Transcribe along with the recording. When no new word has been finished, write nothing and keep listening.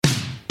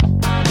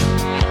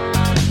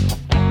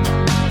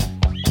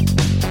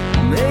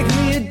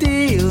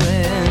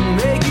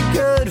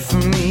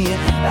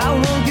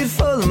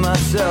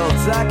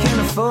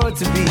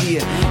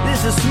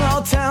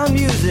small town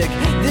music.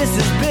 This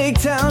is big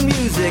town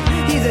music.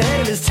 He's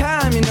ahead of his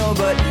time, you know,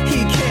 but he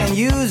can't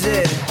use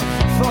it.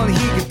 If only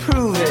he could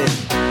prove it.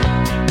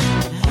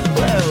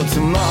 Well,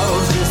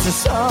 tomorrow's just a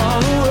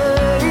song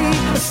away,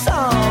 a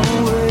song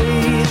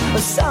away, a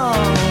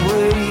song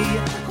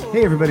away.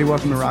 Hey everybody,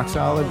 welcome to Rock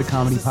Solid, the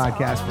comedy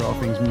podcast for all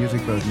things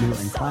music, both new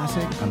and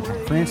classic. I'm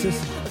Pat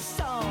Francis.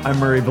 I'm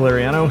Murray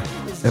Valeriano.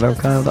 And I'm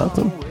Kyle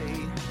Dotson.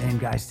 And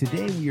guys,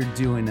 today we are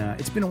doing,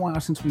 it's been a while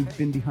since we've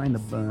been behind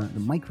the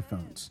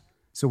microphones.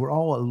 So we're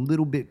all a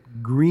little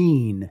bit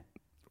green.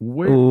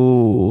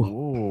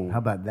 Ooh. How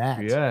about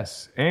that?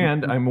 Yes,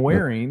 and I'm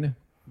wearing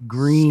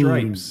Green.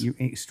 stripes.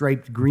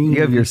 Striped green.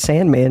 You have your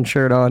Sandman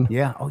shirt on.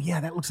 Yeah. Oh yeah,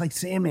 that looks like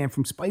Sandman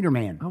from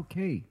Spider-Man.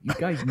 Okay, you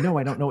guys know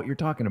I don't know what you're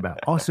talking about.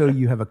 Also,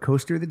 you have a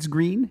coaster that's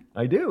green.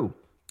 I do.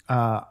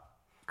 A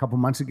couple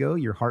months ago,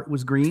 your heart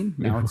was green.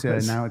 Now It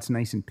was. now it's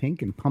nice and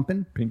pink and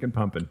pumping. Pink and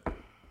pumping.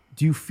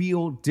 Do you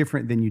feel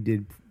different than you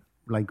did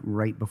like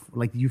right before?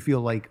 Like, do you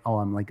feel like, oh,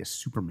 I'm like a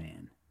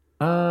Superman?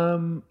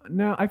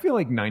 No, I feel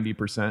like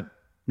 90%,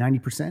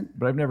 90%?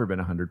 but I've never been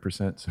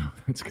 100%, so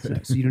that's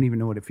good. So you don't even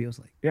know what it feels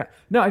like. Yeah.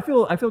 No, I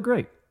feel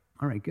great.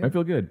 All right, good. I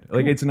feel good.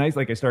 Like it's nice.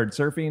 Like I started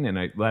surfing,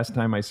 and last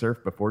time I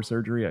surfed before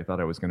surgery, I thought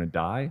I was going to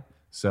die.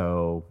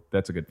 So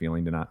that's a good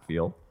feeling to not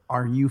feel.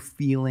 Are you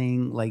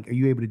feeling like, are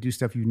you able to do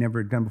stuff you've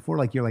never done before?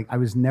 Like you're like, I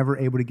was never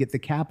able to get the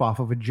cap off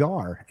of a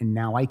jar, and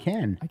now I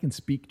can. I can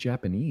speak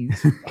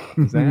Japanese.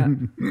 Is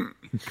that?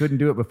 Couldn't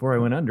do it before I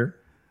went under.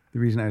 The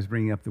reason I was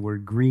bringing up the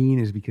word green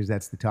is because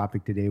that's the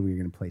topic today. We're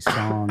going to play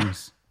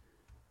songs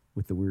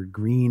with the word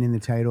green in the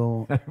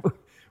title.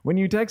 When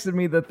you texted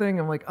me the thing,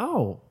 I'm like,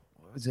 oh,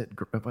 is it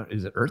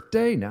Earth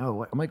Day?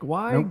 No. I'm like,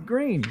 why Nope.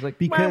 green? He's like,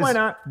 Because why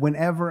not?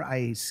 whenever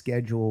I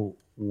schedule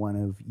one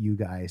of you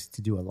guys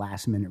to do a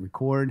last minute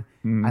record,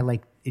 I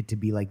like it to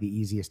be like the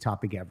easiest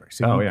topic ever.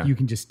 So you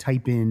can just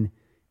type in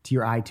to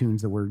your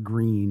iTunes the word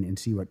green and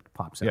see what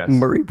pops up. Yes.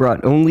 Murray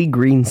brought only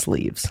green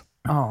sleeves.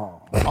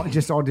 Oh,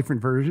 just all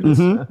different versions.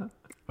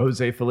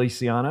 Jose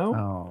Feliciano.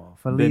 Oh,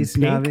 Then Feliz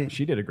Pink, Nave.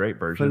 she did a great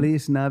version.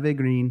 Feliz Nave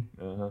Green.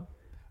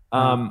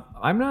 I'm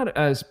not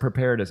as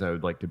prepared as I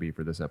would like to be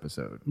for this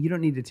episode. You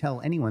don't need to tell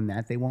anyone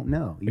that; they won't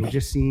know. It'll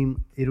just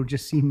seem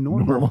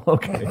normal.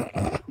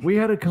 Okay. We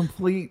had a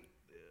complete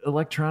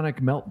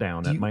electronic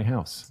meltdown at my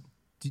house.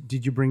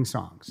 Did you bring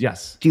songs?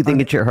 Yes. Do you think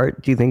it's your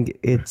heart? Do you think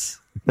it's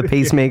the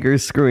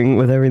pacemakers screwing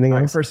with everything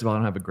else? First of all, I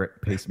don't have a great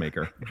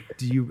pacemaker.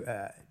 Do you?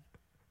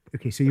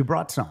 Okay, so you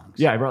brought songs.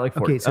 Yeah, I brought like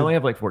 14. Okay, so- I only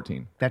have like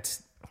 14.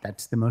 That's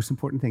the most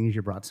important thing is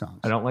you brought songs.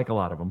 I don't like a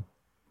lot of them.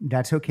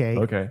 That's okay.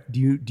 Okay. Do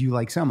you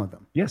like some of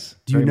them? Yes.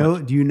 Do you very know?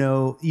 much. Do you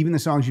know even the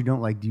songs you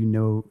don't like? Do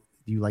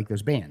you like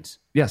those bands?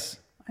 Yes,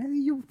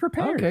 You're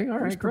prepared. Okay, all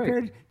right, You're great.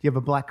 prepared. Do you have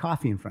a black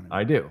coffee in front of you?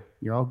 I do.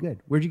 You're all good.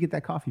 Where'd you get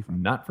that coffee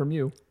from? Not from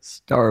you.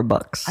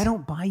 Starbucks. I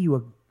don't buy you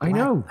a. I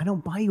know. I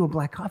don't buy you a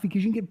black coffee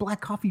because you can get black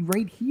coffee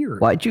right here.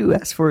 Why'd you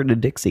ask for it in a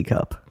Dixie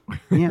cup?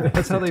 Yeah,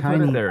 That's how they put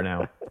it there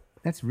now.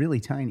 That's really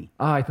tiny.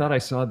 I thought I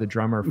saw the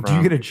drummer from. Do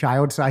you get a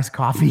child-sized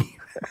coffee?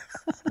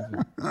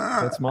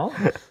 that small?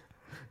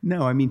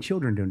 No, I mean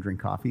children don't drink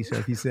coffee. So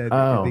if you said,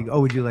 Oh.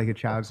 would you like a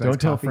child-sized Don't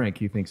tell coffee? Frank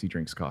he thinks he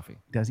drinks coffee.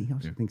 Does he? He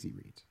also thinks he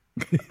reads.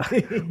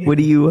 What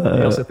do you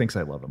He also thinks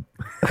I love him.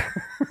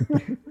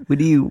 what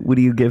do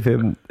you give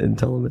him and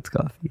tell him it's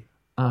coffee?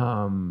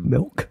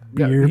 Milk.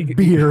 Yeah,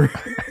 Beer.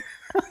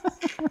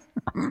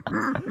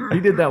 He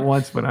did that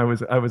once when I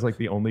was like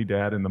the only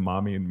dad in the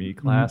mommy and me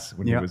class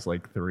when Yeah. he was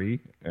like 3,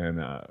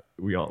 and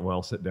we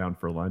all sit down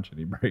for lunch, and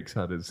he breaks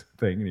out his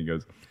thing and he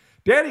goes,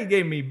 "Daddy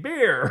gave me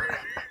beer."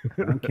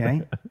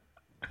 Okay.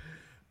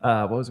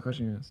 What was the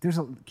question you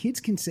asked? Kids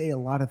can say a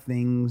lot of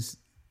things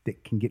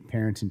that can get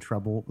parents in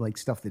trouble, like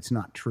stuff that's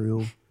not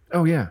true.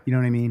 Oh yeah. You know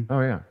what I mean?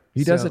 Oh yeah.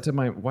 He does So- it to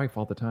my wife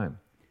all the time.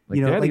 Like,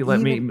 You know, Daddy,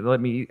 like let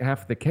me eat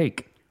half the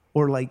cake.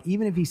 Or like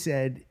even if he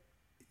said,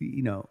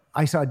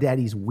 I saw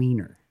Daddy's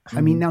wiener.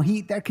 I mean, now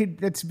he could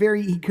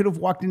have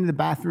walked into the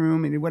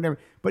bathroom and whatever.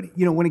 But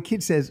when a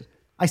kid says,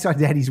 "I saw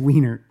Daddy's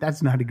wiener,"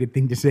 that's not a good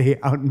thing to say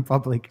out in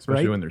public,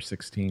 Especially right? when they're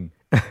 16.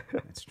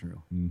 That's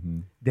true.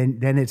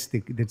 Then it's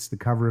the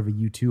cover of a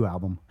U2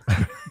 album.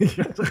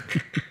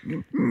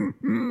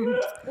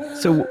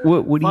 So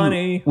what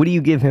Funny. do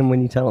you give him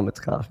when you tell him it's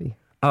coffee?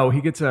 Oh,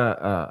 he gets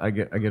I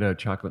get a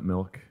chocolate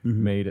milk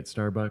made at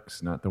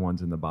Starbucks, not the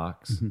ones in the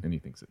box, and he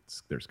thinks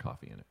there's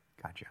coffee in it.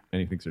 Gotcha. And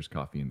he thinks there's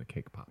coffee in the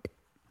cake pop,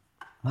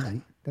 All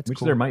right, that's which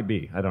cool. there might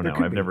be. I don't There know.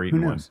 could I've be. never Who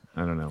eaten one. knows?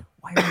 I don't know.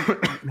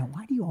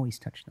 Why do you always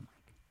touch the mic?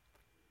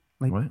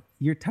 Like What?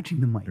 You're touching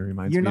the mic. It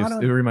reminds You're me. not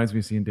It on, reminds me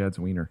of seeing Dad's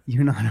wiener.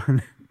 You're not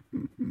on.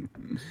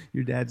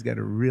 Your dad's got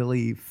a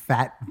really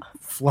fat,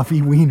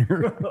 fluffy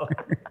wiener.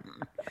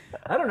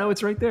 I don't know.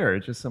 It's right there.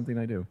 It's just something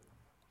I do.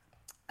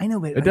 I know,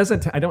 but It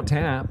doesn't. I don't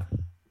tap.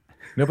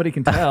 Nobody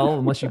can tell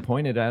unless you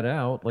pointed that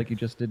out, like you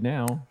just did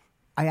now.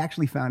 I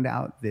actually found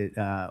out that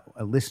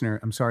a listener.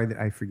 I'm sorry that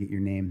I forget your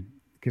name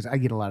because I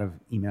get a lot of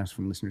emails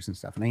from listeners and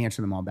stuff, and I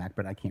answer them all back,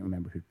 but I can't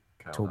remember who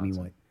Kyle told me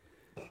Dotson.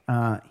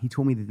 what. He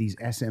told me that these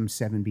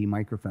SM7B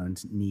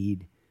microphones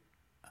need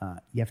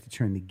you have to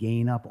turn the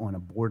gain up on a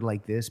board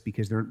like this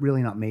because they're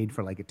really not made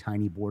for like a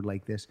tiny board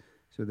like this.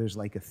 So there's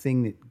like a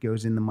thing that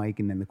goes in the mic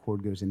and then the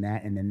cord goes in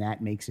that, and then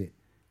that makes it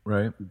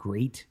Right.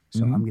 great.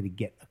 So I'm going to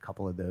get a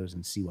couple of those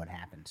and see what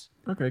happens.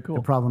 Okay, cool.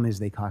 The problem is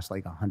they cost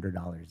like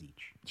 $100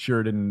 each.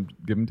 Sure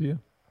didn't give them to you?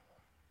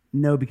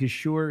 No, because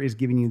Shure is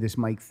giving you this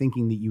mic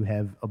thinking that you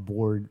have a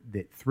board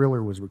that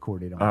Thriller was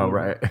recorded on. Oh,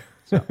 right.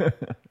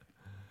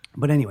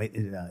 But anyway,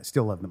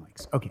 still love the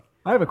mics. Okay.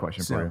 I have a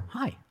question So, for you.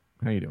 hi.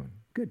 How you doing?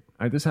 Good.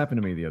 This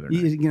happened to me the other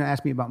night. You going to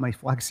ask me about my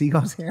flock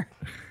seagulls hair?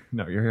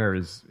 No, your hair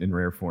is in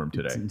rare form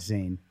today. It's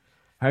insane.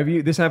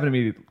 This happened to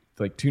me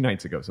like 2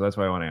 nights ago, so that's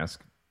why I want to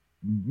ask.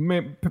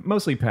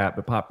 Mostly Pat,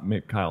 but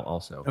maybe Kyle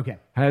also. Okay.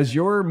 Has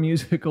your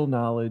musical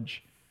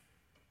knowledge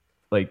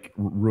like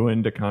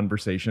ruined a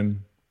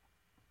conversation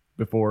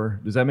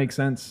before? Does that make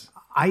sense?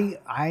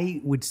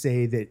 I would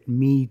say that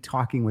me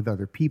talking with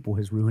other people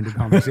has ruined a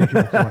conversation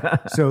before.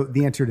 So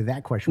the answer to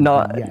that question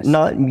would be yes.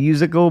 Not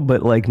musical,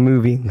 but like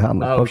movie and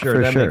comic book sure,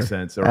 for that sure. makes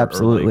sense.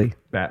 Absolutely. Or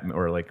like Batman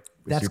or like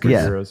That's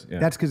superheroes. Yeah.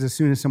 That's because as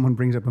soon as someone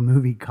brings up a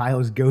movie,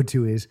 Kyle's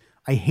go-to is,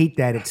 I hate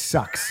that, it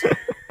sucks.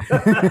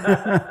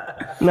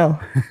 No.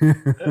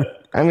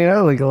 I mean, I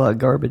like a lot of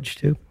garbage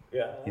too.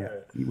 Yeah.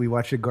 We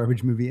watched a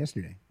garbage movie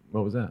yesterday,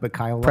 What was that? but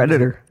Kyle loves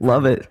Predator.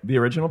 Love it. The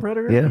original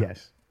Predator? Yeah. it.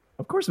 Yes.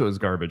 Of course it was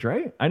garbage,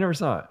 right? I never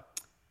saw it.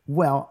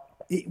 Well,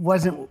 it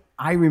wasn't.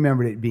 I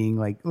remembered it being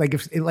like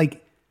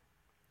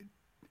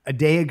a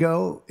day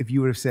ago. If you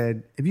would have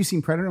said, "Have you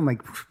seen Predator?" I'm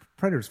like,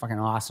 "Predator's fucking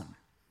awesome.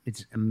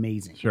 It's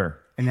amazing." Sure.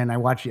 And then I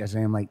watched it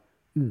yesterday. I'm like,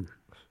 "Ooh,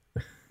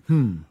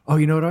 Oh,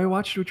 you know what I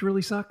watched which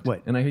really sucked?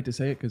 What? And I hate to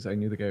say it because I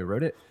knew the guy who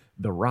wrote it.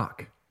 The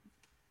Rock.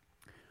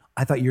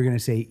 I thought you were going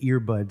to say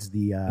Earbuds,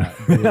 the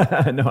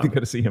No, I'm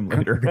going to see him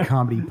later. the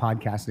comedy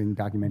podcasting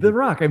documentary. The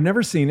Rock. I've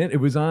never seen it. It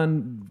was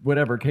on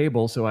whatever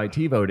cable, so I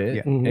TiVoed it,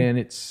 Yeah. and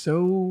it's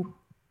so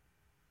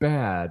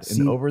bad See,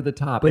 and over the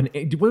top. And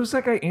what was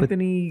that guy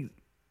Anthony?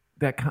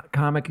 That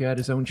comic who had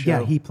his own show.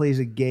 Yeah, he plays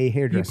a gay He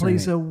hairdresser.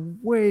 plays in it. a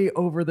way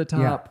over the top.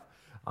 Yeah.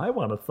 I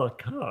want to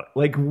fuck cock.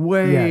 Like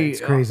way. Yeah,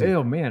 it's crazy.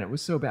 Oh man, it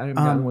was so bad. I haven't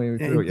gotten way And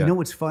through it yet. You know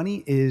what's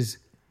funny is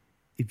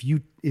if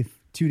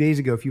 2 days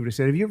ago, if you would have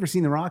said, "Have you ever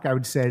seen The Rock?" I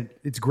would have said,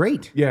 "It's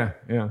great," Yeah.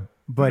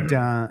 but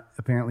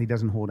apparently it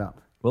doesn't hold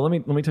up. Well,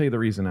 let me tell you the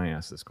reason I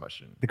asked this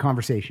question. The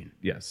conversation.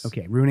 Yes.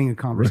 Okay, ruining a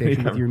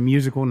conversation with your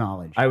musical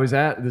knowledge. I was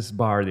at this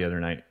bar the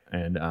other night,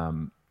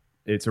 and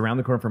it's around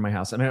the corner from my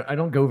house, and I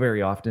don't go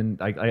very often.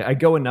 I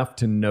go enough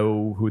to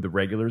know who the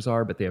regulars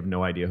are, but they have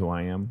no idea who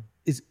I am.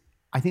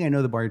 I think I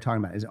know the bar you're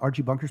talking about. Is it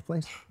Archie Bunker's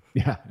place?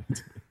 Yeah,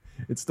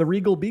 it's the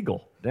Regal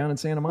Beagle down in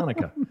Santa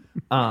Monica.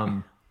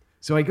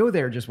 So I go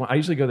there I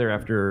usually go there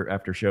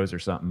after shows or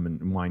something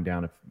and wind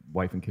down if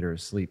wife and kid are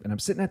asleep. And I'm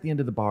sitting at the end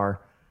of the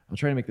bar. I'll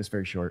try to make this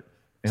very short.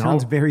 And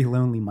Sounds very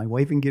lonely. My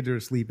wife and kids are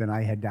asleep, and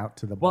I head out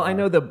to the bar. Well, I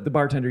know the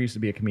bartender used to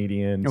be a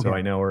comedian, so Okay.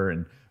 I know her.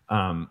 And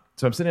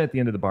so I'm sitting at the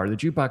end of the bar. The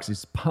jukebox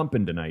is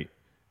pumping tonight,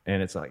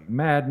 and it's like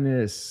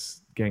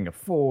Madness, Gang of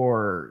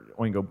Four,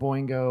 Oingo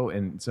Boingo,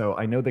 and so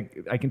I know that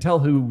I can tell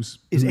who's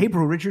Is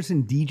April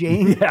Richardson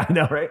DJing? Yeah, I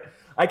know, right?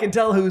 I can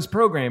tell who's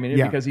programming it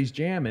Yeah. because he's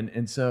jamming,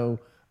 and so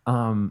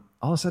all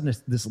of a sudden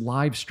this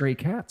live Stray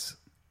Cats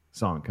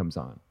song comes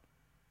on,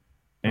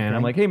 and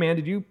I'm like, "Hey man,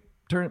 did you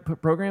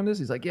program this?"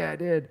 He's like, "Yeah, I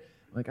did."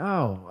 I'm like,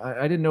 "Oh,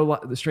 I didn't know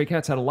the Stray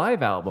Cats had a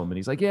live album," and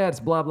he's like, "Yeah, it's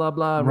blah blah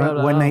blah." blah,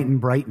 blah. One Night in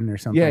Brighton or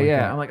something. Yeah, like yeah.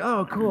 that. I'm like,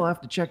 "Oh, cool. I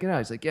have to check it out."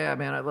 He's like, "Yeah,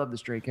 man, I love the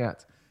Stray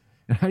Cats."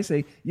 And I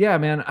say, "Yeah,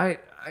 man,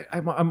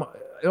 I'm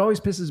it always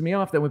pisses me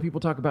off that when people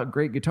talk about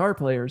great guitar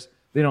players,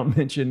 they don't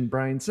mention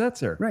Brian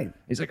Setzer." Right.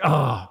 He's like,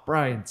 "Oh,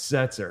 Brian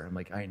Setzer." I'm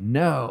like, "I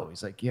know."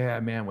 He's like, "Yeah,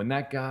 man, when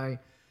that guy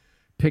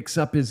picks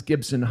up his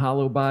Gibson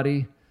hollow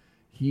body,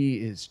 he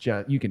is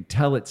just, you can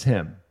tell it's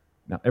him."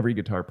 Now, every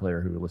guitar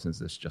player who listens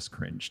to this just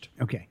cringed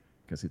Okay.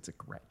 because it's a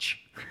Gretsch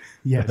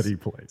Yes. that he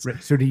plays.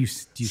 Right. So do you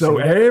So say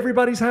that?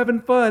 everybody's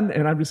having fun,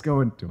 and I'm just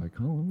going, "Do I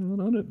call him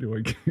out on it? Do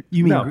I?"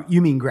 You mean No.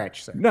 you mean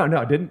Gretsch? Sir. No,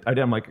 I didn't.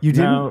 I'm like, You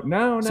no, didn't?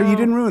 no. So you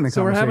didn't ruin the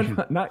So we're having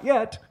conversation. fun. Not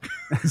yet.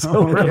 So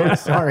Oh, we're okay.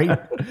 Sorry.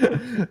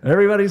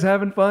 everybody's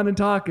having fun and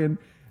talking,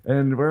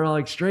 and we're all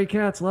like, "Stray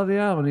Cats, love the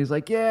album." And he's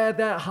like, "Yeah,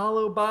 that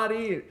hollow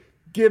body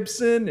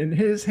Gibson in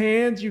his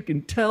hands, you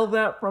can tell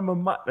that from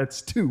a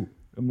that's 2."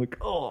 I'm like,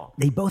 "Oh,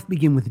 They both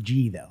begin with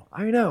G though.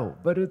 I know,"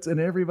 but and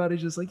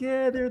everybody's just like,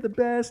 "Yeah, they're the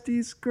best.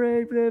 He's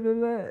great." Blah, blah,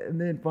 blah. And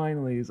then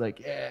finally, he's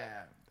like, "Yeah,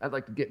 I'd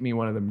like to get me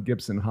one of them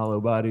Gibson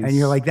hollow bodies." And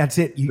you're like, that's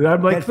it. And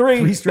I'm like, that's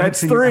 3. strikes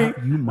That's and you're 3.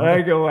 out. You,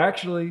 I go,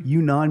 actually,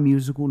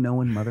 non-musical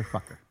knowing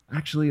motherfucker.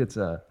 Actually, it's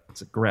a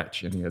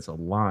Gretsch, and he has a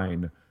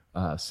line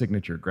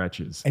signature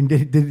Gretches. And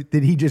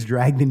did he just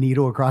drag the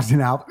needle across an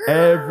album?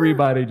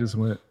 Everybody just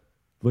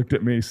looked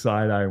at me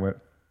side eye, and went,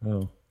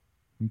 "Oh,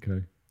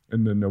 okay."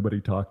 And then nobody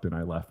talked, and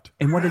I left.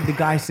 And what did the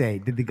guy say?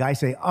 Did the guy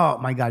say, "Oh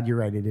my God, you're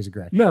right, it is a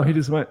Gretsch"? No, he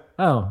just went,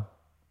 "Oh."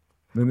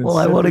 And then Well,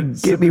 I want to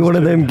get me one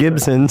of them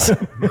Gibsons.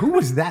 Who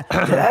was that?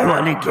 I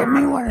want to give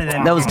me one of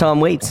them. That was Tom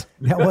Waits.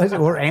 That was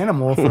or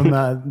Animal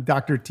from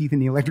Dr. Teeth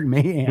and the Electric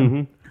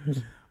Mayhem.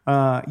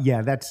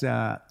 Yeah, that's.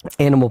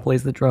 Animal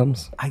plays the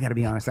drums. I got to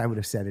be honest. I would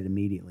have said it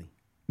immediately.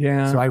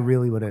 Yeah. So I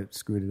really would have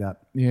screwed it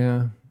up.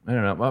 Yeah. I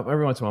don't know. Well,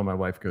 every once in a while, my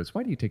wife goes,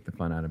 "Why do you take the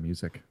fun out of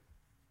music?"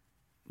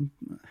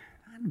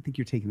 I don't think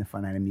you're taking the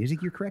fun out of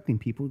music. You're correcting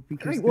people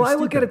because Well, they're I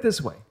look at stupid. it this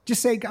way.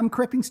 Just say I'm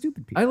correcting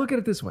stupid people. I look at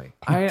it this way.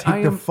 Take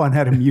I the am fun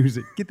out of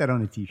music. Get that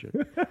on a T-shirt.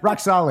 Rock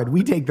solid.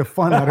 We take the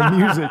fun out of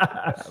music,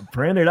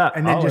 print it up,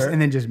 and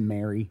then just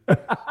marry.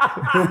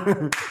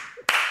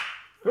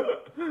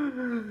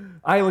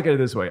 I look at it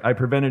this way. I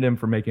prevented him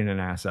from making an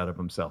ass out of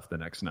himself the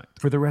next night.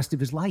 For the rest of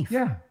his life.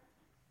 Yeah.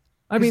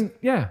 I mean,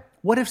 yeah.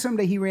 What if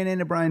someday he ran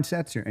into Brian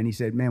Setzer and he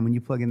said, "Man, when you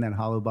plug in that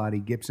hollow body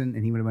Gibson,"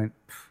 and he would have went,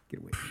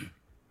 "Get away from me."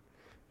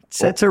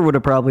 Setzer would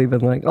have probably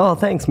been like, "Oh,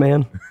 thanks,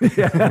 man." You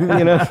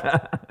know,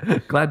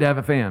 Glad to have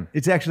a fan.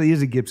 It actually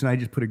is a Gibson. I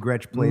just put a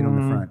Gretsch plate on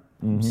the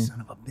front. Son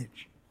of a bitch.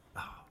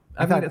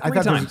 I thought- mean, I three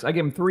thought times. those- I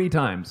gave him 3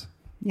 times.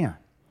 Yeah.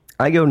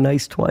 I go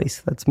nice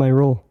twice. That's my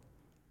rule.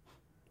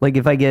 Like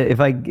if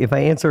I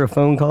answer a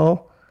phone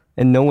call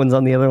and no one's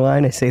on the other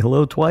line, I say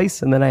hello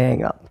twice and then I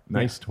hang up.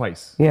 Nice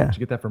twice. Yeah. Did you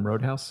get that from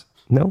Roadhouse?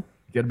 No,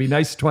 You got to be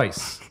nice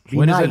twice. Be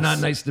When is nice, it not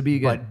nice to be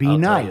good? But be I'll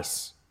tell you.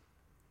 nice,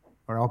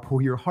 or I'll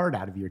pull your heart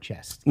out of your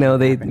chest. no,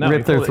 they No, rip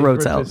he their pulled- he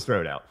throats ripped out His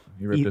throat out.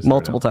 He ripped his throat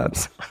multiple out.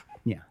 times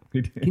Yeah.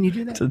 He did. Can you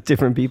do that? to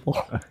different people.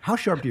 How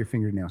sharp do your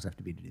fingernails have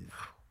to be to do that?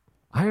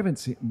 I haven't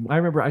seen. I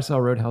remember I saw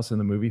Roadhouse in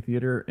the movie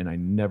theater, and I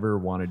never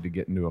wanted to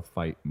get into a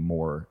fight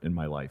more in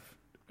my life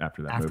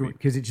after that movie.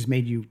 Because it just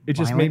made you. It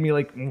just made me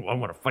like, I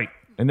want to fight.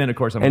 And then, of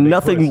course, I'm a And big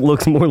nothing puss.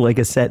 looks more like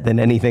a set than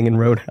anything in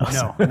Roadhouse.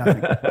 No,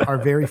 nothing. Our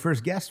very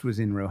first guest was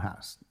in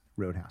Roadhouse.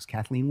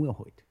 Kathleen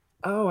Wilhoit.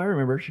 Oh, I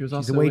remember. She was She's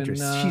also the waitress.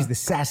 In, She's the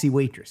sassy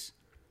waitress.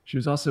 She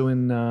was also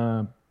in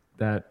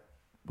that.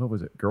 What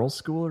was it? Girls'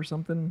 School or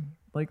something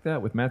like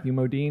that with Matthew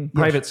Modine.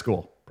 Private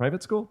School.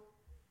 Private School.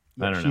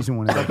 I don't know. she's in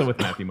one of Something with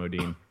Matthew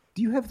Modine.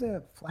 Do you have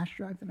the flash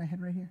drive that I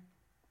had right here?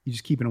 You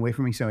just keep it away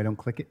from me so I don't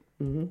click it?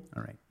 Mm-hmm.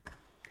 All right.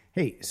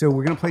 Hey, so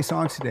we're going to play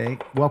songs today.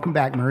 Welcome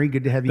back, Murray.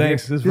 Good to have you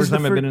Thanks. here. This is the first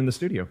time I've been in the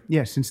studio.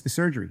 Yeah, since the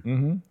surgery.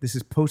 Mm-hmm. This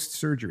is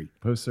post-surgery.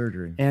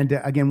 Post-surgery. And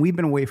again, we've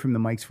been away from the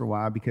mics for a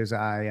while because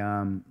I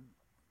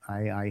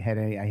had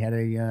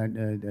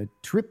a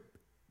trip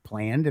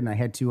planned, and I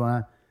had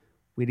to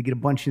we had to get a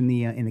bunch in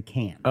the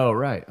can. Oh,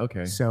 right.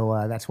 Okay.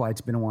 So that's why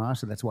it's been a while.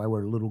 So that's why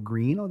we're a little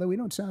green, although we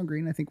don't sound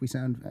green. I think we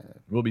sound.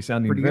 We'll be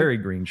sounding pretty good. very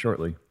green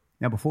shortly.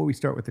 Now, before we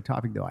start with the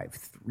topic, though, I have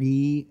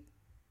three.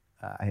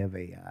 I have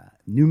a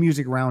new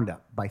music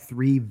roundup by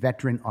 3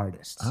 veteran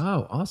artists.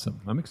 Oh, awesome.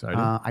 I'm excited.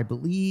 I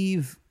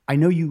believe I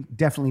know you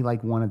definitely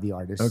like one of the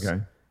artists.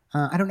 Okay.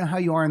 I don't know how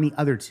you are on the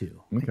other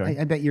 2. Okay.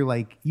 I bet you're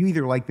like you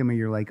either like them or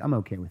you're like I'm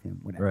okay with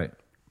him. Whatever. Right.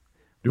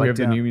 Do we But, have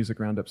the new music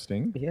roundup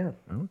sting? Yeah.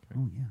 Okay.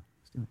 Oh yeah.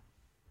 Let's do it.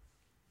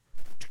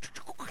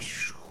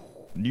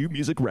 New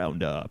Music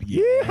Roundup.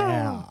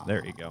 Yeah.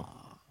 There you go.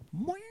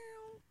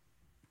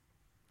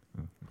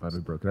 Glad we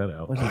broke that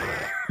out.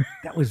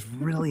 That was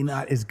really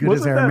not as good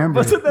as I remember.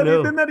 Wasn't that,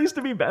 No. didn't that used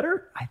to be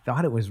better? I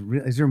thought it was.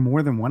 Is there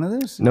more than one of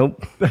those?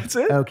 Nope. That's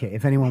it? Okay.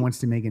 If anyone wants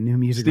to make a new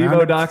music Steve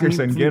roundup,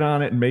 O'Dockerson, please- get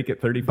on it and make it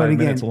 35 But again,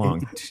 minutes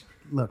long.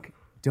 Look,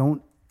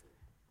 don't.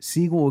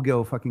 Siegel will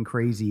go fucking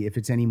crazy if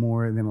it's any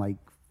more than like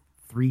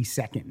 3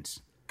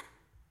 seconds.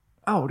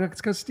 Oh,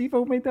 that's because Steve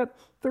O made that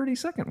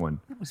 30-second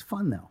one. That was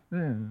fun though.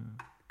 Yeah.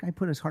 Guy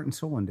put his heart and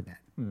soul into that.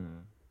 Hmm.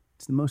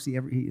 It's the most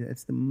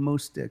That's the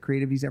most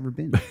creative he's ever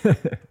been.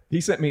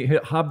 He sent me,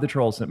 Hob the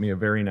Troll sent me a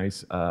very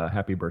nice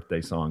happy birthday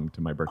song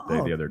to my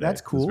birthday the other day.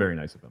 That's cool. It was very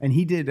nice of him. And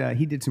he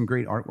did some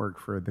great artwork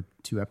for the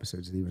 2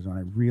 episodes that he was on.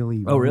 I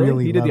really, Oh,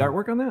 really? He did the love it.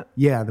 artwork on that?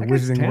 Yeah, the That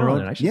guy's Wizarding talented.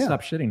 World. I should Yeah.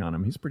 stop shitting on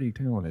him. He's pretty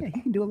talented. Yeah,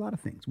 he can do a lot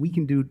of things. We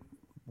can do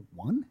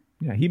one.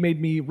 Yeah, he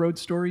made me Road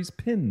Stories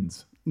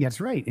pins.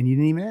 That's right. And you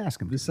didn't even ask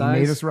him. The He size,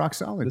 made us rock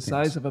solid. The pins.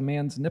 size of a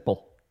man's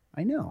nipple.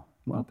 I know.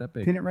 Well, Not that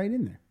big. Pin it right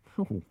in there.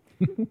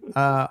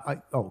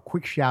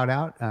 Quick shout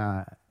out.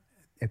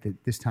 At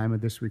this time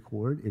of this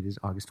record, it is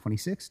August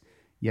 26th.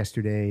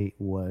 Yesterday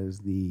was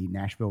the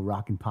Nashville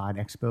Rock and Pod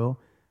Expo,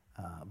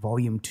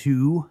 Volume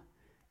 2,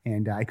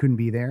 and I couldn't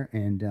be there.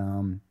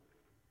 And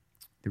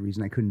the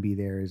reason I couldn't be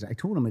there is I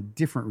told him a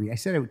different reason. I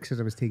said it because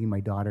I was taking my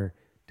daughter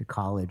to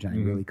college, and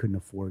I really couldn't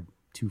afford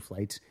 2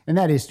 flights, and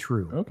that is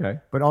true. Okay.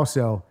 But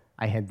also,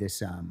 I had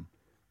this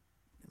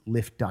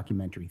Lyft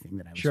documentary thing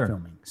that I was Sure.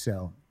 filming,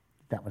 so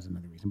that was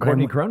another reason. But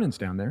Courtney I, Cronin's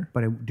down there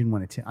but I didn't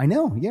want to. I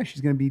know. Yeah, she's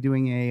going to be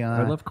doing a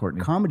I love Courtney.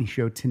 comedy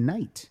show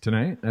tonight.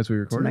 tonight as we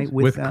record. Tonight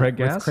with Craig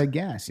with Gass. Craig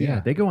Gass. Yeah. Yeah.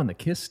 They go on the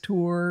Kiss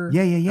tour.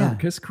 Yeah.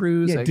 Kiss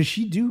cruise. Yeah. I- Does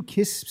she do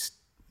Kiss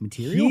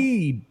material?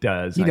 he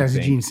does. He I does.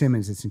 think. Gene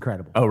Simmons. It's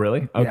incredible. Oh,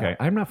 really? Okay. Yeah.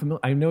 I'm not familiar.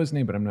 I know his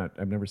name, but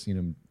I've never seen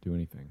him do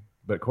anything.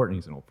 But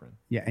Courtney's an old friend.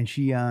 Yeah, and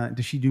she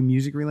does she do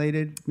music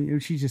related?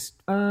 She's just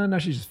No,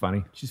 she's just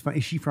funny. fun.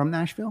 Is she from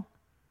Nashville?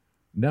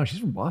 No, she's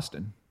from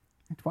Boston.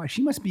 That's why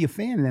she must be a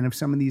fan then of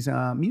some of these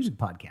music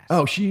podcasts.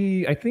 Oh,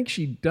 I think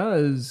she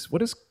does.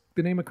 What is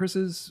the name of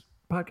Chris's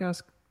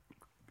podcast?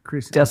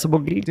 Chris.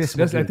 Decibel Geeks.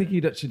 Decibel I Geek.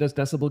 think she does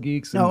Decibel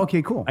Geeks. Oh,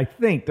 okay, cool. I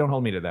think. Don't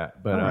hold me to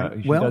that. But All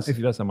right. she Well, does. if-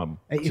 She does some of them.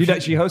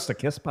 if She hosts a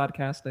Kiss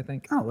podcast. I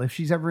think. Oh, if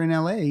she's ever in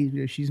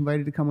LA, she's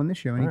invited to come on this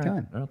show All right,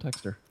 anytime. I'll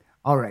text her.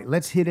 All right,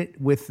 let's hit it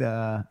with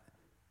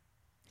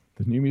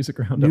The New Music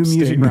Roundup. New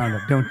Music Sting.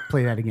 Roundup. Don't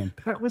play that again.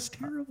 That was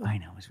terrible. I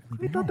know, it was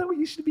really I bad. thought that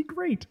used to be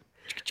great.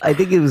 I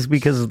think it was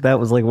because that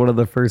was like one of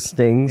the first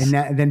stings.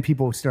 And then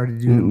people started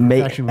doing them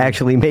professionally.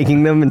 Actually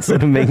making them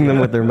instead of making them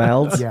with their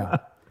mouths. Yeah.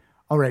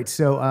 All right.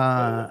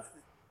 So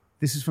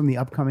this is from the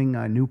upcoming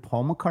new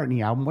Paul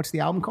McCartney album. What's the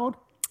album called?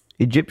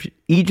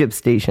 Egypt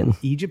Station.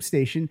 Egypt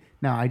Station.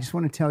 Now, I just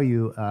want to tell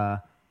you,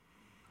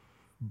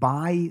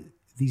 buy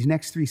these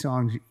next 3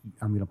 songs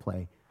I'm going to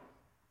play.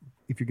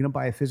 If you're going to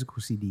buy a physical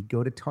CD,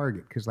 go to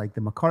Target because like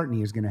the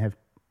McCartney is going to have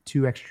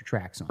 2 extra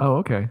tracks on. Oh,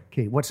 okay.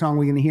 Okay. What song are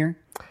we going to hear?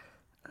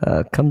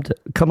 Come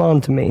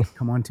on to me.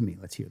 Come On to Me.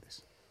 Let's hear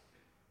this.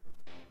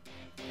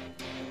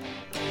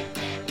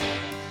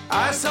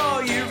 I saw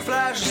you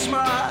flash a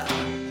smile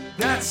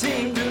that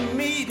seemed to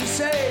me to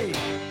say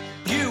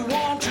you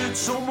wanted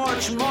so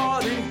much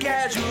more than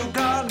casual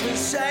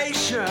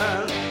conversation.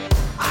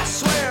 I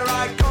swear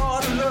I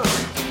caught a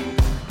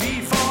look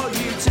before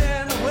you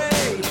turned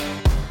away.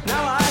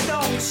 Now I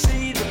don't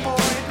see the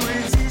point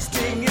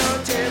resisting your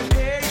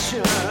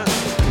temptation.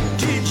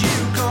 Did you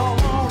come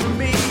on to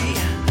me?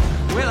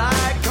 Will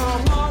I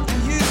come on to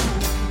you?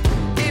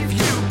 If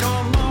you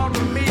come on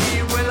to me,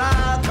 will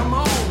I come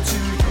on to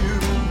you?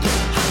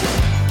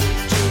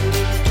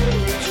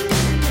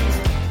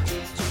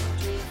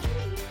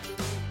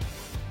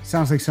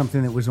 Sounds like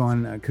something that was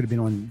on, could have been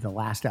on the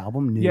last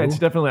album. New. Yeah, it's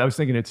definitely. I was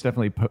thinking it's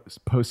definitely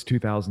post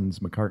 2000s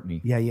McCartney.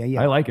 Yeah.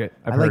 I like it.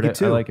 I've heard like it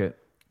too. I like it.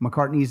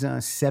 McCartney's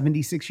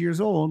 76 years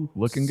old.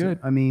 Looking good.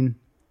 I mean,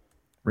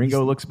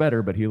 Ringo looks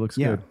better, but he looks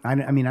yeah. good.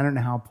 I mean, I don't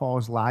know how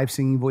Paul's live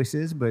singing voice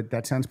is, but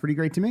that sounds pretty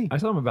great to me. I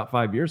saw him about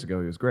 5 years ago.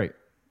 He was great.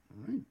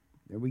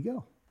 There we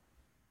go.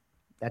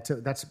 That's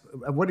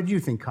what did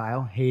you think,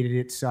 Kyle? Hated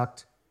it,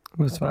 sucked, It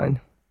was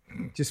fine.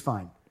 just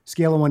fine.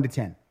 Scale of 1 to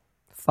 10.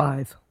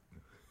 5.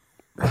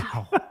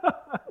 Wow.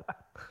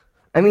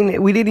 I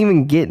mean, we didn't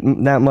even get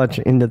that much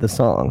into the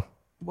song.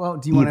 Well,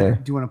 do you want Either.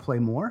 to play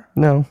more?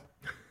 No,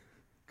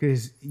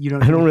 Because you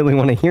I don't really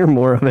want to hear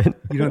more of it.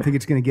 you don't think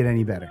it's going to get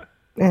any better.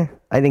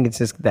 I think it's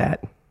just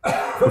that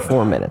for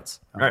 4 minutes.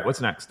 All right, what's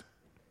next?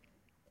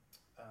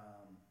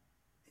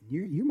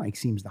 Your mic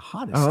seems the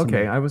hottest. Oh, to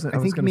okay. me. I was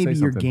think gonna maybe say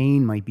your something.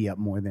 gain might be up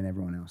more than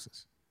everyone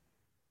else's.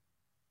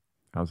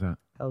 How's that?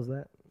 How's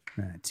that?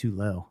 Too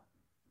low.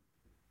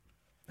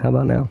 How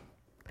about now?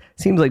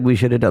 Seems like we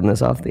should have done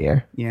this off the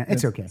air. Yeah,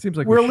 it's okay. seems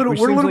like we're we a little sh-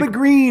 we're a seems little like- bit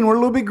green. We're a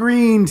little bit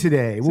green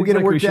today. We'll Seems get it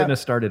like we worked shouldn't out. have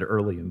started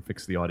early and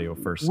fixed the audio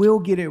first. We'll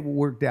get it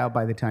worked out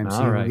by the time All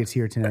Sam right. gets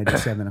here tonight at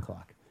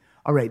 7:00.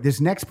 All right,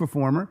 this next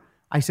performer,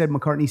 I said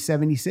McCartney's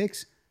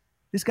 76.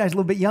 This guy's a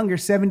little bit younger,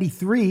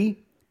 73.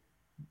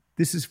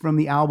 This is from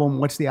the album.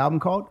 What's the album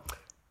called?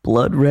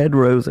 Blood Red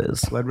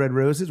Roses. Blood Red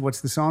Roses. What's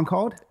the song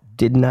called?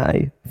 Didn't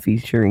I?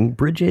 Featuring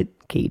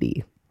Bridget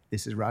Katie.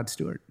 This is Rod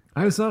Stewart.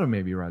 I was thought of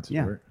maybe Rod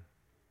Yeah. Stewart.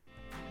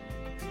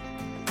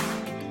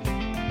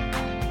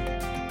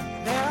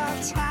 There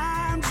are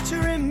times to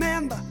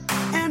remember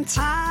and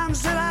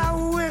times that I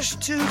wish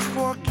to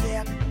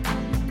forget.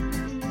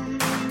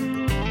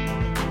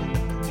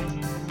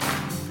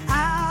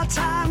 Our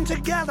time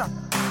together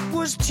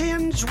was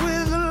tinged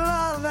with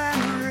love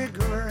and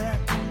regret.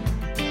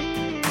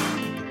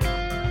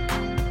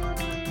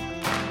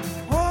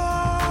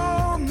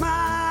 Oh,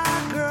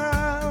 my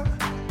girl,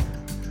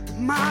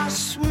 my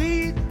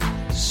sweet,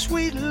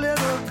 sweet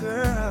little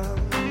girl.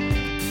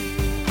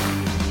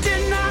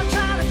 Didn't I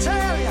try to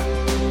tell you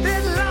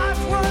that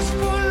life was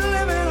for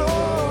living?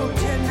 Oh,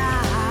 didn't I?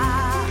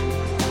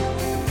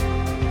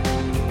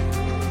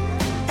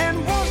 And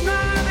wasn't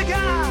I the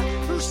guy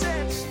who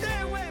said,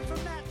 stay away from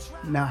that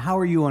track? Now, how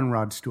are you on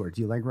Rod Stewart?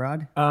 Do you like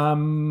Rod?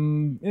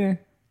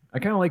 I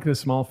kind of like the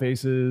small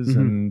faces Mm-hmm.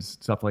 and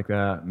stuff like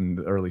that, and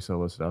the early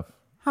solo stuff.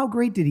 How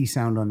great did he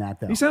sound on that,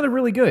 though? He sounded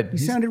really good. He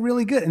sounded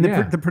really good. And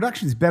Yeah. the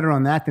production's better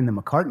on that than the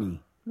McCartney.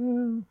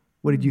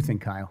 What did you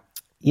think, Kyle?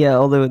 Yeah,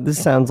 although this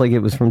sounds like it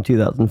was from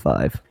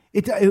 2005.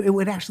 It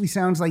actually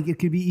sounds like it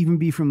could even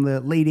be from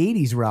the late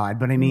 80s Rod,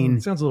 but I mean,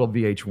 It sounds a little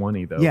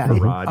VH1-y though yeah, for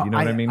Rod. You know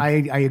what I mean? I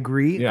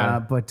agree. Yeah.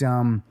 But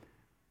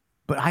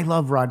I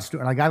love Rod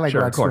Stewart. Like I like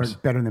Sure, Rod of course.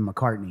 Stewart better than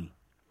McCartney.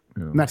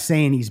 I'm not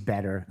saying he's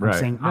better. I'm Right.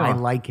 saying No, I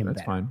like him that's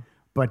better. fine.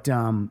 But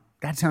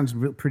that sounds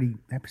pretty.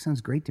 That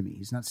sounds great to me.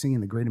 He's not singing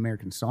the Great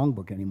American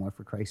Songbook anymore,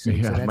 for Christ's sake.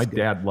 so yeah, that's my good.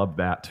 dad loved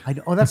that.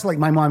 That's like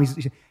my mom.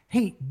 He's,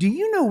 hey, do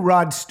you know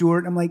Rod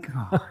Stewart? I'm like,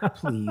 oh,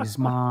 please,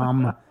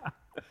 Mom.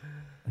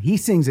 He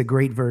sings a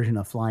great version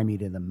of "Fly Me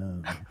to the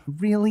Moon."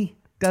 Really?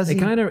 Does he? It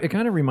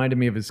kind of reminded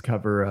me of his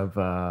cover of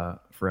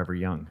Forever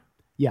Young.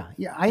 Yeah.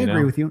 I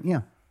agree know? with you.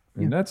 Yeah,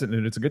 And it's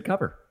a good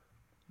cover.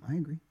 I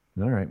agree.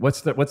 All right.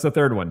 What's the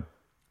third one?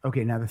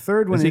 Okay, now the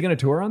third one. Is he going to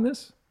tour on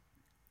this?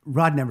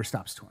 Rod never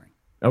stops touring.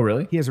 Oh,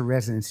 really? He has a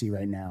residency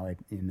right now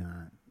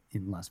in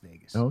Las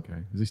Vegas. Oh, okay.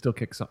 Does he still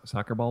kick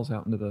soccer balls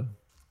out into the?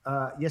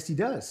 Yes, he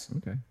does.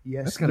 Okay.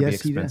 Yes, That's got to be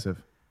yes, he does.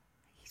 expensive.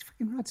 He's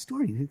freaking Rod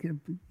Stewart.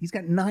 He's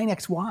got 9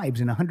 ex-wives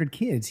and 100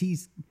 kids.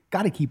 He's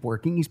got to keep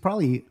working. He's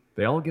probably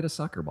They all get a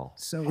soccer ball.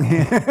 so.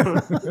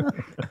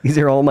 These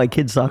are all my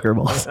kids' soccer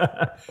balls.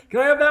 Can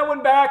I have that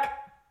one back?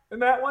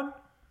 And that one?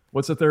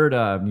 What's the third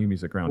new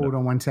music roundup? Hold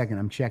on one second.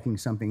 I'm checking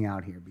something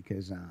out here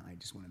because I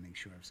just want to make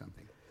sure of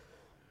something.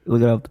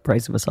 Looking up the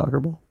price of a soccer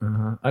ball.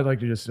 I'd like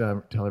to just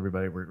tell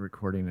everybody we're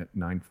recording at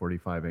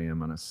 9:45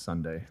 a.m. on a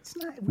Sunday. It's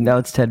not, Now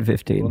it's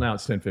 10:15. Well, now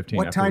it's 10:15.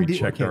 what time did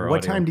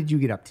what time did you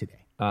get up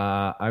today?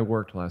 I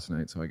worked last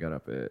night, so I got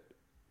up at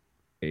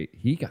 8.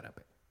 He got up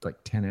at like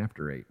 10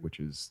 after 8, which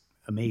is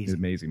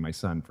Amazing. My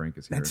son Frank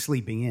is here. That's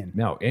sleeping in.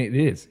 No, it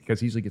is because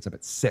he usually gets up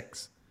at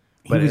 6.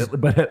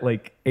 But at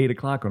like 8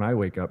 o'clock when I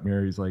wake up,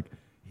 Mary's like,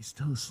 he's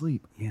still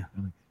asleep. Yeah.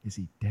 I'm like, is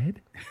he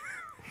dead?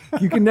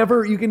 You can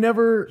never.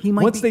 He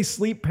might once be- they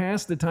sleep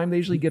past the time they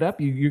usually get up,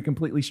 you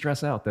completely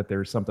stress out that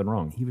there's something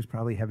wrong. He was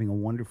probably having a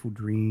wonderful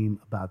dream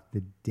about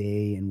the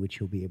day in which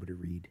he'll be able to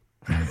read.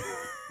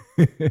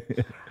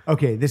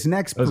 Okay, this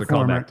next That was a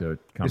performer. callback to a This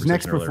conversation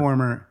next earlier.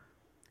 performer,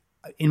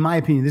 in my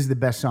opinion, this is the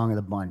best song of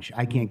the bunch.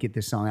 I can't get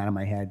this song out of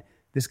my head.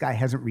 This guy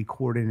hasn't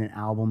recorded an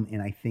album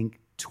in I think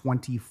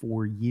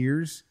 24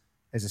 years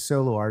as a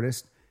solo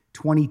artist.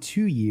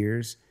 22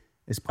 years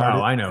as part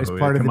of I know as who he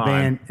part is. of the Come on.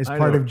 band as I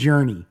part know. of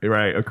Journey.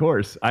 Right, of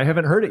course. I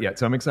haven't heard it yet,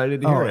 so I'm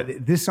excited to hear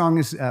it. This song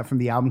is from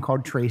the album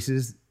called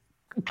Traces.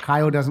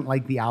 Kyle doesn't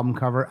like the album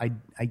cover. I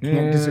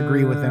can't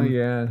disagree with him.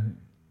 Yeah,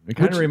 it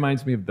kind of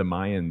reminds me of the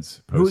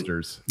Mayans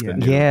posters. Yeah.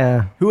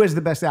 Yeah. Who has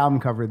the best album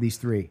cover of these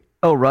three?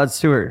 Oh, Rod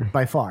Stewart.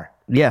 By far.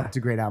 Yeah. It's a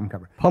great album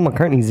cover. Paul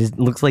McCartney's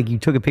looks like you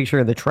took a picture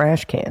of the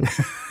trash can.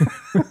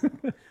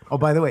 Oh,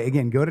 by the way,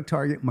 again, go to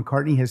Target.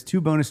 McCartney has 2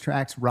 bonus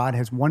tracks. Rod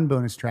has 1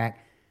 bonus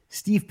track.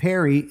 Steve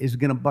Perry is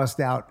going to bust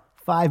out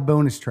 5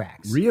 bonus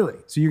tracks. Really?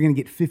 So you're going to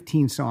get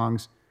 15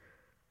 songs.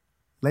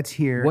 Let's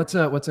hear. What's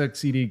a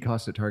CD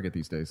cost at Target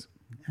these days?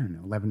 I don't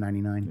know,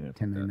 $11.99, Yeah,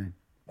 $10.99.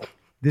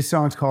 This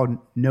song's called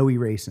No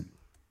Erasing.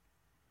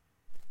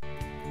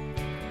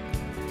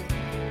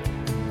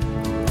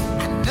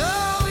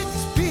 know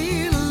it's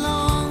been a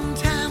long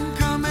time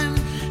coming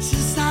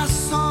since I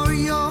saw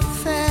your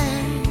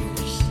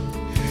face.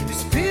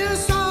 It's been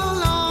so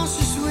long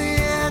since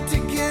we're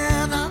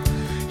together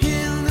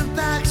in the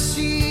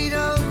backseat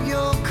of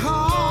your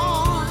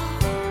car.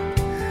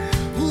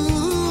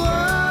 Ooh,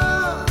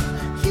 oh,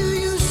 you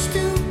used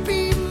to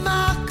be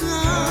my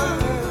girl.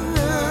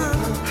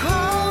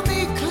 Hold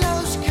me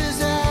close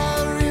 'cause I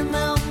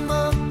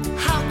remember.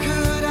 How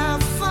could I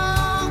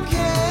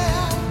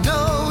forget? No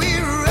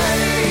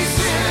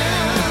erasing.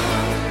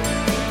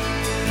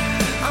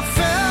 I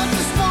felt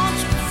this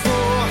once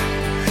before.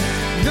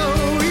 No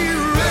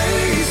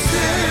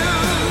erasing.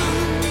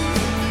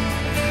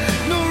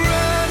 No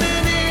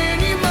running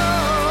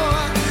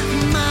anymore.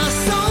 My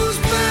soul's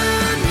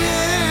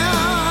burning,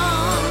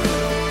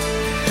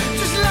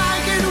 just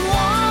like it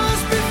was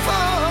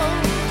before.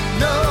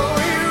 No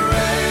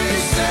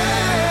erasing.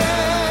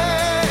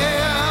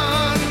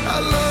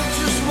 Our love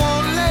just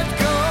won't let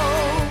go.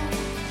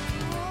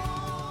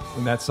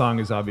 And that song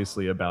is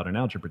obviously about an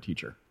algebra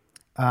teacher.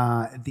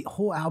 The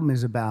whole album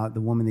is about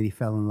the woman that he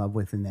fell in love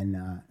with and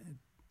then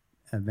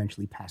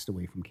eventually passed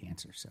away from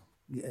cancer. So,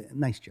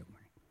 nice joke, Murray.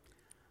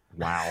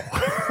 Wow.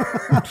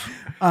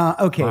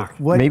 Okay,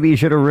 what? Maybe you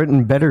should have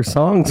written better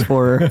songs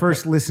for her.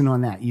 First listen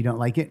on that. You don't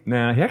like it?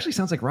 Nah, he actually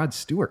sounds like Rod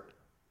Stewart.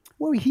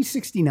 Well, he's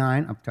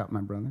 69, up top,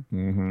 my brother.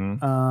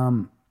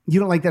 Mm-hmm. You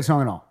don't like that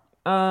song at all?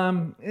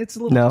 It's a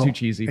little No. too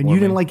cheesy. And for you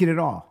didn't me. like it at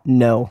all?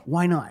 No.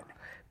 Why not?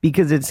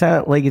 Because it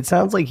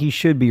sounds like he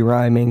should be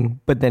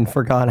rhyming, but then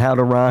forgot how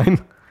to rhyme.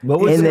 What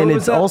was- and then what was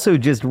it's that? also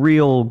just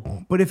real.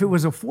 But if it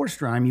was a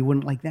forced rhyme, you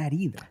wouldn't like that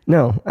either.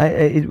 No,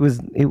 it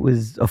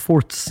was a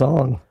forced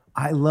song.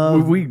 I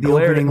love We the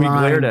glared, opening we line.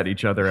 glared at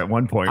each other at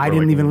one point. I We're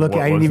didn't like, even look.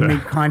 what I didn't was even that?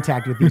 make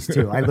contact with these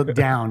two. I looked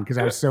down because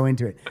I was so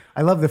into it.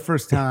 I love the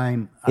first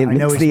time. It I know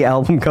makes it's, the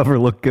album cover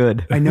look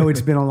good. I know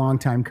it's been a long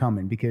time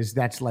coming because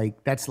that's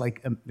like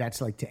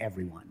to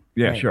everyone.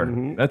 Yeah, right?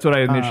 sure. That's what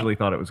I initially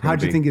thought it was going to How'd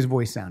be. you think his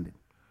voice sounded?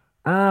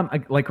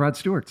 Like Rod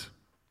Stewart's.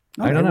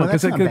 I Okay, don't know well,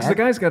 that's because not bad. the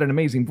guy's got an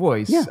amazing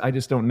voice. Yeah. I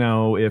just don't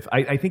know if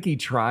I think he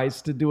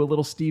tries to do a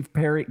little Steve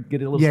Perry,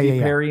 get a little Yeah, Steve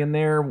yeah. Perry in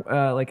there,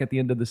 like at the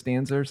end of the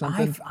stanza or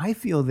something. I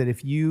feel that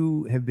if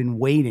you have been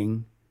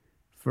waiting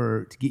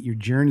to get your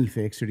Journey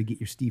fix or to get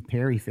your Steve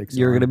Perry fix,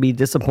 You're on, going to be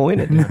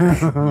disappointed.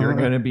 You're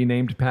going to be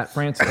named Pat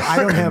Francis. I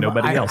don't have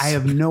nobody I, else. I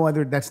have no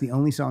other. That's the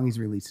only song he's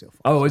released so far.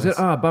 Oh, is it?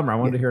 Oh, bummer. I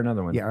wanted to hear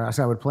another one. Yeah, or else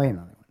I would play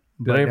another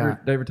one. Did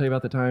I ever tell you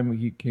about the time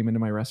he came into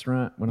my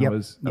restaurant when Yep. I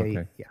was Yeah,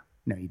 okay? yeah.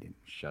 No, you didn't.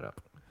 Shut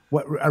up.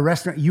 What, a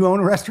restaurant? You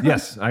own a restaurant?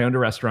 Yes, I owned a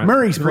restaurant.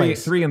 Murray's three,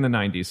 Place. Three in the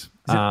 90s.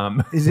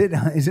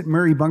 Is it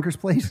Murray Bunker's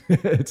place?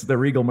 It's the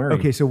Regal Murray.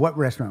 Okay, so what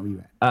restaurant were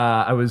you at?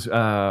 I was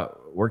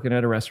working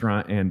at a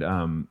restaurant,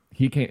 and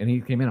he came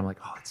in. I'm like,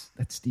 oh,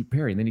 that's Steve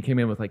Perry. And then he came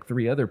in with like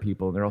 3 other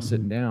people, and they're all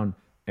sitting down,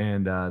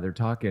 and they're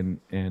talking,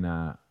 and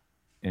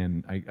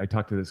I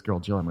talked to this girl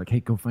Jill. I'm like,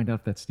 hey, go find out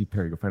if that's Steve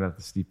Perry. Go find out if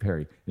that's Steve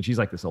Perry. And she's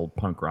like this old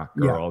punk rock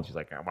girl. Yeah. And she's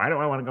like, why do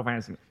I want to go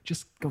find Steve?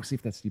 Just go see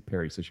if that's Steve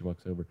Perry. So she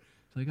walks over.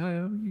 She's like,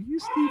 oh,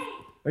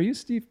 are you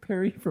Steve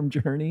Perry from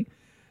Journey?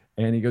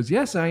 And he goes,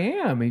 yes, I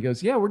am. And he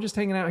goes, yeah, we're just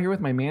hanging out here with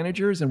my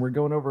managers, and we're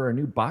going over a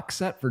new box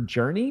set for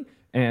Journey.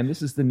 And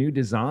this is the new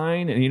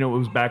design. And it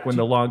was back when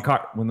the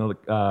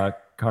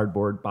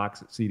cardboard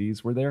box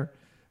CDs were there,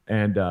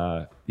 and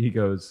he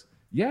goes,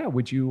 "Yeah,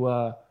 would you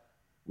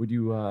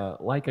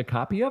like a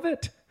copy of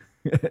it?"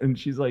 And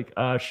she's like,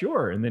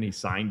 "Sure." And then he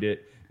signed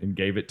it and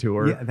gave it to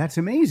her. Yeah, that's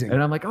amazing.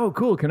 And I'm like, "Oh,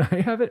 cool. Can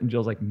I have it?" And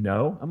Jill's like,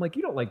 "No." I'm like,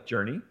 "You don't like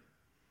Journey?"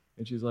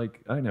 And she's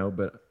like, "I know,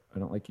 but I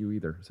don't like you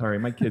either. Sorry,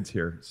 my kid's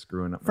here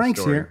screwing up my Frank's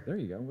story." here. There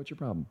you go. What's your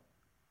problem?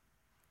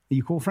 Are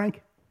you cool,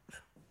 Frank?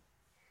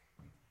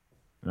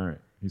 All right,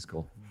 he's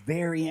cool.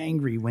 Very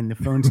angry when the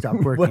phone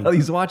stopped working. Well,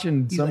 he's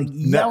watching He's some like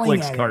yelling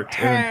Netflix at it.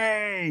 cartoon.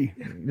 Hey,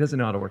 He doesn't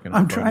know how to work on.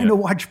 I'm trying to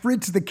watch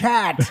Fritz the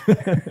cat.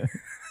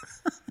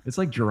 It's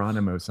like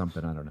Geronimo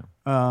something. I don't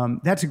know.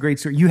 That's a great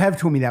story. You have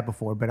told me that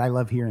before, but I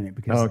love hearing it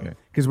because Oh, okay.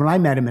 when I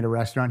met him at a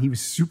restaurant, he was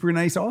super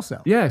nice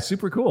also. Yeah,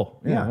 super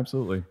cool. Yeah, Yeah.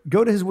 absolutely.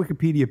 Go to his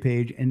Wikipedia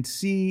page and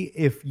see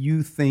if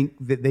you think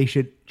that they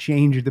should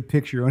change the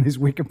picture on his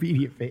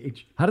Wikipedia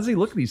page. How does he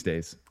look these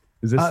days?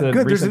 Is this a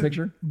Good. recent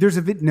picture? There's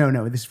a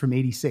no. This is from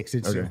 '86.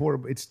 It's Okay.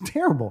 horrible. It's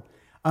terrible.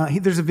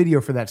 There's a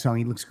video for that song.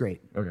 He looks great.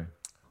 Okay.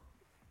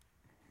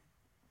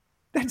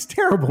 That's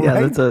terrible, Yeah,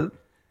 right?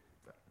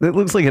 that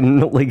looks like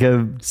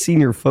a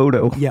senior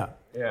photo. Yeah.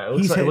 Yeah,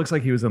 it looks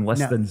like he was in less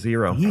No, than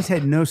zero. He's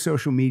had no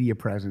social media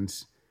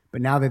presence,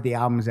 but now that the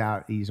album's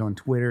out, he's on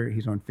Twitter,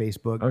 he's on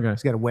Facebook. Okay.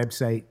 He's got a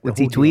website. What's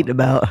he tweet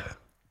about?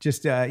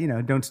 Just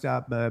don't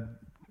stop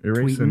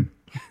Erasing. tweeting.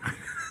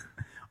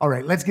 All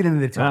right, let's get into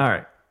the topic. All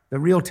right. The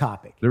real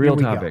topic. The real Here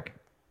we go. topic.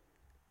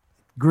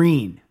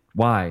 Green.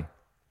 Why?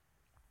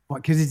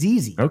 Because it's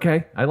easy.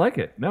 Okay, I like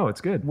it. No,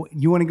 it's good.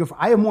 You want to go?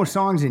 I have more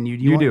songs than you.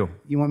 You do.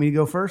 You want me to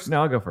go first?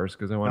 No, I'll go first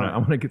because I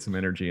want to get some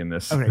energy in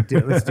this. Okay,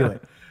 let's do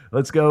it.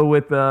 Let's go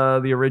with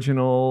the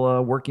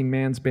original working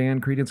man's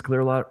band, Creedence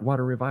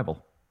Clearwater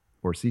Revival,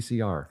 or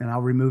CCR. And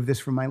I'll remove this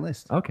from my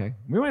list. Okay,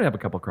 we might have a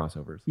couple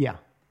crossovers. Yeah.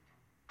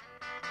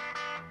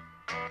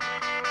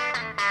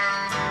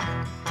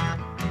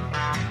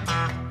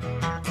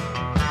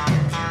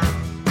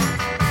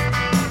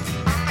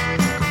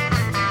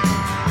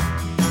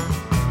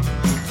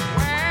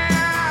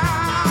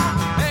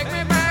 Take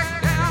me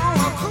back down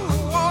a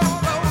cool water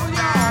flow,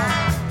 y'all.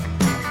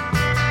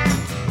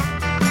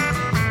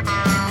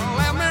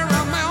 Let me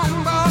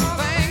remember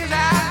things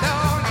I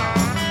don't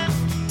know.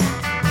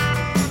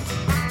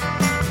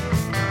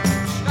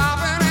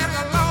 Stopping at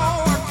the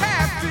lower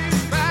Catfish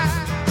back,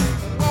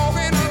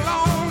 walking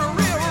along the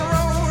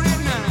railroad at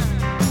night.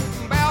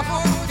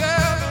 Barefoot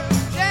girls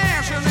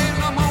dancing in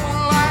the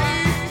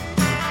moonlight.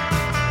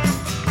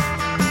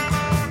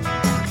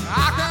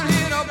 I can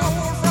hear the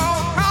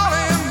bullfrog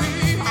calling me.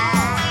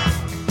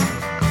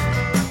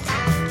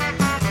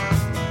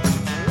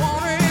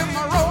 Wanna hit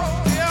my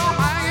rope, still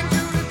hanging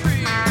to the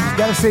tree.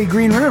 Got to say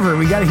Green River.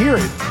 We got to hear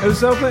it. It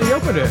was open. You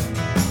opened it.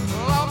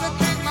 Love to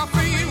kick my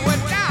feet way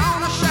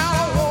down the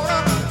shallow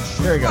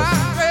water. There he goes. I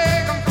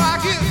beg and fly,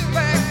 get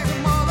back to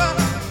mother.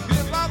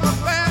 Get like a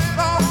fast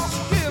dog,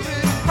 skip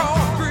it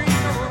across Green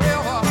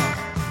River.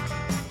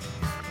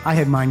 I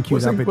had mine queued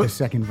Wasn't- up at the was-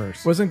 second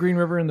verse. Wasn't Green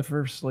River in the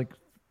first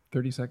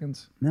 30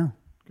 seconds? No,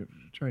 Go-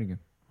 Try it again.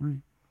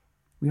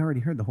 we already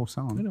heard the whole I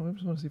song. know. I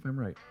just want to see if I'm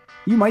right.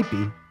 You might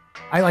be.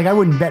 I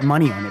wouldn't bet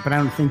money on it, but I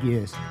don't think he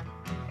is.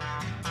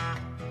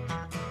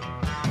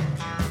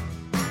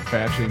 I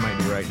actually might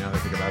be right now that I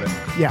think about it.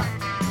 Yeah.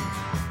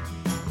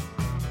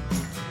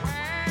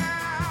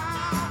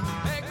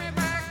 Take me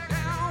back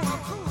down a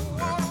cool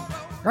water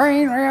flow.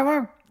 Green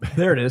River.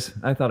 There it is.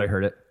 I thought I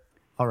heard it.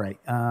 All right.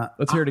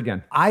 Let's hear it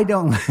again. I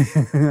don't.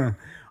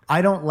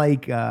 I don't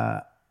like.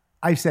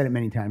 I've said it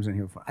many times on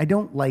here before. I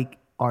don't like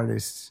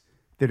artists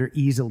that are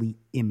easily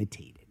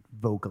imitated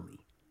vocally.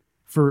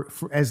 For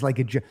as like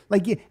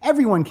yeah,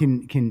 everyone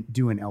can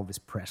do an Elvis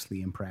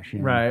Presley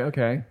impression. Right.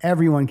 Okay.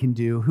 Everyone can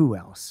do. Who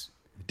else?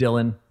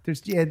 Dylan.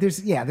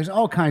 There's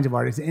all kinds of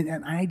artists, and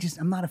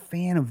I'm not a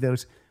fan of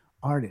those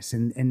artists,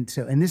 and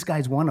this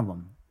guy's one of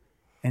them.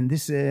 And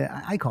this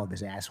I call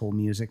this asshole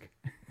music.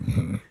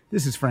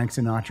 This is Frank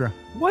Sinatra.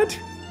 What?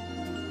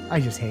 I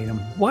just hate him.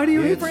 Why do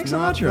you hate Frank It's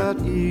not Sinatra?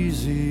 that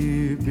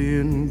easy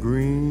being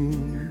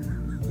green.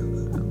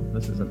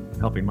 This isn't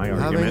helping my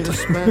Having argument. to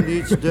spend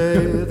each day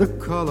the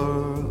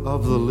color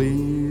of the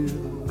leaves.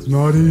 It's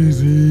not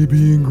easy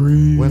being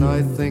green. When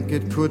I think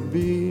it could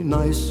be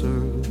nicer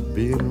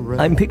being red.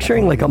 I'm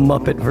picturing like a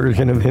Muppet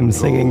version of him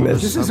singing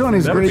This this. is on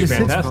his That would be greatest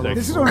hits. fantastic.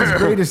 This is on his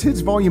greatest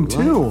hits, volume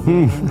 2.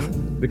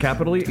 The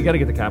capital. You got to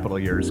get the capital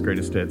years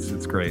greatest hits.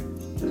 It's great.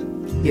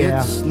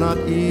 Yeah. It's not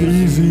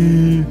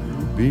easy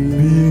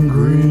being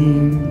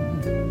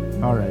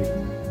green. All right.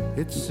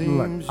 It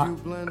seems you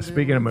blend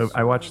Speaking of movie,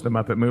 I watched the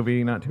Muppet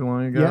movie not too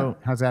long Yeah. ago.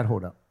 How's that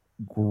hold up?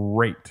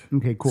 Great.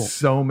 Okay, cool.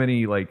 So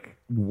many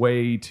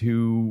way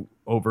too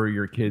over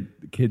your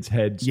kids'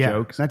 heads Yeah,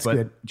 jokes. that's but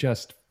good.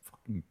 Just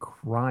fucking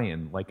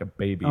crying like a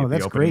baby Oh, at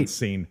that's the opening great.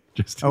 scene.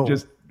 Just Oh.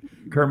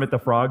 Kermit the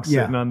Frog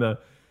Yeah. sitting on the.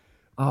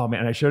 Oh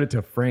man, I showed it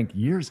to Frank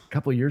a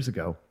couple of years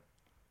ago,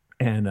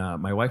 and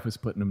my wife was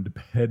putting him to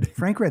bed.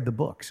 Frank read the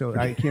book, so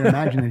I can't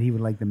imagine that he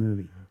would like the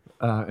movie.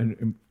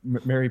 And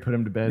Mary put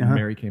him to bed, Uh-huh. and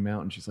Mary came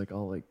out, and she's like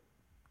all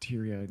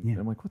teary eyed. Yeah.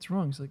 I'm like, "What's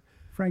wrong?" She's like,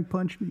 Frank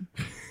punched me.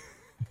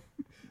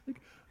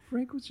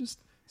 Frank was just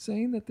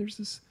saying that there's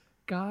this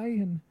guy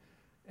and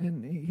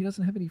he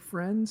doesn't have any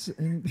friends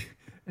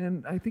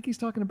and I think he's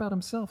talking about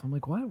himself. I'm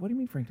like, what? What do you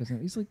mean Frank doesn't?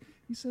 He's like,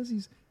 he says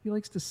he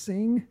likes to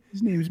sing.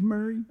 His name is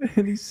Murray.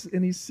 and he's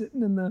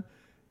sitting in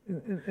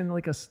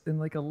like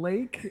a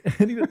lake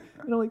and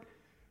I'm like,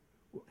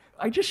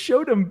 I just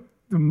showed him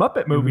the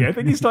Muppet movie. I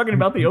think he's talking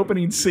about the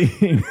opening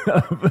scene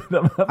of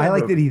the Muppet I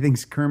like movie. that he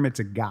thinks Kermit's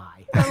a guy.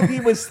 He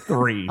was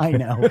 3. I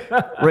know.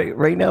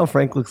 Right now,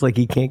 Frank looks like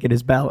he can't get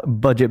his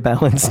budget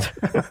balanced.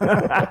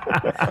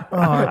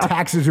 Oh,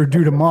 taxes are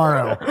due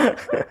tomorrow.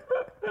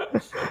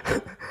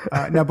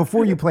 Now,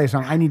 before you play a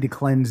song, I need to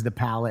cleanse the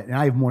palate, and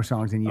I have more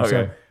songs than you. So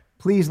Okay.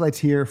 please let's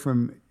hear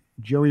from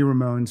Joey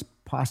Ramone's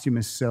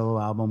posthumous solo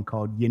album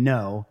called You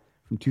Know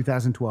from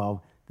 2012.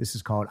 This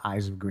is called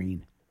Eyes of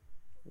Green.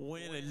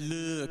 When I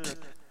look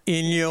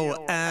in your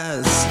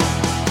eyes,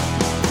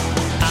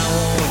 I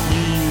want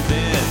you,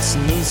 that's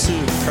no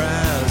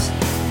surprise.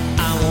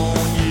 I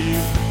want you,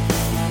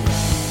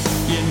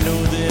 you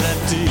know that I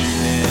do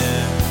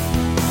now.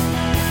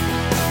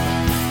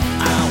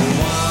 I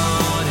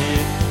want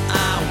it,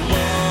 I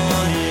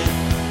want it,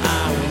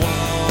 I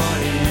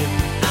want it,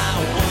 I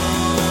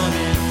want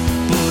it.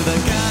 But I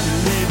got a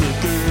little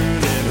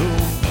girl at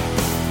home,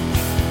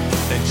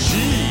 and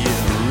she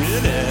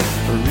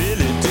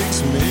really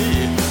digs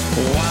me.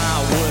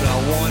 Why would I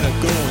want to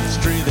go and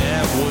stray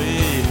that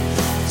way?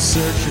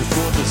 Searching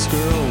for this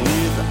girl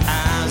with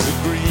eyes of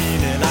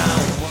green, and I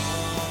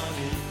want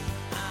it.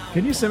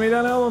 Can you send me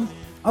that album?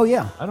 Oh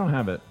yeah, I don't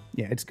have it.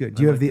 yeah, it's good.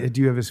 Do you have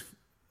his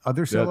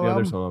other The solo other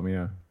album? solo album,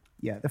 yeah.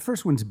 Yeah, the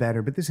first one's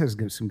better, but this has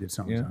some good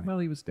songs Yeah. on Well,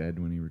 he was dead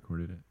when he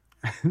recorded it.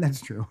 it. That's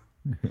true.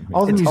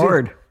 All the It's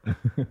hard.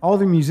 All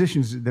the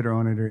musicians that are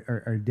on it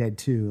are dead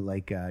too.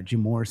 Like Jim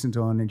Morrison's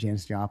on it,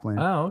 Janis Joplin.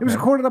 Oh, It was okay.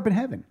 recorded up in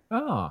heaven.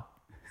 Oh.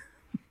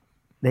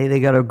 They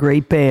got a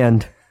great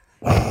band.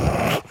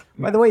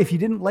 By the way, if you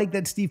didn't like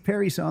that Steve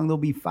Perry song, there'll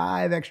be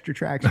 5 extra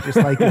tracks just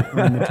like it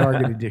on the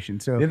Target edition.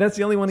 So Yeah, that's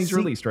the only one he's Seek-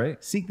 released,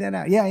 right? seek that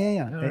out. Yeah.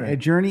 right. A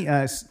Journey,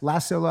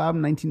 last solo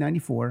album,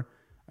 1994.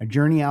 A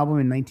Journey album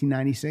in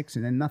 1996,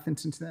 and then nothing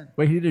since then.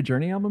 Wait, he did a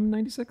Journey album in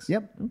 96?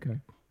 Yep. Okay.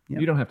 Yep.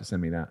 You don't have to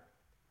send me that.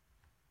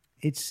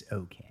 It's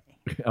okay.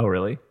 Oh,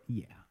 really?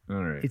 Yeah.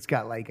 All right. It's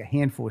got like a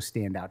handful of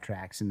standout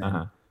tracks, and then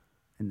Uh-huh.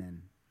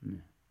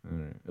 All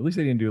right. At least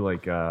they didn't do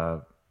like, I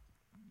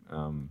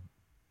don't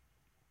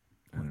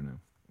know.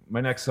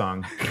 My next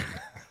song.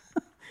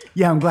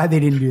 yeah, I'm glad they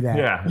didn't do that.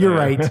 Yeah. You're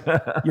right.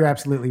 You're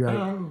absolutely right.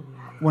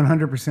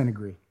 100%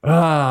 agree.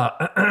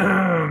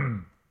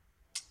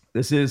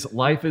 This is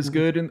Life is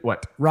Good and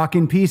what? Rock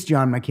in peace,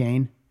 John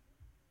McCain.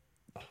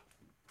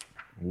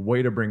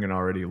 Way to bring an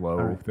already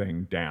low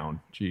thing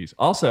down. Jeez.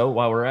 Also,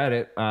 while we're at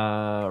it,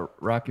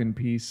 Rock in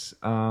Peace.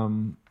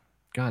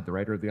 God, the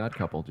writer of The Odd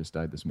Couple just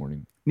died this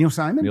morning. Neil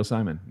Simon. Neil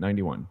Simon,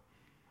 91.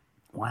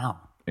 Wow.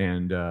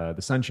 And the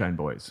Sunshine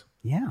Boys.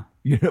 Yeah.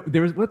 You know,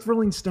 there was what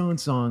Rolling Stone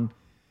song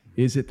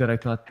is it that I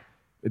thought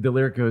the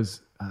lyric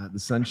goes, "The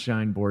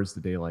sunshine bores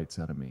the daylights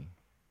out of me."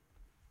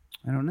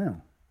 I don't know.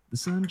 The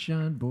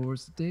sunshine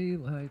bores the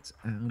daylights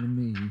out of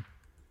me.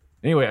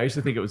 Anyway, I used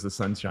to think it was the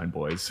Sunshine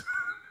Boys.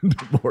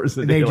 Bores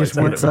the They daylights just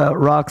out weren't- of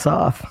me. Rocks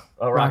Off.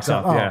 Oh, Rocks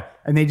Off, Oh, yeah.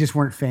 and they just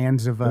weren't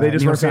fans of They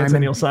just Neil were fans Simon.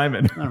 of Neil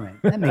Simon. All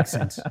right, that makes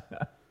sense.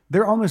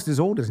 They're almost as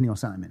old as Neil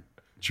Simon.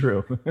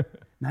 True.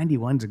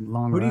 91's a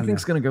long Who do you run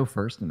think's going to go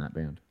first in that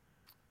band?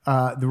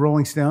 now. The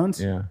Rolling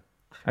Stones? Yeah.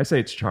 I say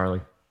it's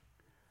Charlie.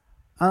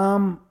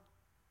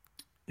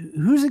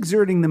 Who's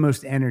exerting the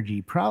most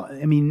energy?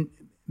 I mean,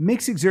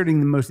 Mick's exerting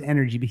the most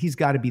energy, but he's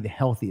got to be the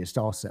healthiest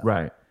also.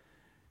 Right.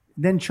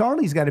 Then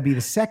Charlie's got to be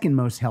the second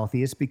most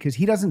healthiest because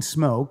he doesn't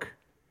smoke.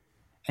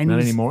 And Not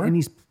he's, anymore? And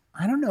he's,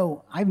 I don't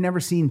know. I've never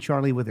seen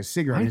Charlie with a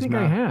cigarette I in his think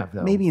I mouth. have,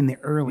 though. Maybe in the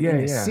early Yeah,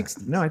 in the yeah.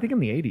 60s. No, I think in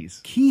the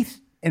 80s.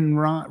 Keith and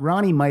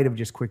Ronnie might have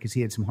just quit because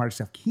he had some hard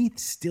stuff. Keith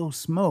still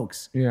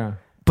smokes. Yeah.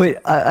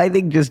 But I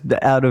think just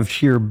out of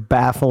sheer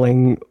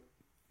baffling,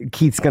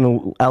 Keith's going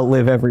to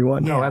outlive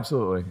everyone. No,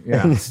 absolutely.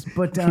 Yeah.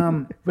 But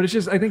But it's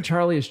just, I think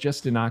Charlie is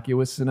just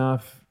innocuous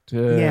enough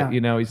to, Yeah.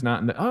 you know, he's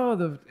not in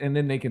the, and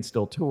then they can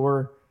still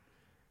tour.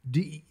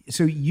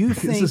 so you This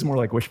think is more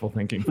like wishful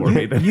thinking for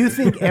me. Than, you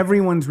think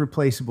everyone's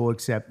replaceable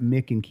except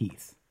Mick and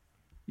Keith?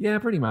 yeah,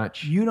 pretty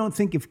much. You don't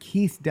think if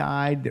Keith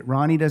died that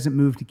Ronnie doesn't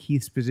move to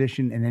Keith's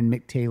position and then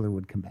Mick Taylor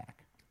would come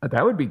back?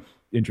 That would be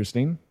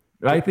interesting.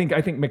 I think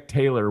Mick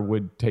Taylor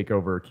would take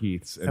over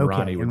Keith's and Okay,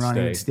 Ronnie would and Ronnie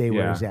stay. would stay where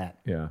Yeah, he's at.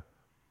 Yeah.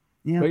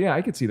 Yeah. But yeah,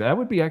 I could see that. That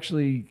would be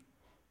actually,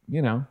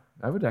 you know,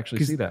 I would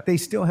actually see that. They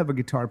still have a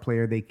guitar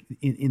player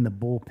in the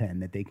bullpen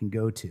that they can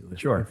go to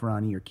Sure. if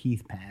Ronnie or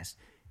Keith pass.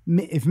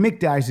 If Mick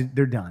dies,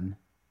 they're done.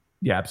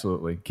 Yeah,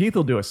 absolutely. Keith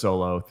will do a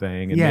solo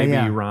thing, and Yeah, maybe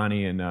yeah.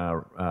 Ronnie and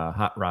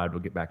Hot Rod will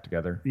get back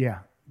together. Yeah,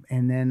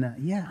 and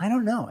then I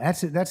don't know.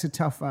 That's a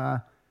tough.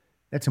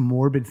 That's a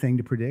morbid thing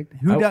to predict.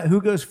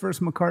 Who goes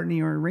first,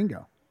 McCartney or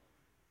Ringo?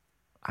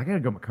 I gotta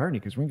go McCartney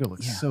because Ringo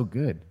looks so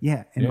good.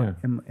 Yeah, and, Yeah.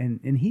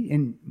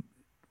 and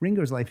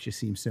Ringo's life just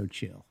seems so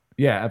chill.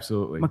 Yeah,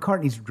 absolutely.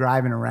 McCartney's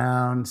driving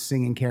around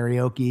singing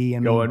karaoke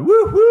and Going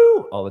woo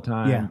woo all the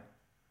time. Yeah.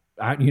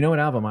 You know what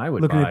album I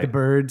would Looking buy? at the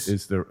birds.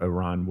 Is the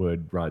Ron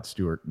Wood, Rod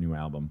Stewart new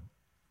album.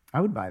 I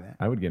would buy that.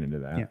 I would get into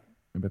that. Yeah.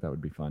 I bet that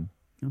would be fun.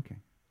 Okay.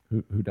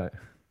 Who died?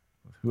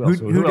 Who else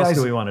dies-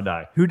 do we want to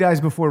die? Who dies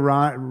before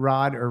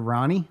Rod or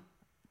Ronnie?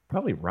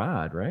 Probably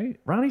Rod, right?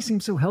 Ronnie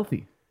seems so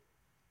healthy.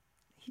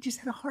 He just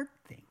had a heart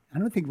thing. I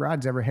don't think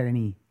Rod's ever had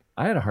any.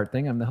 I had a heart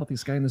thing. I'm the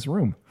healthiest guy in this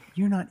room.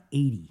 You're not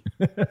 80.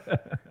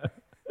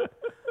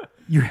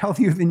 You're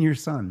healthier than your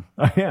son.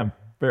 I am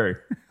very.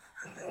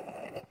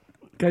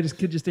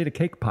 Kid just ate a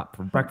cake pop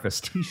for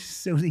breakfast.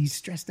 He's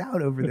stressed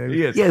out over there.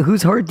 He is. Yeah,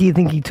 whose heart do you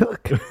think he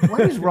took?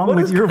 What is wrong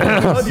with your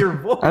What's voice? with your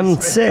voice? I'm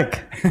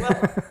sick.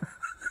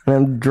 And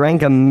I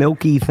drank a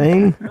milky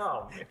thing.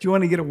 No. Do you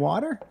want to get a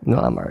water? No,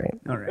 I'm all right.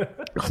 All right.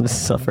 I'll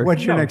just suffer.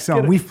 What's your No, next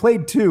song? We've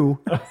played 2.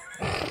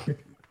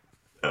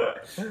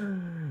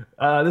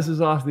 This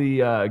is off the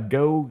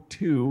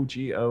Go2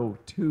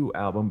 Go2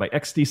 album by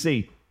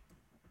XTC.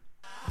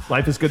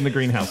 Life is Good in the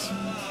Greenhouse.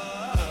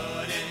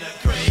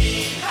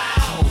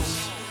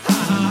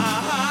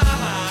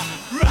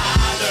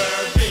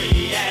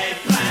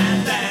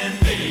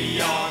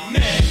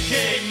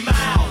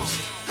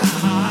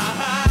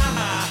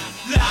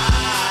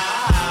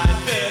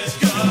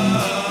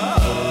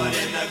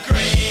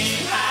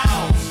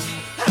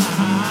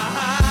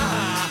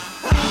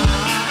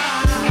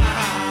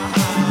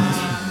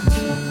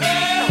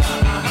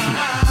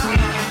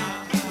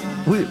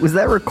 Wait, was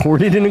that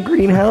recorded in a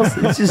greenhouse?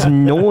 It's just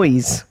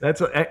noise. That's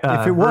what,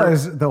 If it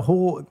was,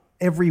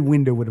 every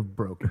window would have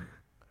broken.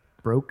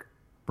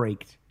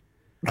 Braked.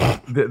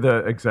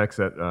 the execs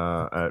at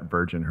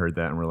Virgin heard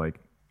that and were like,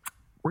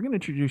 "We're going to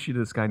introduce you to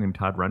this guy named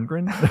Todd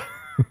Rundgren."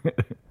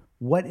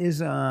 What is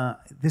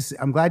this?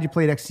 I'm glad you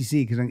played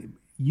XTC because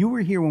you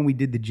were here when we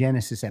did the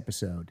Genesis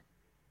episode,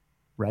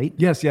 right?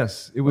 yes,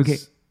 it was. Okay.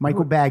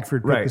 Michael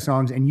Bagford picked Right. the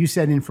songs, and you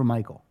set in for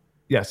Michael.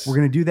 Yes, We're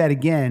going to do that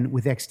again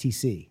with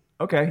XTC.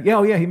 Okay. Yeah.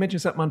 Oh, yeah. He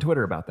mentioned something on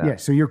Twitter about that. Yeah.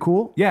 So you're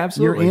cool. Yeah,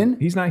 absolutely. You're in.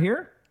 He's not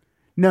here.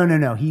 No.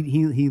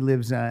 He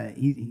lives.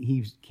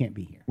 He can't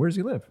be here. Where does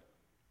he live?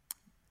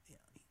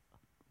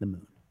 The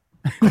moon.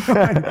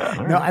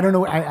 No, I don't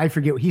know. I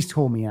forget. He's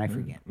told me, and I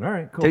forget. All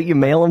right. Cool. Don't you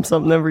mail him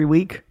something every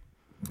week?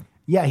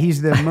 Yeah,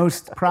 he's the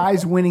most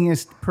prize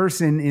winningest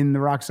person in the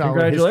Rock Solid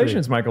Congratulations,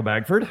 history. Michael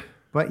Bagford.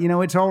 But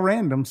it's all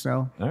random.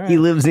 So All right. He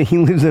lives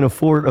in a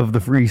fort of the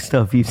free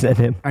stuff you sent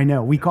him. I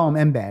know we call him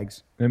M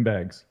bags. In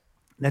bags.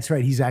 That's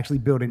right. He's actually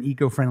built an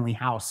eco-friendly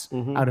house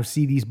out of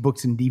CDs,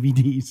 books, and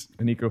DVDs.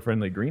 An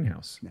eco-friendly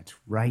greenhouse. That's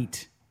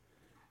right.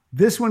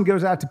 This one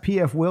goes out to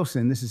P.F.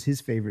 Wilson. This is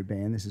his favorite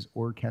band. This is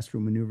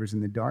Orchestral Maneuvers in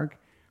the Dark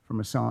from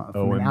an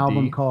OMD.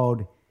 album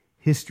called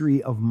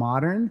History of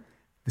Modern.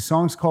 The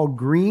song's called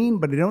Green,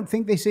 but I don't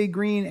think they say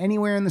green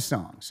anywhere in the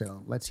song.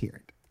 So let's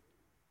hear it.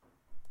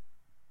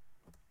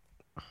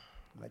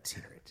 Let's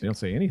hear it. They don't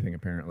say anything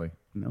apparently.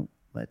 Nope.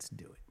 Let's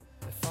do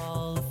it. If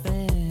all the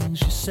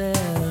things you said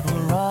were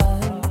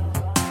right,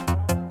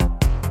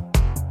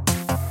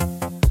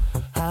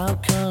 how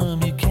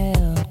come you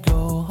can't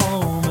go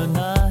home at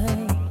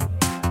night?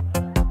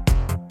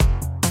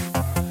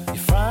 You're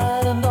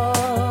frightened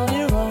on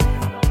your own,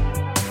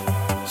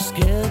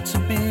 scared to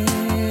be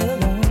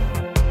alone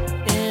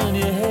in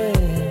your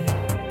head.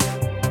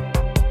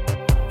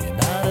 You're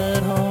not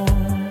at home.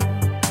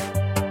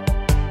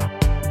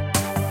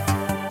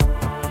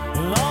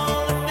 And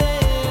all the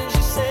things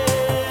you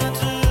said and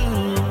do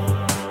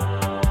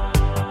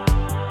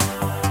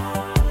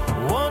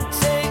won't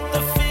take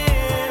the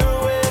fear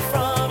away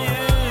from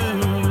you.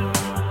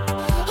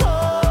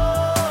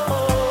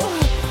 Oh,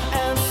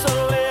 and so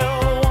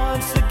here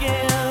once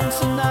again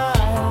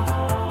tonight,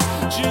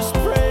 just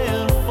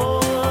praying for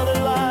the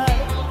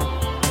light.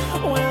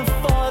 When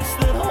thoughts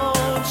that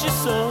haunt you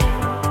so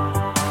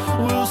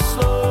will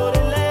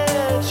slowly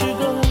let you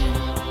go.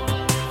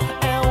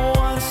 And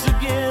once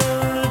again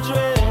the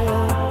dread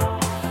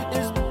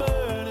is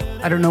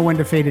burning. I don't know when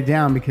to fade it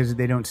down because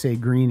they don't say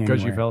green anywhere.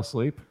 Because you fell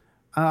asleep.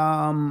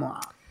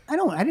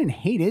 I didn't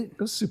hate it. It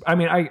was super.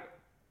 It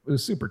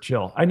was super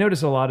chill. I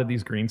noticed a lot of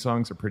these green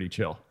songs are pretty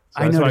chill.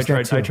 So I that's why noticed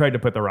that I too. tried to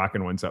put the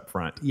rockin' ones up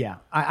front. Yeah,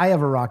 I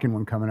have a rockin'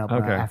 one coming up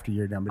Okay. after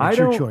you're done, but it's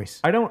your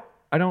choice. I don't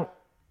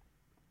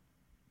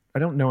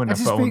know enough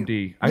That's his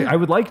OMD. yeah. I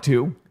would like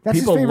to. That's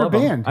his People favorite love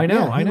 'em. band. I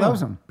know. Yeah, I he know.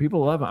 loves 'em.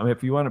 People love them. I mean,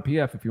 if you want a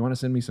PF, if you want to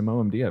send me some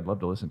OMD, I'd love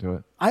to listen to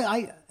it.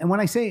 And when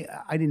I say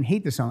I didn't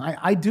hate the song,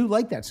 I do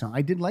like that song.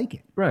 I did like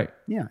it. Right.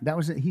 Yeah, that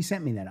was it. He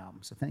sent me that album,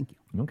 so thank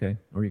you. Okay.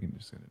 Or you can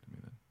just send it to me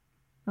then.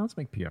 Now let's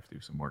make PF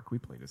do some work. We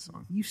played his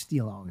song. You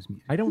steal all his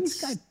music. I don't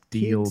He's got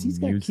steal kids. He's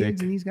got music.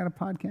 kids, and he's got a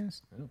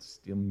podcast. I don't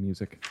steal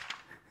music.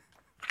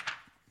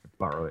 I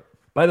borrow it.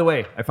 By the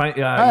way,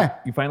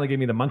 you finally gave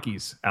me the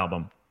Monkees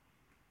album,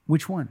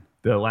 Which one?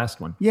 the last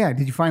one. Yeah,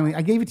 did you finally?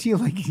 I gave it to you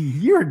like a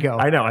year ago.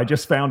 I know. I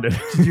just found it.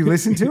 Did you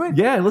listen to it?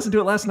 Yeah, I listened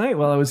to it last night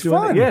while I was doing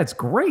fun. it. Yeah, it's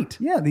great.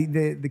 Yeah,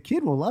 the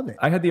kid will love it.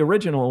 I had the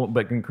original,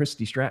 but then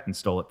Christy Stratton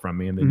stole it from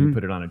me, and then Mm-hmm. you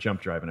put it on a jump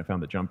drive, and I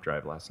found the jump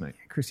drive last night.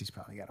 Christy's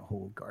probably got a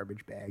whole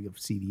garbage bag of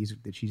CDs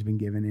that she's been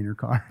given in her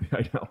car.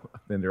 I know.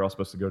 Then they're all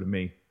supposed to go to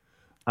me.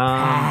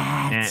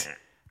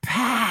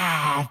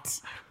 Pat.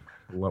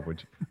 Love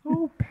what you...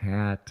 Oh,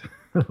 Pat.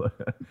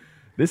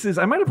 This is...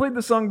 I might have played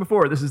this song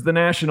before. This is The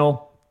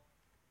National.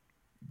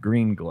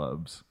 Green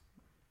Gloves.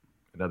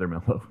 Another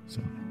mellow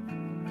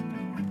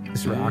song.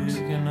 This rocks.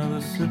 Take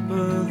another sip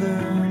of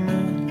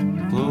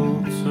them.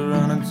 Floats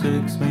around and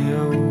takes me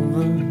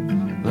over.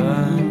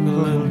 Like a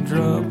little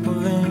drop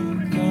of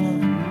ink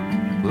in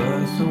a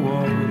glass of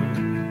water.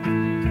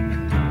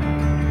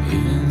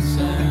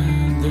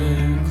 Inside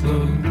their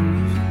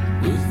clothes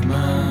with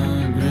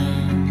my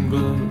green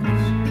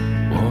gloves.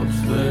 Watch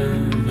their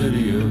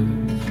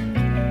videos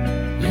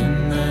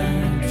in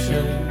their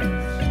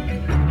chairs.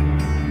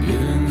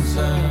 Get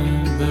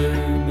inside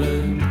their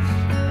beds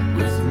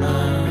with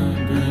my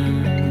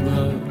green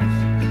gloves.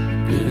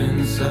 Get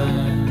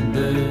inside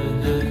their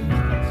heads.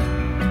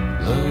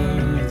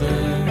 Love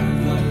their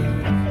lives.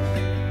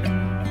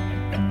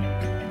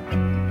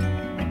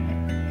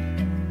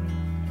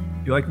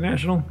 You like The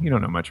National? You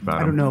don't know much about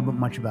him. I don't know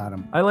much about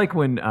him. I like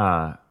when,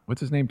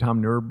 what's his name?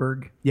 Tom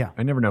Nuremberg? Yeah.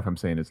 I never know if I'm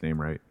saying his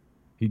name right.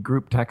 He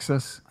Group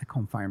Texas. I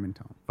call him Fireman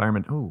Tom.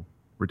 Fireman,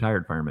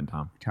 retired Fireman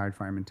Tom. Retired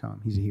Fireman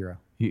Tom. He's a hero.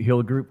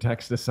 He'll group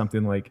text us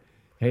something like,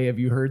 hey, have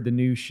you heard the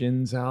new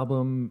Shins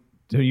album?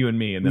 To you and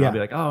me. And then I'll be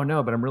like, oh,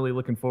 no, but I'm really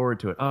looking forward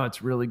to it. Oh,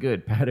 it's really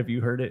good. Pat, have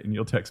you heard it? And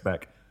you'll text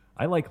back,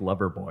 I like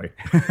Loverboy.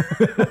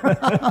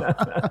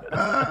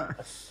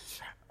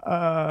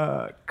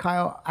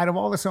 Kyle, out of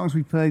all the songs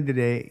we played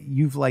today,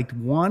 you've liked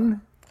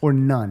one or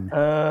none?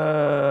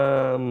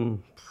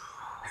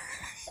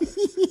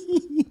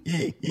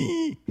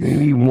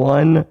 Maybe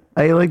one.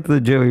 I like the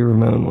Joey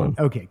Ramone one.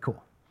 Okay,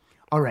 cool.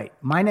 All right.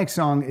 My next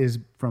song is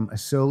from a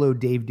solo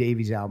Dave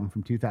Davies album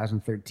from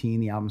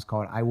 2013. The album's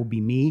called I Will Be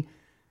Me.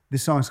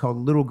 This song is called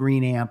Little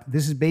Green Amp.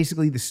 This is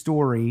basically the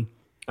story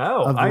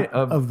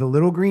of the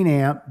little green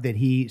amp that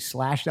he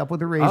slashed up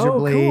with a razor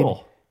blade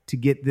to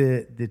get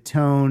the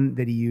tone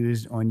that he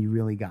used on You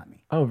Really Got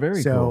Me. Oh, very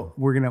cool. So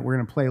we're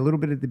gonna play a little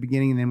bit at the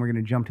beginning, and then we're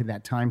gonna jump to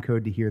that time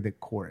code to hear the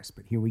chorus.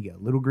 But here we go.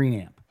 Little Green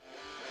Amp.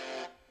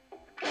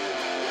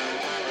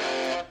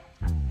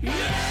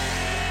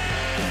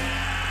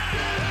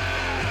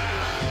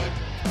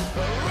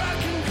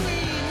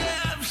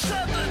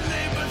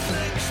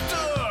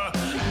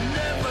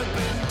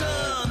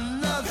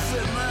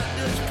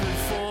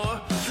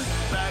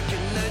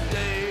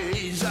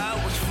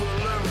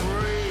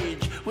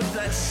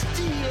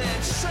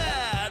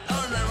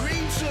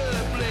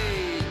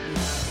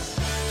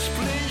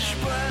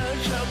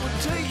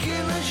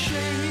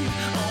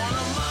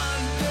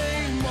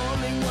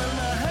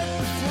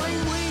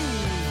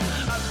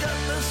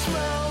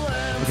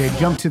 Okay,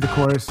 jump to the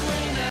chorus.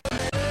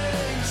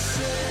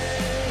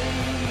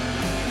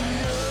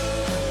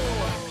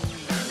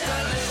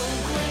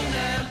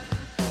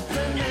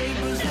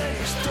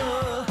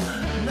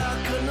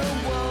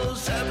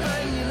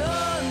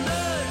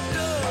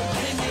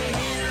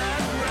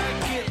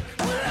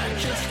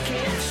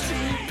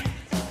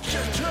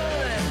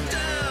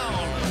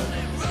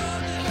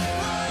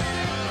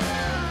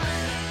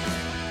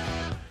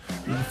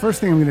 The first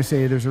thing I'm going to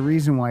say, there's a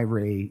reason why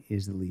Ray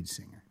is the lead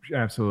singer.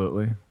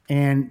 Absolutely.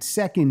 And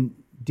second,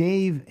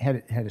 Dave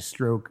had a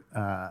stroke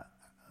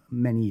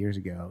many years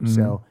ago,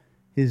 so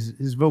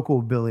his vocal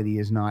ability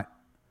is not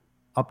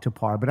up to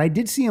par. But I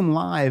did see him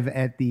live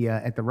at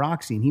the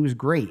Roxy, and he was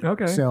great.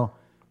 Okay. So,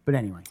 but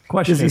anyway,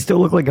 Question. Does he still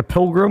look like a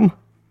pilgrim?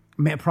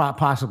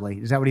 Possibly.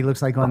 Is that what he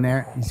looks like on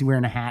there? Is he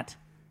wearing a hat?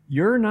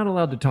 You're not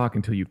allowed to talk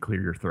until you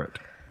clear your throat.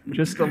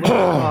 Just a little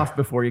cough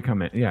before you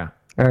come in. Yeah.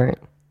 All right.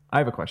 I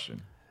have a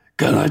question.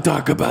 Can I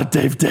talk about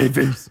Dave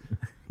Davies?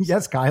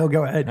 Yes, Kyle,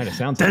 go ahead. Kind of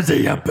sounds Is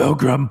he a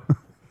pilgrim?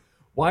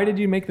 Why did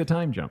you make the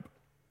time jump?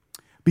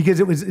 Because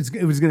it was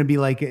going to be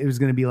like to get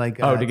 2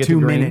 to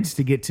green? minutes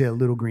to get to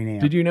Little Green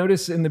Amp. Did you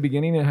notice in the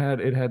beginning it had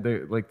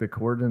the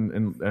chord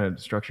and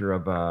structure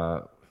of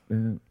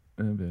under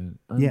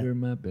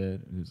my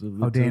bed is a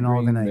little Day and All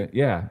the green Night. bed.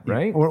 Yeah,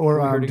 right? Or Can we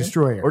hear it again?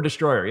 Destroyer. Or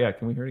Destroyer. Yeah,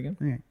 can we hear it again?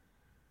 Okay.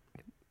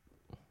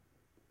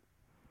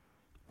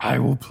 I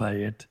will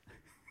play it.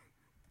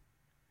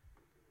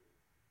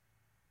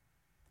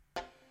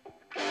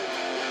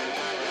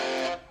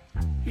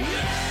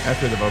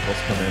 After the vocals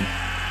come in.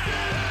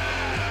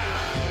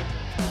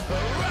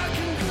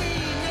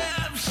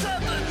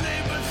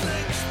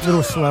 A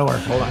little slower.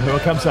 Hold on, who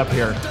comes up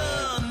here?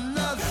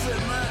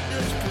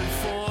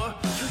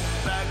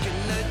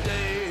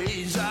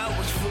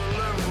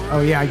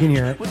 Oh yeah, I can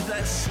hear it.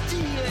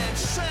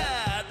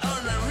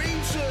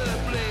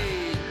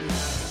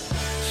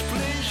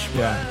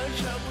 Yeah.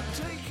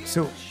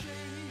 So,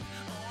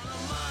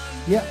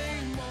 yeah.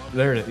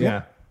 There it is.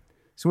 Yeah.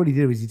 So what he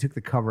did was he took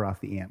the cover off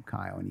the amp,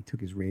 Kyle, and he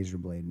took his razor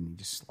blade and he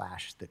just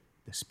slashed the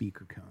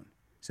speaker cone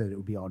so that it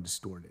would be all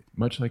distorted.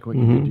 Much like what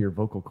you did to your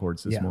vocal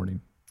cords this Yeah.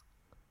 morning.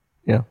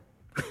 Yeah.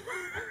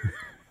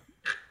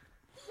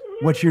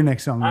 What's your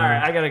next song? All Larry?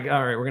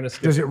 right, we're gonna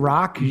skip. Does it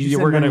rock? You Yeah,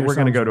 said we're none of gonna your we're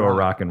gonna songs go to a rock.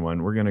 rockin'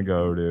 one. We're gonna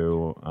go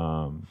to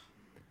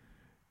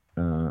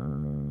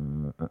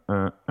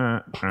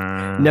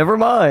Never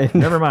mind.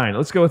 never mind.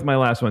 Let's go with my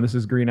last one. This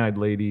is Green Eyed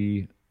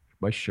Lady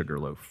by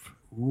Sugarloaf.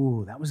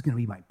 Ooh, that was going to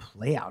be my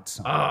playout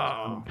song.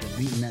 Oh.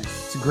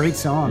 It's a great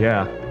song.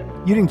 Yeah.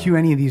 You didn't cue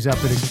any of these up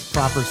at a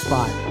proper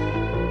spot.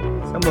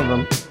 Some of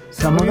them.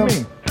 Some What of do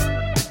you them? mean?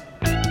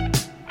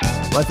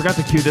 Well, I forgot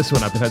to cue this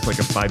one up. It has like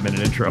a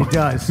 5-minute intro. It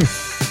does.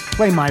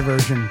 Play my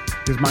version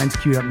because mine's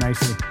queued up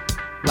nicely.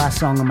 Last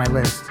song on my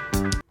list.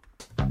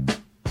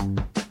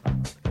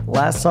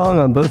 Last song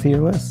on both of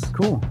your lists.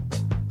 Cool.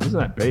 Listen to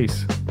that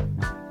bass.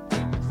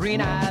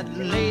 Green-eyed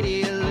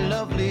lady,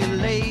 lovely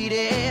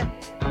lady.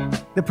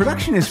 The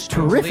production is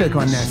terrific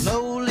on this.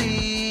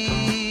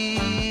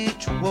 Slowly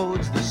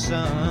towards the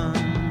sun.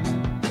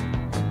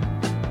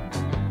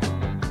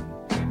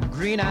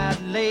 Green-eyed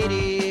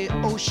lady,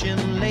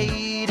 ocean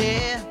lady,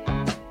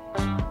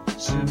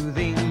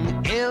 soothing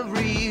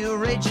every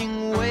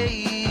raging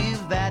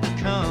wave that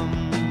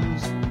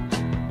comes.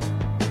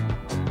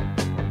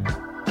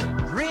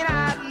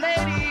 Green-eyed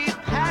lady,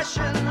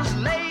 passion's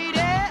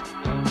lady,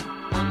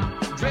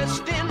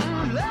 dressed in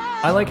love.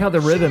 I like how the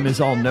rhythm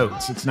is all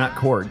notes. It's not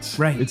chords.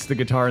 Right. It's the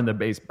guitar and the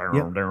bass.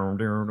 Yep.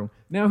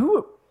 Now,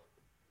 who...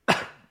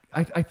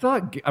 I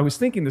thought... I was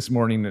thinking this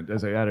morning that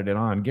as I added it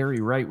on,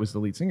 Gary Wright was the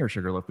lead singer of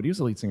Sugarloaf, but he was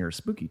the lead singer of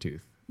Spooky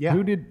Tooth. Yeah.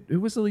 Who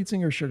was the lead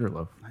singer of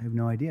Sugarloaf? I have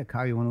no idea.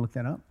 Kyle, you want to look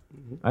that up?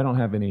 I don't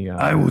have any...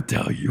 I will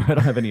tell you. I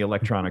don't have any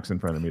electronics in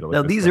front of me to look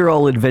Now, this these up. are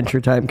all Adventure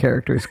Time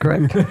characters,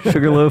 correct?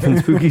 Sugarloaf and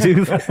Spooky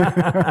Tooth.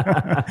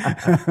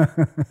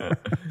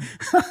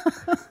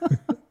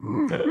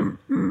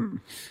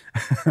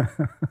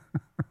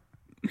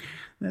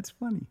 That's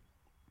funny.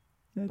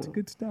 That's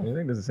good stuff.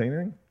 Anything? Does it say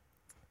anything?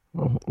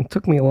 Well, it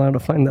took me a while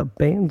to find the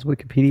band's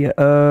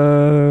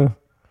Wikipedia.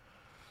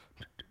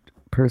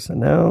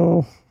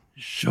 Personnel.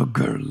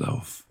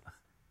 Sugarloaf.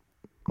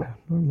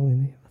 Normally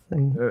they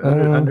have a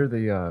thing. Under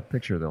the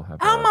picture, they'll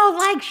have...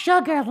 Almost like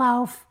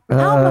Sugarloaf.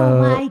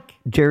 Almost like.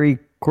 Jerry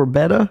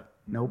Corbetta.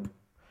 Nope.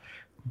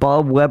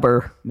 Bob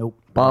Weber. Nope.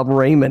 Bob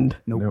Raymond.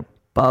 Nope.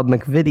 Bob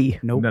McVitie.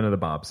 Nope. None of the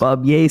Bobs.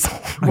 Bob Yates.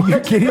 Are you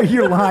kidding?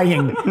 You're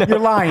lying. You're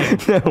lying.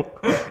 No,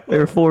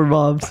 there are 4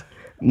 Bobs.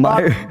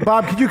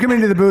 Bob, could you come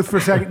into the booth for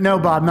a second? No,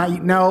 Bob, not you.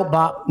 No,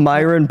 Bob.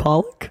 Myron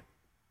Pollock.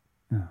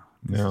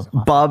 No.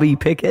 Bobby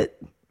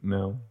Pickett.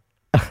 No.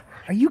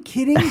 Are you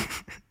kidding?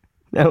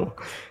 No.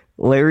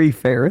 Larry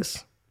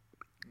Ferris.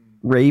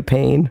 Ray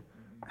Payne.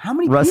 How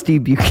many Rusty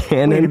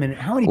Buchanan. Wait a minute.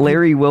 How many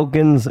Larry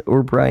Wilkins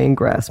or Brian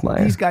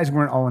Grassmeyer. These guys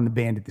weren't all in the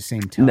band at the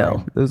same time.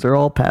 No, those are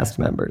all past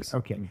members.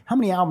 Okay. How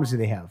many albums do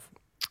they have?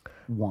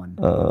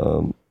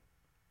 1.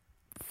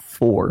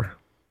 4.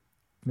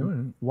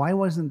 Why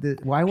wasn't the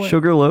was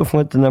Sugarloaf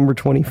went to number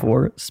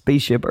 24.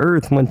 Spaceship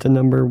Earth went to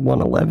number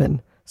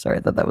 111. Sorry,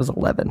 I thought that was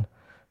 11.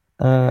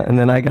 And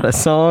then I got a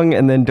song,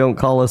 and then Don't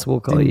Call Us,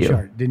 We'll Call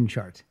You. Didn't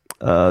chart.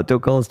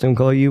 Don't Call Us, Don't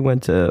Call You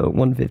went to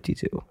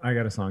 152. I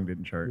got a song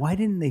didn't chart. Why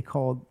didn't they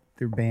call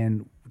their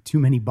band Too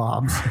Many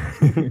Bobs?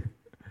 This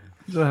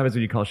is what happens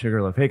when you call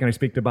Sugarloaf. Hey, can I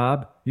speak to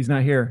Bob? He's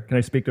not here. Can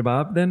I speak to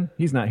Bob? Then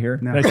he's not here.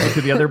 No. Can I speak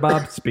to the other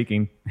Bob?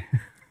 Speaking.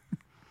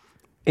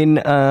 In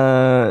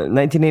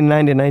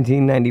 1989 to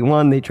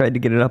 1991, they tried to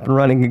get it up and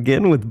running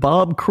again with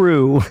Bob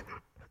Crew.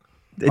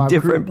 A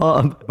different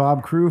Bob.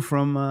 Bob Crew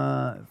from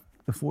the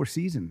Four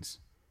Seasons.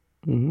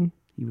 Mm-hmm.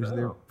 He was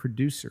their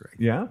producer, I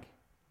think. Yeah.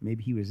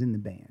 Maybe he was in the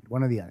band.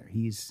 One or the other.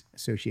 He's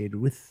associated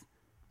with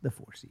the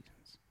Four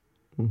Seasons.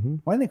 Mm-hmm.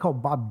 Why didn't they call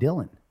Bob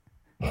Dylan?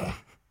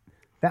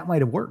 That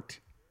might have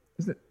worked.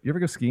 You ever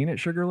go skiing at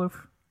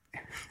Sugarloaf?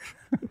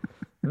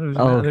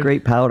 Oh,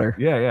 great powder.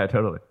 Yeah,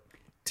 totally.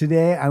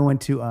 Today I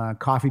went to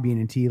Coffee Bean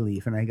and Tea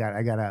Leaf, and I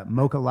got a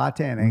mocha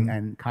latte,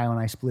 and Kyle and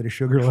I split a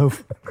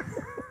Sugarloaf.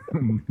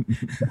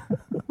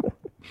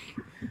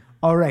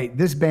 All right,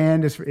 this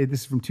band this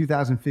is from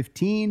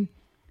 2015.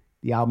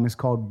 The album is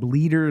called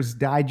Bleeders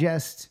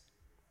Digest.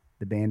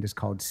 The band is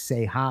called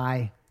Say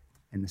Hi,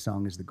 and the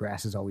song is The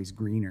Grass Is Always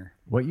Greener.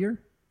 What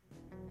year?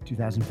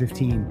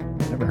 2015.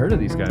 Never heard of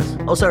these guys.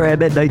 Oh, sorry, I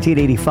meant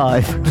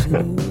 1985.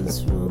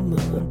 was from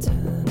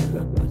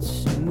Montana, but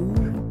she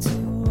moved to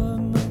a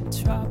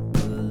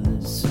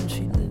metropolis, and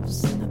she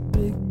lives in a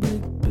big,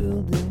 big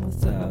building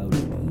without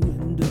any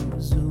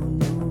windows. Oh,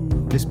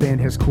 no. This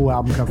band has cool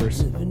album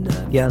covers.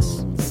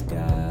 Yes. The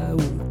sky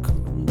would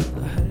come.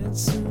 I had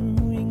some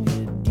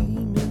winged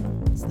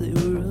demons. They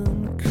were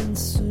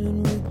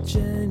unconcerned with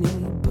Jenny,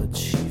 but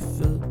she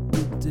felt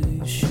the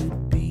day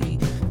should be.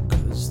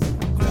 'Cause the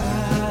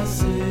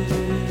grass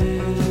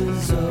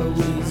is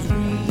always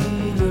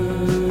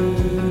greener,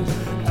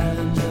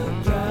 and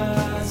the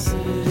grass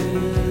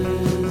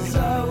is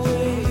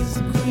always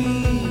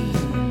green.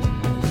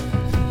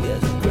 Yeah,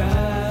 the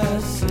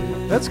grass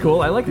is. That's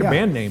cool. I like the Yeah.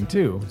 band name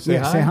too. Say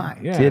Yeah, hi. Say Hi.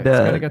 Yeah, Did, it's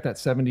kind of got that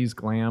 70s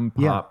glam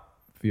pop Yeah.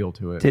 feel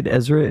to it. Did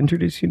Ezra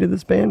introduce you to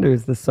this band, or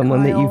is this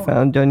someone that you Kyle-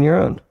 found on your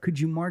own? Could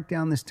you mark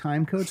down this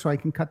time code so I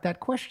can cut that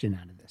question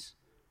out of this?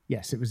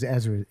 Yes, it was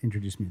Ezra that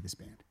introduced me to this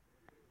band.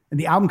 And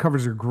the album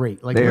covers are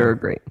great. Like They look- are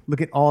great. Look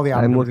at all the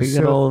album I'm covers.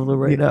 looking at all of them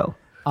right now.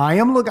 I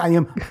am.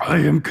 I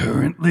am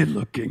currently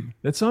looking.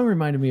 That song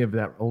reminded me of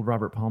that old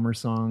Robert Palmer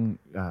song.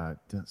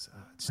 It's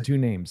two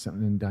names,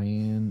 something in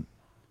Diane.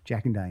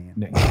 Jack and Diane.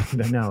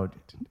 No.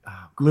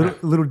 Oh,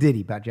 Little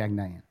ditty about Jack and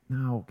Diane.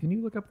 no. Can you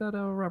look up that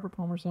Robert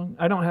Palmer song?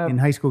 I don't have. In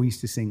high school, we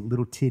used to sing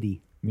Little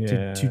Titty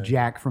Yeah. to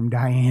Jack from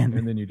Diane.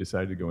 And then you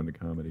decided to go into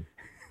comedy.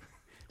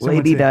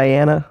 Lady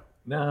Diana.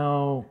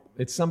 No,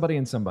 it's Somebody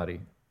and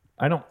Somebody.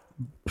 I don't.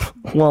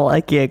 Well,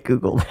 I can't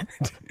Google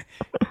that.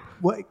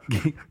 What?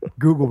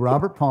 Google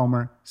Robert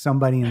Palmer,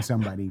 Somebody and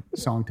Somebody,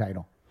 song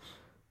title.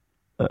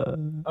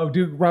 Oh,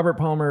 do Robert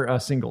Palmer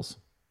singles.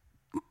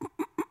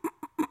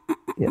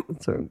 Yeah,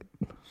 that's all right.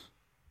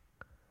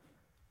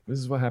 This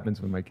is what happens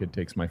when my kid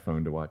takes my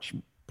phone to watch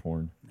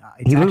porn.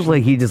 He looks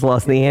like he just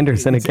lost the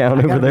Anderson account I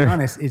over gotta be there.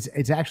 honest,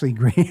 it's actually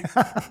great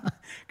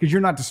because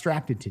you're not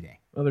distracted today.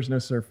 Oh, there's no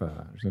surf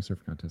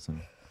contest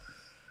on.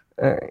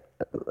 All right.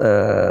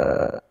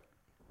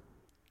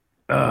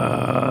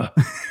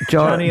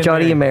 Johnny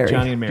and Mary.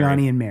 Johnny and Mary.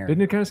 Johnny and Mary.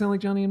 Didn't it kind of sound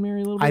like Johnny and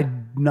Mary a little bit?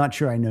 I'm not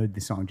sure I know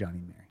the song Johnny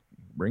and Mary,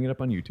 Bring it up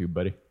on YouTube,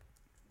 buddy.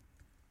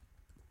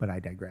 but I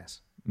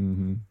digress.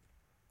 Mm-hmm.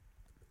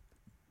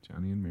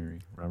 Johnny and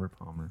Mary. Robert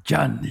Palmer.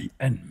 Johnny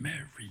and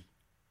Mary.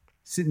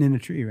 Sitting in a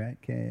tree, right?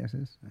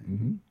 KSS.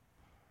 Mm-hmm.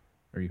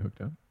 Are you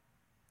hooked up?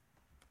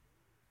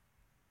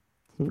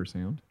 For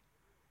sound?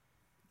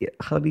 Yeah,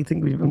 how do you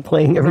think we've been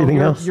playing everything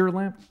your, else? Your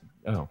lamp.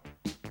 Oh.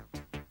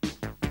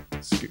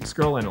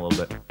 Scroll in a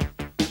little bit.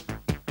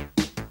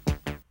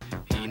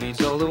 He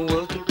needs all the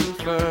world to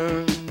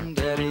confirm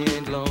that he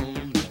ain't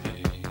lonely.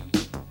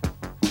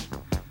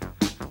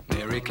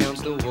 Mary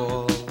counts the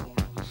walls,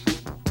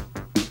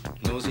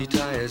 knows he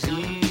tires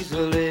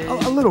easily. A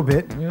little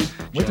bit. Yeah.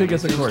 Wait till he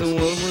gets the chorus. The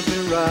world would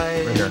be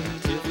right, Right here.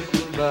 if you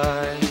could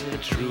buy the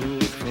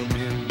truth from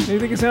him. You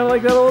think it sounded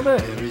like that a little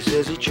bit? Mary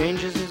says he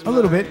changes his A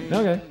little bit.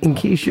 Okay. In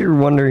case you're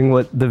wondering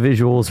what the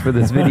visuals for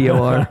this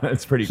video are,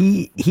 It's pretty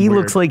he weird.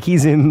 looks like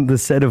he's in the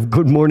set of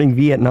Good Morning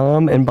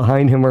Vietnam, and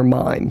behind him are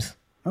mimes.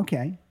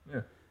 Okay.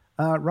 Yeah.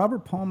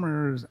 Robert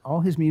Palmer's,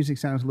 all his music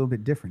sounds a little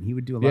bit different. He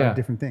would do a lot Yeah. of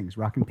different things.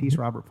 Rock and Peace,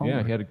 Robert Palmer.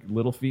 Yeah, he had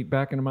little feet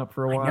backing him up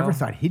for a while. I never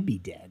thought he'd be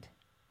dead.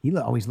 He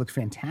always looked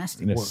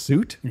fantastic. In a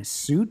suit? In a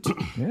suit?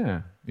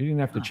 Yeah. You didn't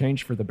have to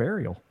change for the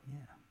burial.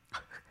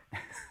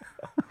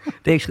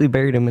 They actually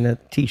buried him in a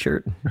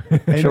t-shirt,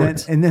 And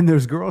shorts. then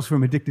those girls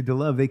from Addicted to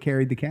Love, they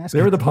carried the casket.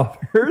 They were the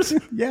pallbearers?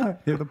 Yeah,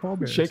 they're the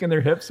pallbearers. Shaking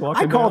their hips,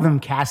 walking I call down. them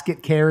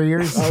casket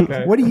carriers.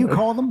 Okay. What do you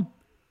call them?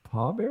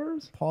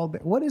 Pallbearers?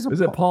 What is a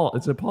Is it Paul?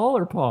 Is it Paul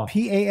or Paul?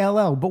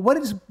 Pall? But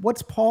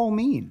what's Paul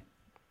mean?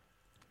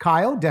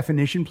 Kyle,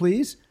 definition,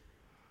 please.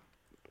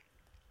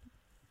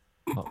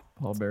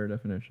 Pallbearer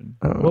definition.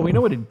 Well, we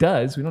know what it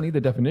does. We don't need the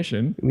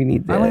definition. We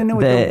need I wanna know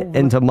what the the-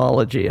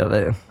 entomology of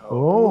it,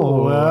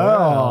 Oh,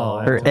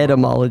 wow. or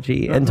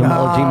etymology.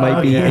 Entomology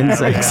might be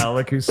insects. Yeah,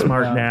 look who's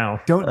smart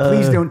now.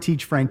 Please don't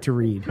teach Frank to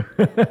read.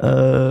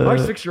 My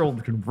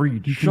 6-year-old can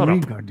read. Shut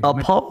Read, up. goddamn A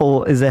it.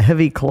 pall is a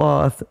heavy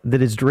cloth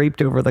that is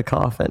draped over the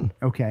coffin.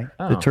 Okay.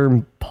 The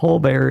term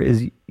pallbearer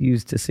is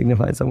used to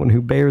signify someone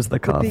who bears the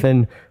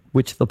coffin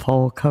which the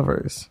pall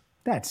covers.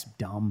 That's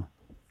dumb.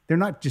 They're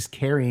not just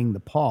carrying the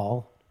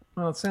pall.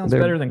 Well, it sounds They're-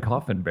 better than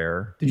coffin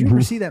bearer. Did you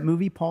ever see that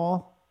movie,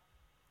 Paul?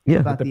 Yeah.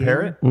 About The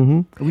parrot? Mm-hmm.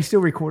 alien? Are we still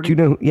Do recording? you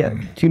know? Yeah.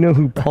 Do you know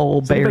who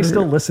Paul Is Bearer? anybody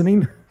still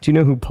listening? Do you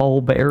know who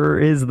Paul Bearer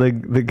is? The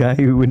guy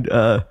who would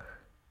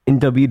in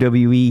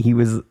WWE he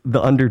was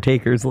the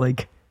Undertaker's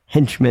like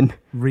henchman.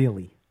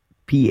 Really?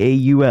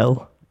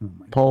 Paul.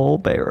 Paul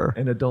Bearer.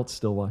 And adults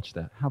still watch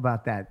that. How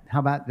about that? How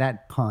about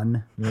that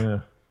pun? Yeah.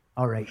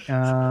 All right.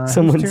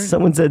 Someone whose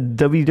turn? said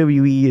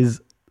WWE is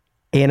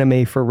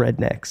anime for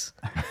rednecks.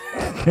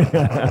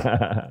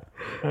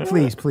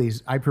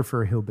 Please. I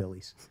prefer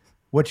hillbillies.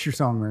 What's your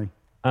song, Murray?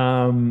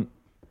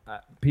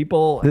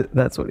 People.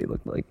 That's what he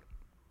looked like.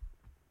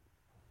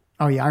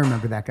 Oh yeah, I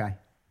remember that guy.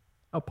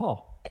 Oh,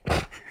 Paul.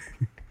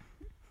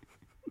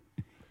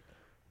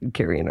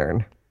 Carry an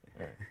urn.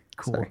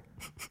 Cool. Sorry.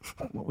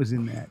 What was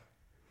in that?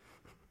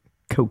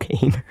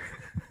 Cocaine.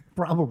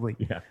 Probably.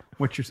 Yeah.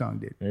 What's your song,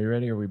 dude? Are you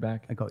ready? Are we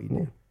back? I call you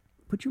dude.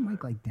 Put your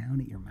mic like down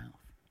at your mouth.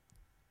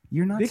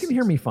 You're not. They can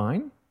hear me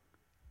fine.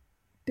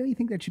 Don't you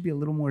think that should be a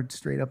little more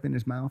straight up in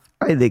his mouth?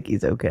 I think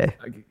he's okay.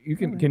 You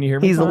can you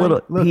hear me? He's a fine?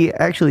 little. Look. He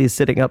actually is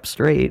sitting up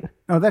straight.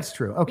 Oh, that's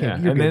true. Okay, Yeah,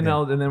 you're and good then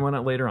and then when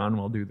later on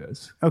we'll do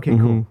this, Okay,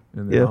 cool. and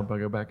then Yeah. I'll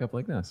go back up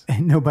like this.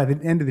 No, by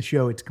the end of the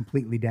show, it's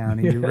completely down,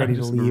 and you're ready to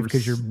Just leave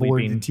because you're bored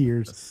to sleeping.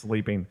 tears.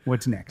 Sleeping.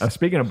 What's next?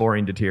 Speaking of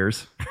boring to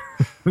tears,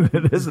 this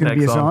is the gonna next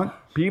be a song. song?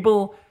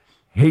 People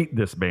hate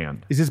this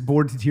band. Is this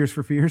bored to tears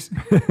for fears?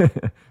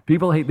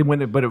 People hate them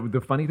but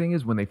the funny thing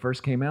is when they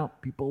first came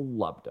out, people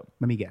loved them.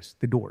 Let me guess.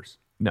 The Doors.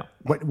 No,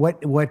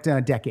 What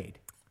decade?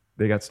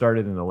 they got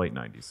started in the late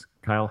 '90s.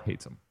 Kyle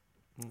hates them.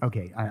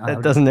 Okay,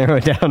 That doesn't narrow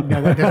it down.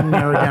 No, that doesn't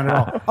narrow it down at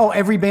all. Oh,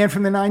 every band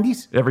from the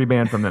 '90s. Every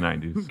band from the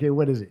 '90s. Okay,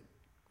 what is it?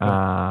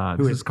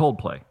 This is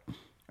Coldplay.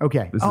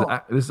 Okay. This Oh,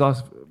 is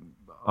off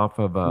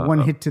of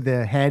one hit to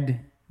the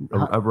head.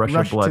 a rush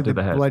of blood to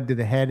the head. Blood to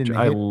the head, and the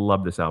I hit.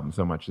 love this album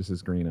so much. This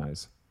is Green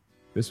Eyes.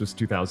 This was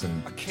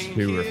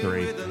 2002 or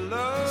 3.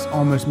 It's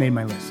almost made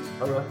my list.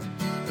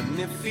 And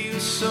it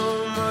feels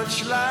so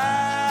much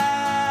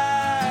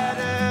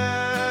lighter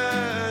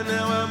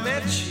now I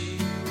met you.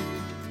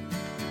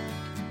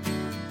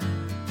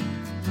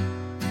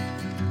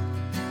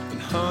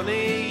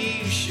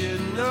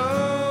 should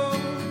know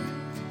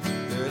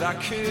that I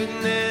could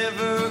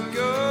never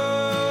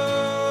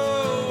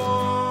go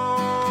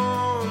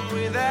on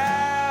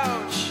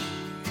without you.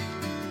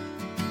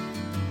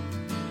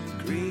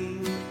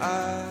 Green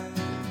eyes.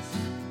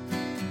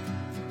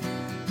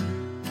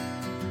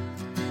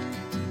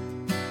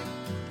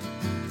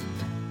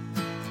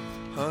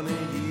 Honey,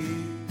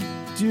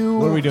 you.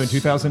 What are we doing?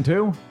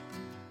 2002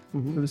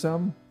 for this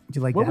album. Did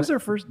you like What that? was their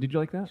first? Did you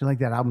like that? Did you like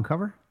that album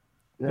cover?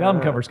 The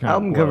album cover's kind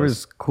Album of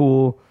cover's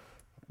cool.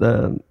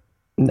 No,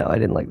 I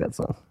didn't like that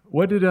song.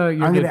 What did your I'm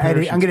gonna Dead edit.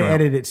 Parachutes I'm gonna come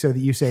out? edit it so that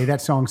you say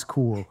that song's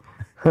cool.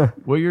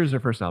 What year is their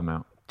first album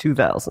out?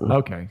 2000.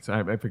 Okay, so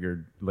I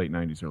figured late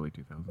 90s, early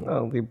 2000s.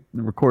 Oh, they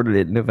recorded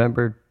it in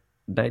November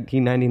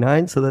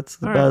 1999, so that's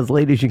about right. as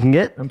late as you can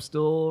get. I'm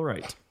still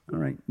right. All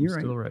right, you're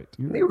Still right.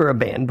 right. They were a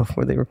band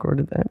before they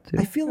recorded that, too.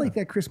 I feel like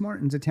that Chris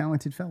Martin's a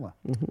talented fella.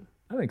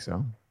 I think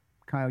so.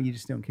 Kyle, you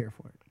just don't care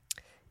for it.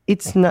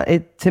 It's not,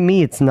 to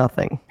me, it's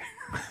nothing.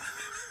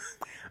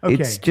 Okay,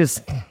 It's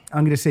just,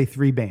 I'm gonna say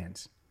 3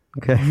 bands.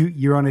 okay.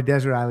 You're on a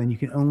desert island. You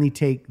can only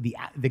take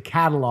the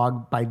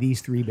catalog by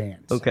these 3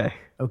 bands. Okay.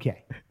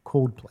 Okay.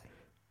 Coldplay,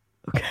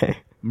 Okay.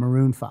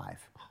 Maroon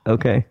 5,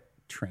 Okay.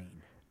 Train.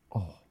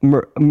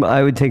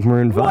 I would take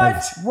Maroon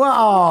 5.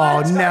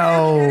 Whoa,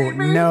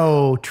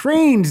 no.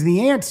 Train's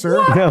the answer.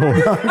 No.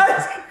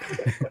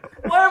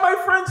 Why am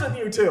I friends with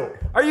you two?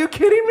 Are you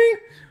kidding me?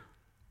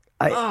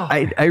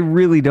 I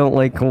really don't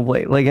like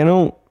Coldplay. Like, I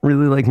don't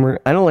really like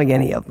I don't like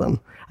any of them.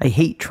 I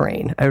hate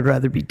Train. I would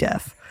rather be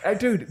deaf.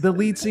 Dude, the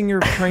lead singer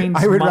of Train's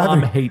I would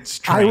mom rather hates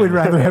Train. I would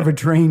rather have a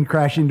train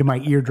crash into my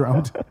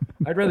eardrums.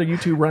 I'd rather you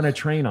two run a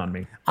train on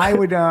me. I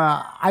would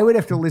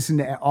have to listen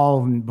to all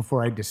of them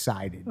before I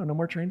decided. Oh, no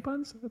more train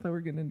puns? I thought we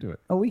were getting into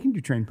it. Oh, we can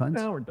do train puns.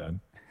 Now we're done.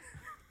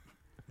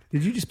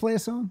 Did you just play a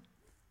song?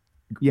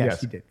 Yes,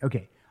 Yes. you did.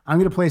 Okay. I'm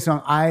gonna play a song.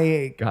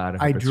 God,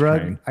 I hope it's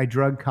Train. I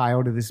drug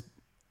Kyle to this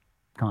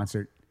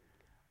concert.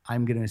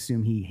 I'm gonna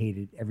assume he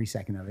hated every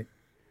second of it.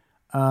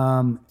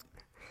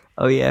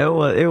 Oh, yeah,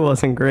 it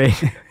wasn't great.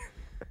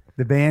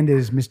 The band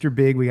is Mr.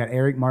 Big. We got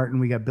Eric Martin.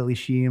 We got Billy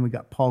Sheehan. We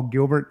got Paul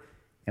Gilbert.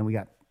 And we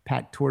got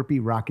Pat Torpey,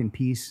 Rock in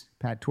Peace,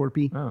 Pat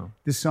Torpey. Oh.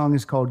 This song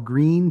is called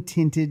Green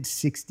Tinted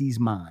 60s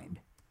Mind.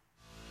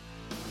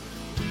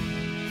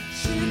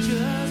 She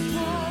just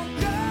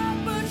woke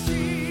up, but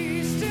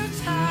she's still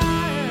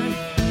tired.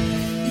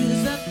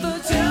 Is that the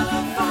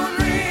telephone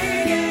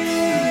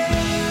ringing?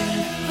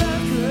 The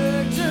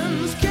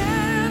curtains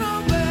can't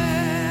hold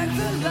back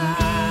the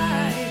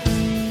light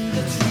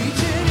that's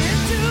reaching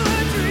into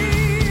her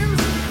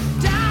dreams,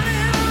 down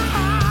in her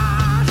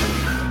heart.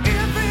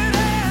 If it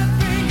had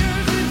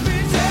fingers, it'd be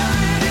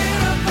tearing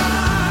it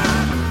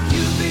apart.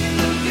 You'd be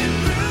looking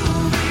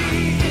groovy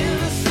in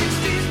the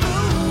 60s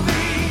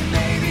movie.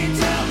 Maybe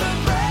tell the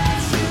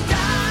press you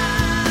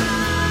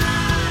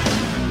died.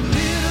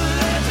 Little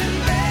legend,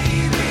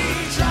 baby,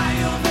 try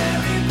your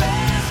very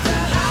best to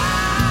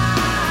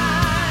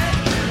hide.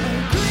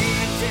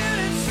 Green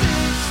tinted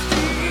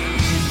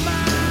 60s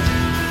mind.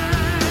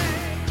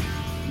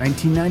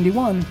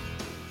 1991.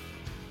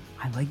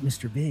 I like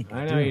Mr. Big.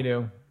 I know you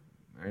do.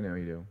 I know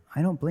you do.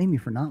 I don't blame you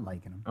for not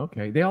liking him.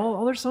 Okay. They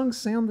all their songs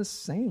sound the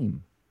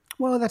same.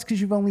 Well, that's because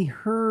you've only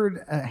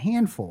heard a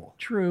handful.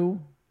 True.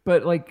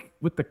 But like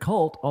with the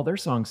Cult, all their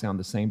songs sound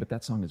the same, but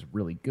that song is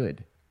really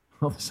good.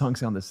 All the songs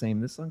sound the same.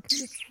 This song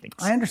kind of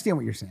stinks. I understand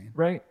what you're saying.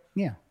 Right?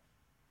 Yeah.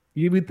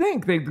 You would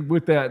think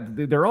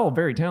they're all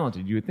very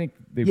talented. You would think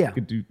they Yeah.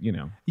 could do, you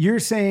know. You're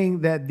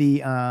saying that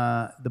the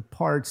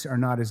parts are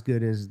not as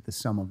good as the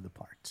sum of the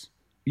parts.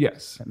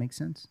 Yes. That makes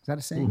sense? Is that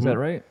a saying? Is that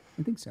right?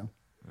 I think so.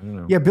 I don't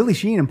know. Yeah, Billy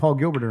Sheehan and Paul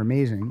Gilbert are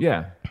amazing.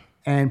 Yeah.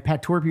 And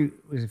Pat Torpey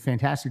was a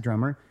fantastic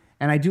drummer.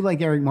 And I do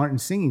like Eric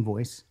Martin's singing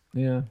voice.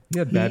 Yeah. He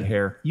had bad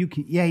hair. He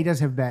does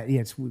have bad.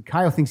 Yeah,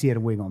 Kyle thinks he had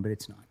a wig on, but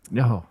it's not.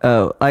 No.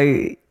 Oh,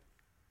 It's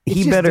he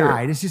just better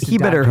dyed. It's just a he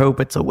better dye hope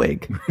it's a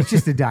wig It's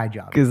just a dye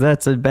job. because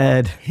that's a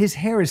bad. His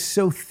hair is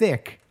so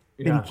thick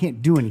that Yeah. he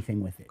can't do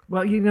anything with it.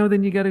 Well,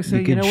 then you got to say,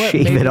 You could know what?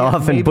 shave Maybe- it off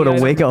and maybe put a I-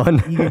 wig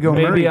on. You could go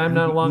Maybe Murray. I'm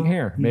not You- long you-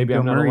 hair. you Maybe could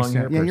I'm go not a Murray long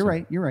hair style. Yeah, you're person,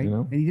 right. You're right. you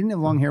know? And he didn't have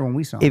long hair when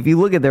we saw him. If you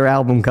look at their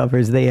album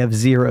covers, they have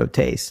zero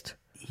taste.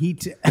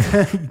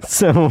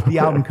 So The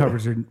album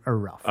covers are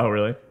rough. Oh,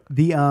 really?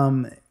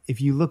 The if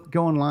you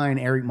go online,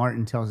 Eric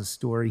Martin tells a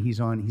story. He's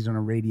on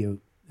a radio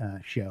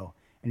show,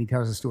 and he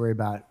tells a story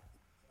about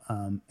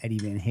Eddie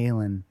Van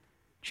Halen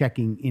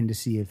checking in to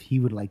see if he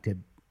would like to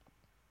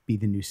be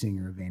the new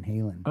singer of Van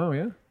Halen. Oh,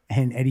 yeah.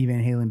 And Eddie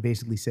Van Halen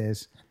basically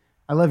says,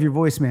 "I love your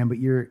voice, man, but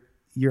your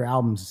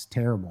album's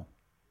terrible.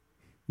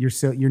 Your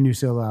new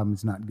solo album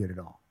is not good at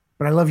all.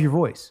 But I love your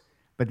voice,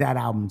 but that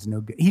album's no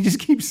good." He just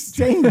keeps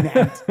saying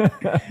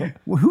that.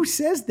 Well, who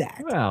says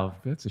that? Well,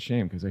 that's a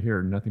shame because I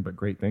hear nothing but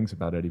great things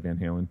about Eddie Van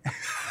Halen.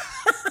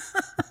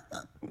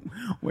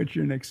 What's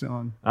your next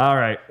song? All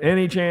right.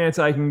 Any chance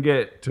I can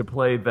get to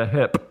play the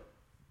hip,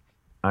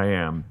 I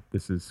am.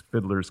 This is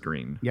Fiddler's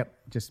Green. Yep,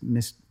 just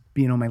missed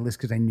being on my list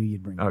because I knew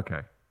you'd bring it.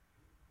 Okay.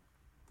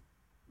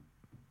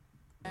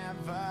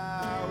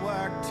 Never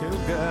worked too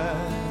good.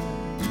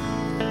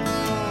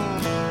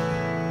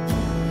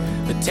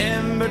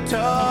 timber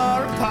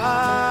tore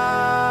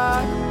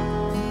apart,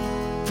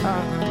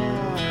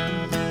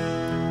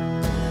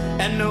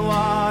 and the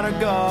water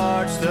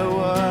gorged the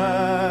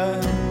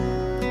wood.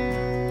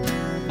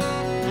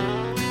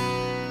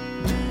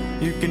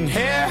 You can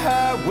hear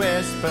her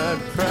whispered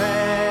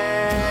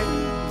prayer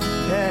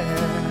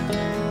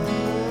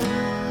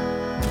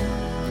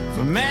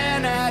for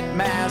men at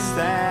mass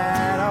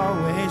that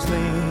always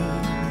leave.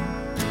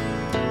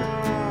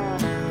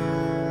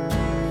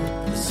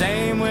 The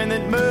same wind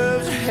that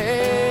moves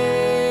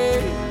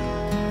ahead,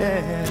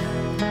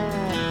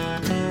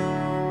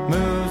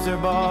 moves her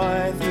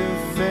boy through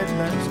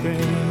Fiddler's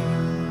Green.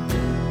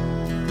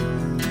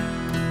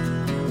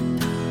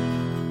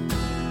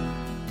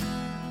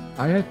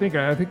 I think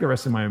the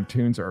rest of my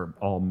tunes are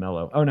all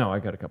mellow. Oh no, I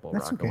got a couple of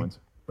That's rock okay. ones,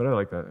 but I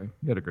like that.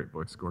 You had a great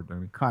voice, scored,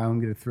 Danny. Kyle, I'm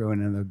going to throw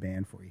in another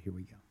band for you. Here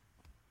we go.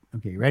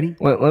 Okay, ready?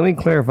 Let me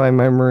clarify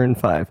my Maroon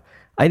 5.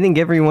 I think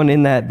everyone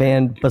in that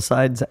band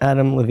besides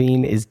Adam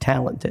Levine is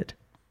talented.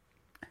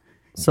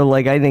 So,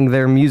 like, I think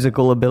their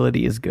musical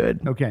ability is good.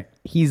 Okay.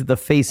 He's the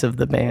face of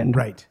the band.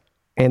 Right.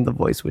 And the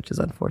voice, which is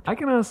unfortunate. I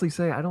can honestly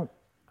say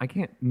I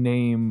can't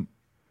name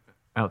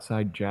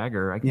outside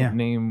Jagger. I can't Yeah.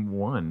 name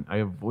one. I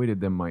avoided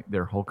them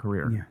their whole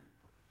career. Yeah.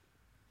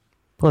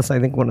 Plus, I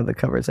think one of the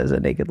covers has a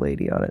naked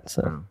lady on it.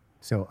 So,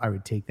 So I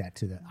would take that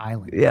to the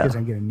island Yeah. because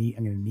I'm going to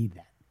need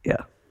that.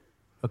 yeah.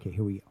 Okay,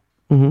 here we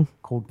go. Mm-hmm.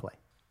 Coldplay.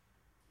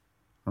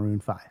 Maroon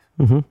 5.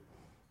 Mm-hmm.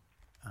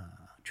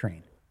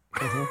 Train.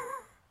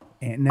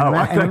 And now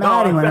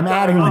I'm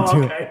adding one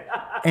to it.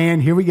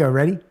 And here we go.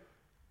 Ready?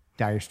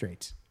 Dire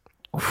Straits.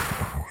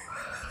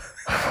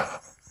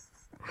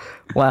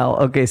 Wow.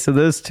 Okay, so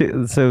those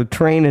two, so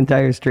Train and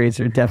Dire Straits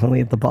are definitely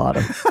at the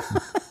bottom.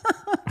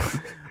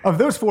 Of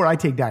those four, I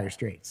take Dire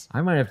Straits. I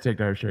might have to take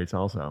Dire Straits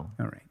also.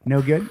 All right.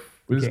 No good?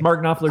 Does Okay.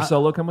 Mark Knopfler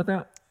solo come with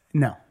that?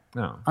 No.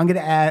 No. I'm gonna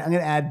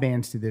add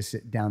bands to this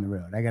down the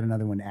road. I got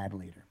another one to add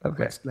later.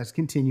 Okay. Let's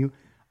continue.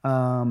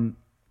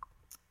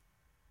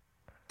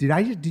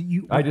 Did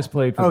you? I just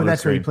played Oh, Fiddler's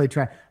that's right. You Green. played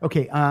track.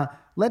 Okay.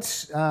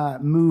 Let's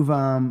move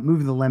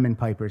the Lemon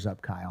Pipers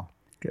up, Kyle.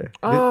 Okay.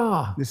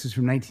 Ah, This is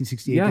from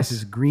 1968. Yes. This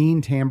is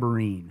Green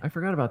Tambourine. I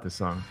forgot about this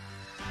song.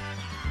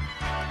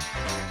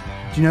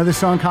 Do you know this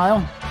song,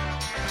 Kyle?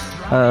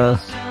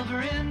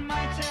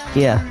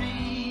 Yeah.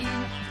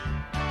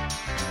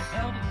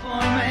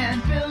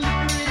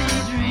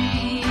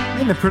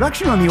 And the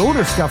production on the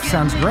older stuff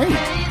sounds great.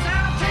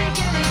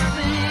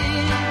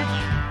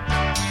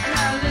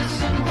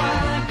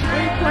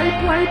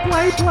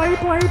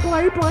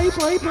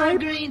 Play.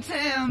 Green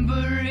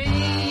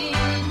tambourine.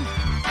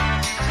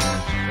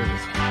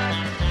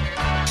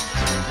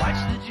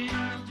 Watch the jingle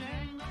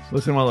jangle.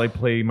 Listen while I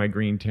play my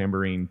green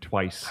tambourine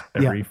twice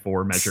every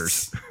 4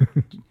 measures.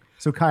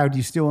 So, Kyle, do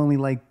you still only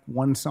like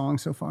one song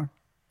so far?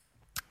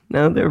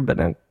 No, there have been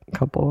a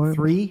couple.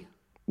 3?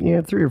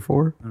 Yeah, 3 or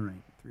 4. All right,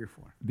 3 or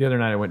 4. The other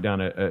night I went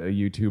down a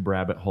YouTube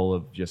rabbit hole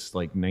of just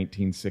like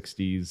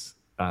 1960s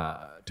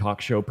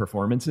talk show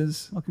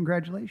performances. Well,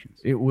 congratulations.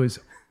 It was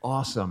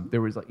awesome.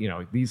 There was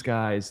these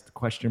guys, the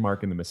Question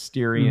Mark and the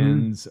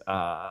Mysterians.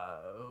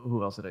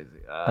 Who else did I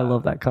see? I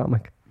love that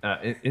comic.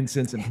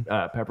 Incense and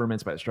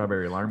Peppermints by the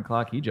Strawberry Alarm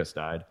Clock. He just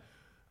died.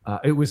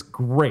 It was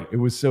great.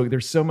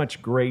 There's so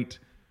much great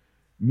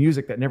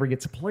music that never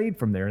gets played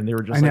from there, and they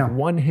were just I know. like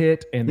one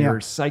hit, and they Yeah. were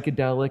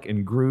psychedelic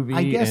and groovy,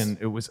 I guess- and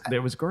it was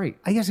great.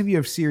 I guess if you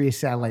have Sirius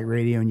satellite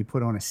radio and you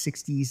put on a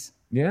 60s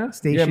Yeah,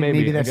 station, yeah,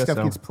 maybe I that guess stuff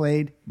so. gets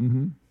played.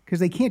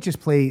 Because they can't just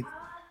play.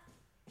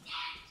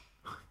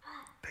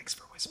 Thanks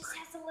for whispering.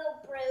 Has a little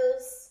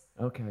bruise.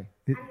 Okay, I'm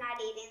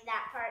not eating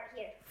that part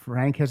here.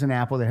 Frank has an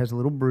apple that has a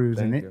little bruise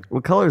in thank it. you.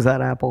 What color is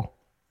that apple?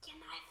 Can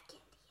I have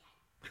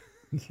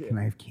candy? Can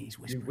I have keys?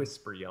 You Whisper.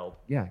 whisper yelled.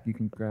 Yeah, you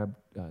can grab.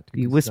 2 You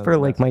pieces whisper out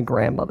of like the my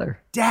grandmother.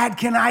 Dad,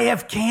 can I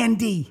have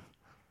candy?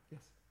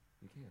 Yes,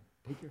 you can.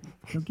 Take your.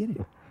 Go get it.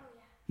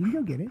 You can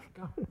go get it.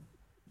 Go.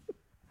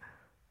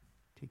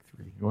 Take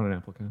 3. You want an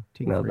apple, Kyle?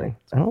 Take No, 3.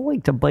 thanks. I don't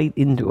like to bite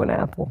into an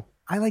apple.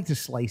 I like to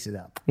slice it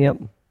up. Yep.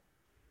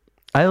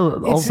 I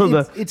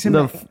also it's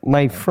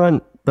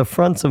ama- the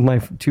fronts of my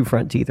 2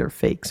 front teeth are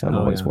fake, so I'm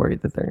always yeah.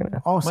 worried that they're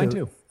gonna. Also, Mine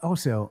too.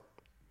 Also,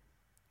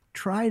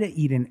 try to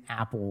eat an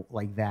apple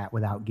like that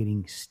without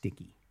getting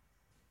sticky.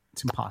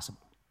 It's impossible.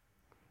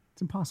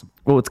 It's impossible.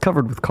 Well, it's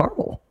covered with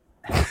caramel.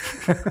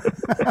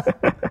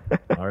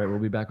 All right, we'll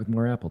be back with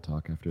more Apple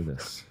talk after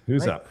this.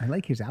 Who's up? I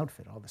like his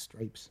outfit, all the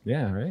stripes.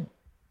 Yeah, right.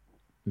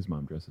 His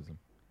mom dresses him.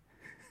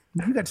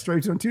 You got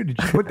stripes on too. Did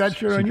you put that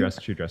shirt on you?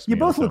 She dressed You me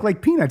both also. look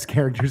like Peanuts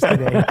characters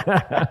today.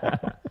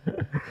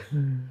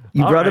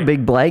 You All brought a right.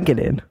 big blanket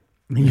in.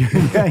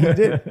 Yeah, you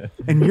did.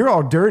 And you're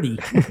all dirty.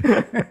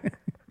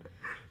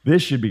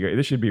 This should be great.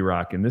 This should be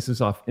rocking. This is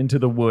off Into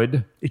the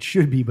Wood. It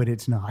should be, but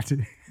it's not.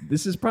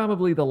 This is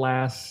probably the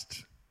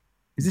last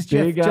Is this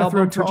big Jethro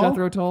album Tull? for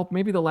Jethro Tull.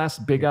 Maybe the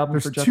last big album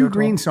There's for Jethro 2 Tull.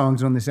 green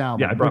songs on this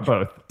album. Yeah, I brought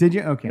both. Did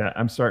you? Okay. Yeah,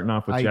 I'm starting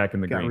off with Jack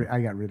and the Green.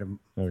 I got rid of them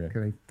Okay.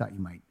 because I thought you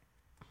might.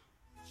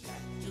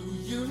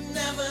 You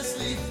never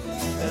sleep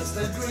as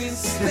the green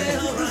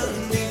spell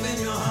run deep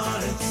in your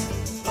heart.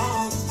 It's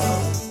all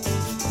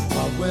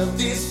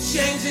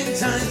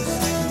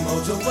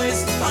a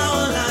waste of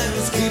our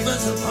lives, keep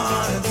us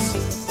apart.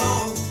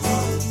 Oh,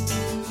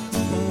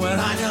 oh. Well,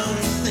 I don't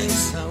think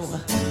so.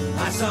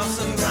 I saw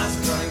some grass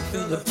growing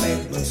through the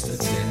pavements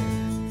today.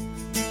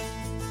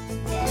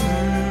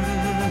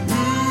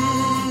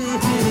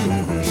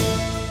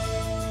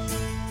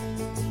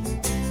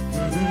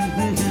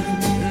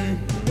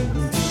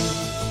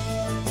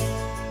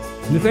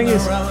 The thing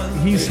is,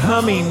 he's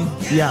humming.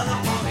 Yeah.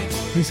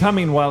 He's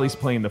humming while he's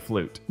playing the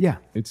flute. Yeah.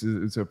 It's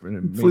an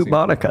amazing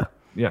Flutemonica.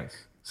 Yes.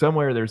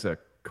 Somewhere there's a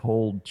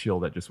cold chill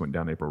that just went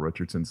down April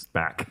Richardson's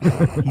back.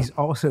 He's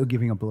also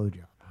giving a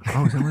blowjob.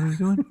 Oh, is that what he's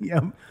doing? Yeah.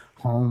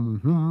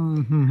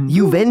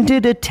 You've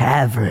entered a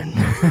tavern.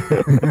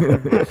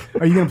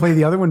 Are you going to play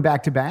the other one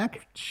back to back? Or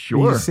are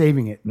Sure. you just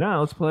saving it? No,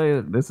 let's play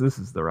it. This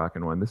is the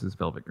rockin' one. This is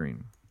Velvet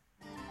Green.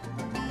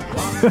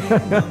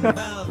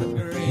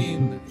 Velvet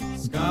green,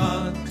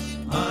 Scotch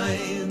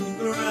pine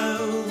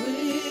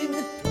growing,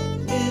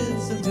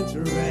 isn't it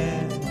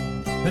rare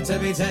to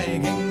be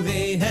taking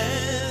the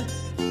air,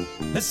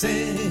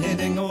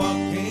 sitting,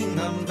 walking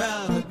on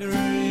velvet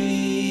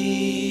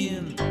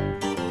green?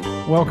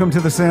 Welcome to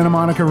the Santa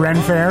Monica Ren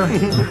Fair.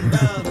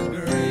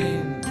 Velvet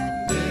green,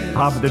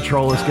 Hobbit the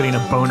Troll is getting a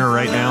boner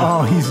right now.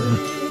 Oh,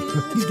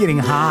 he's getting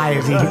high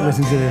as he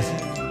listens to this.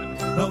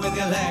 with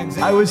your legs.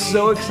 I was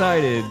so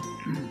excited.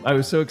 I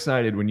was so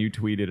excited when you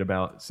tweeted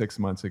about 6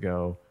 months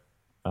ago.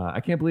 I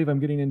can't believe I'm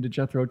getting into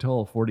Jethro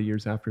Tull 40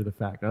 years after the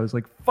fact. I was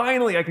like,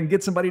 finally, I can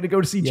get somebody to go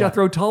to see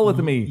Jethro Tull with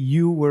me.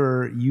 You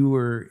were.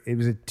 It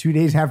was 2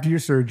 days after your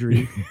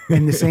surgery,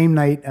 and the same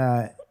night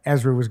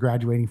Ezra was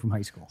graduating from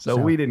high school. So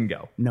we didn't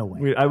go. No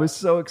way. I was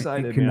so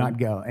excited. We could man. not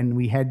go, and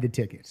we had the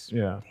tickets.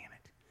 Yeah.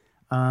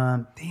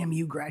 Damn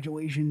you,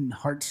 graduation,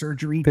 heart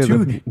surgery. They're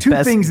Two the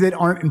best- things that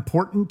aren't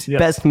important. Yes.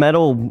 Best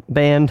metal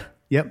band.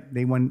 Yep,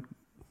 they won.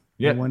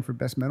 Yeah. They won for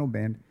best metal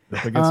band.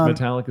 Up against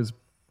Metallica's.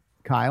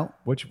 Kyle,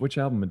 Which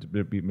album did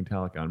it beat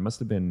Metallica on? Must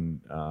have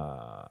been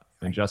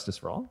Injustice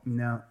for All.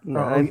 no,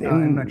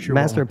 I'm not sure.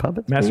 Master what of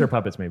Puppets. Master maybe? of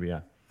Puppets, maybe. Yeah.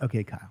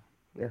 Okay, Kyle.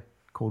 Yeah.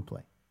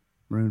 Coldplay,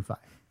 Maroon 5,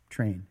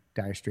 Train,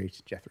 Dire Straits,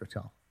 Jethro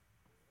Tull.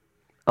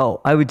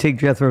 Oh, I would take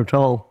Jethro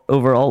Tull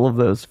over all of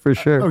those for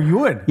sure. Oh, you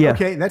would? Yeah.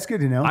 Okay, that's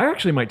good to know. I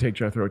actually might take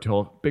Jethro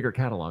Tull. Bigger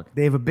catalog.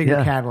 They have a bigger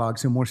Yeah. catalog,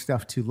 so more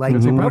stuff to like. They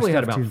more probably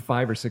had stuff about to-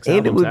 5 or 6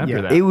 And albums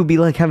after that. it would be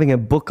like having a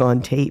book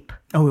on tape.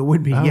 Oh, it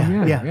would be. Oh, yeah.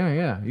 yeah. You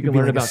It'd can be learn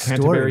like a about story.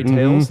 Canterbury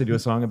Tales. They do a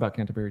song about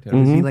Canterbury Tales.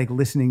 It'd be like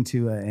listening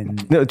to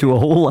No, to a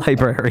whole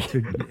library.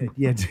 to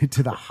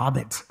the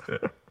Hobbit.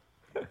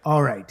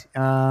 All right,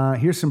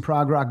 here's some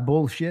prog rock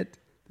bullshit.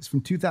 This is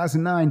from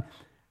 2009.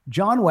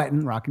 John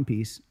Wetton, rock and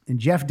peace, and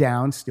Jeff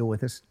Downs, still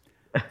with us.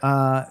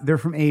 They're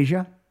from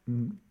Asia.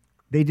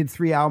 They did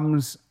 3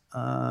 albums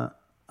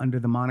under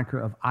the moniker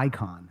of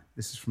Icon.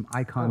 This is from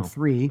Icon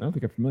 3. I don't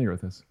think I'm familiar with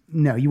this.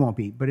 No, you won't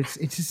be, but it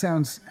just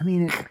sounds. I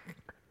mean,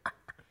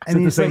 Is it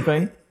the same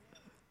thing?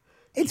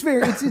 It's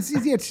very.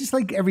 It's just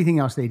like everything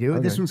else they do.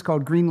 This one's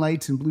called Green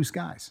Lights and Blue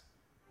Skies.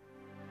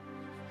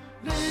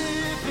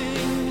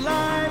 Living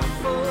life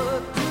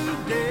for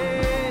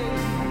today.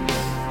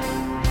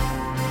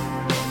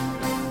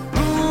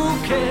 Who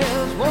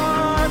cares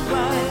what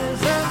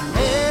lies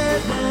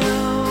ahead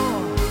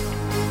now?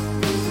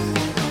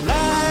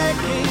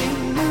 Like a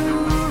new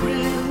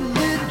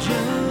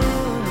religion.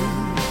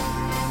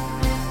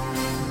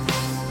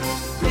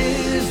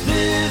 Is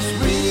this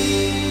real?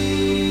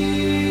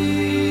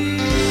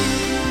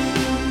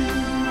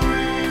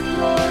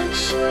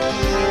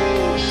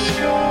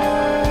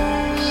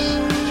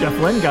 Jeff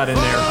Lynne got in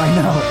there. I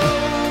know.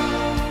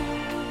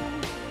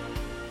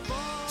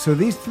 So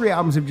these 3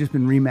 albums have just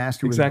been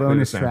remastered Exactly with the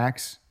bonus same.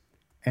 tracks,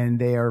 and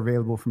they are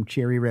available from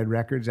Cherry Red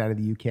Records out of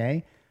the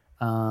UK.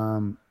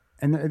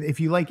 And if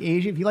you like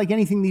Asia, if you like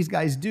anything these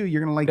guys do,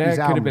 you're gonna like That these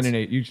could albums. have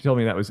been you told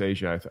me that was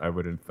Asia. I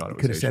would have thought it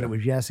was Could have Asia. said it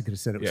was Yes. It could have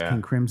said it was Yeah.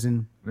 King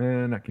Crimson.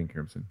 Not King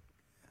Crimson.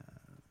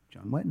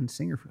 John Wetton,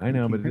 singer for I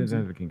know, King but it Crimson. doesn't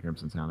have the King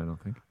Crimson sound, I don't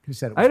think. Could have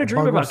said it I had a was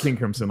dream about Buggles. King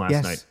Crimson last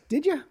Yes. night.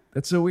 Did you?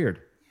 That's so weird.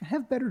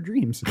 Have better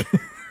dreams.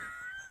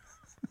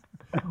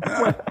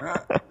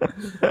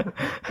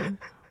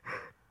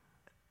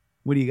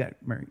 What do you got,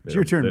 Murray? It's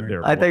your turn,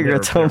 Murray. I thought you were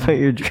talking about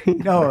your dream.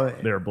 No,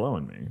 They're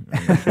blowing me.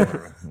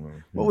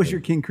 what was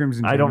your King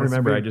Crimson? I dream? don't That's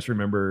remember. big. I just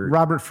remember.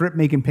 Robert Fripp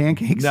making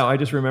pancakes. No, I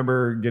just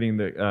remember getting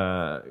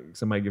the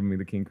somebody giving me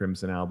the King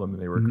Crimson album,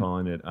 and they were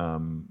calling it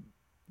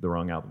the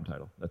wrong album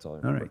title. That's all I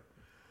All remember. right.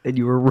 And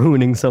you were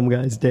ruining some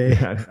guy's day.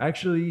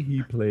 Actually,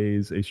 he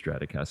plays a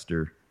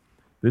Stratocaster.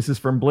 This is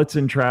from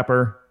Blitzen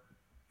Trapper.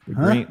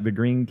 The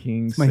Green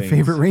King My Sings.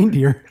 favorite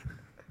reindeer.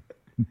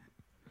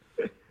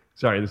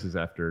 Sorry, this is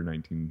after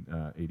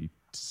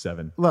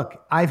 1987.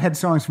 Look, I've had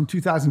songs from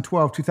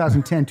 2012,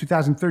 2010,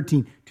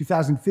 2013,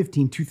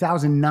 2015,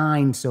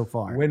 2009 so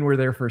far. When were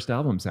their first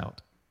albums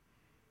out?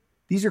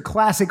 These are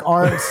classic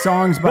art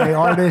songs by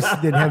artists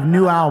that have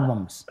new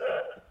albums.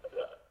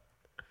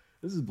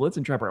 This is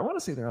Blitzen Trapper. I want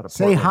to say they're out of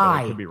Say Portland, but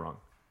Hi. I could be wrong.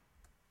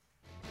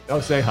 Oh,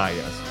 Say Hi,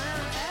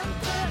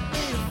 yes.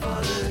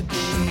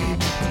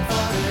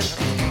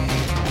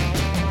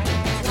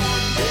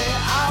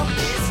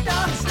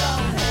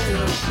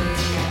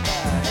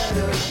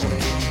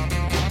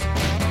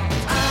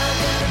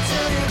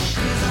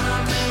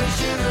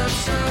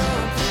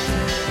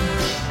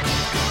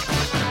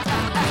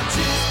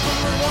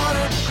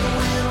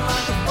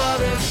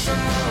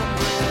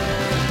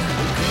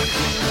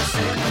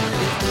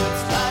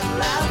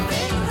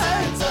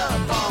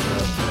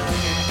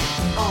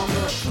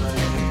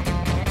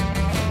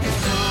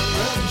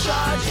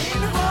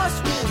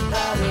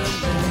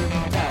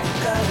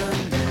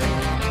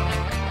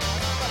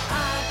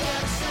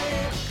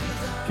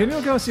 Can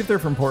you go see if they're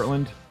from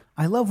Portland?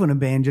 I love when a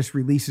band just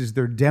releases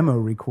their demo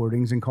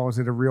recordings and calls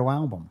it a real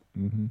album.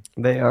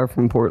 They are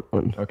from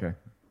Portland. Okay.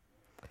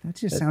 That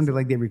just sounded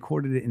like they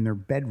recorded it in their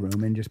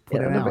bedroom and just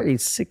put Yeah, it a out. very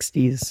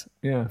 60s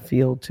Yeah.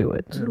 feel to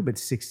it. A little bit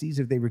 60s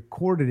if they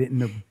recorded it in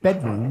their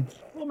bedroom.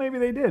 Well, maybe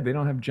they did. They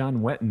don't have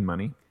John Wetton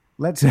money.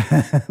 Let's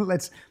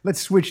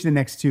let's switch the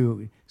next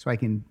two so I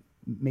can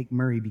make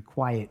Murray be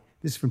quiet.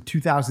 This is from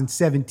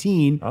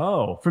 2017.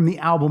 Oh. From the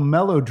album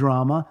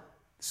Melodrama.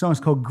 The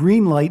song's called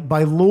Green Light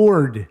by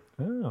Lord.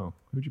 Oh.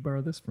 Who'd you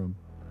borrow this from?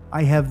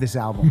 I have this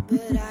album.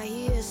 But I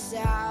hear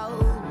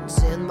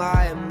sounds in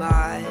my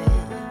mind.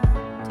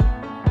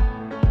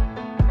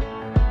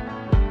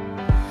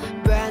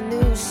 Brand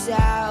new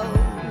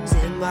sounds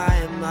in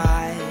my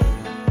mind.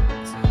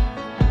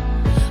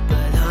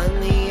 But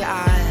honey,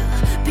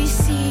 I'll be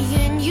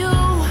seeing you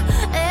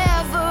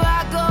ever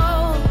I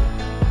go.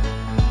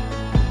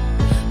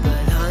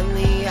 But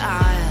honey,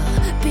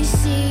 I'll be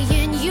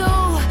seeing you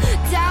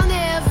down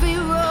every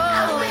road.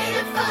 I'm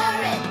waiting for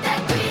it, that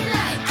green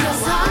light.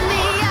 'Cause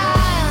honey,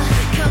 I'll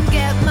come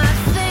get my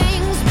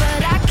things,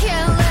 but I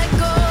can't let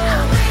go.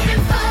 I'm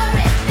waiting for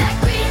it, that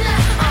green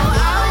light. Oh,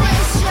 I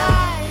wish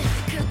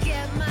I could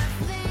get my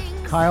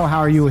things. Kyle, how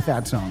are you with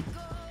that song?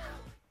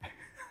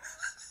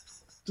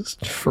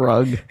 Just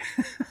shrug.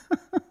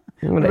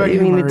 I about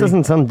you, mean, Murray? it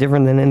doesn't sound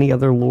different than any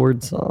other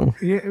Lord song.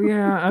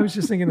 Yeah, I was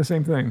just thinking the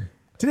same thing.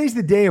 Today's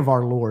the day of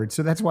our Lord,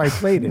 so that's why I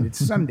played it.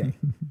 It's Sunday.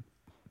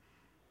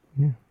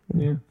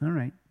 Yeah. All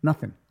right.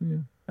 Nothing.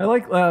 I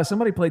like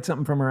somebody played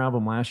something from her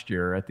album last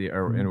year and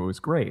it was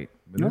great.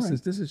 But All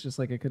right. this is just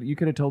like you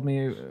could have told me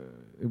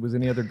it was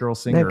any other girl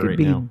singer That could right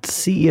be now.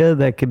 Sia.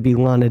 That could be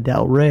Lana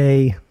Del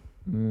Rey.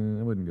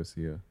 I wouldn't go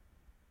see her.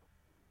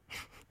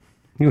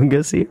 You want to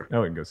go see her? I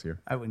wouldn't go see her.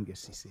 I wouldn't get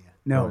to see it.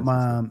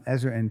 No,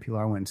 Ezra and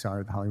Pilar went and saw her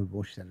at the Hollywood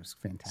Bowl. She said it was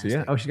fantastic. So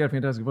yeah. Oh, she got a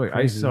fantastic voice.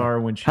 Crazy, I saw her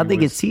when she How'd they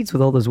get was- seats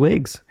with all those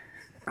wigs?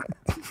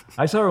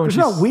 I saw her when There's she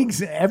not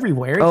wigs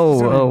everywhere. It's Oh,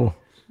 sort of- oh.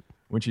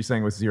 when she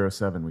sang with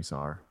 07, we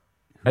saw her.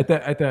 At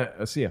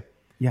that Sia.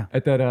 Yeah.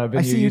 At that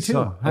venue see you too.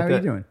 saw. How at are you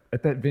that- doing?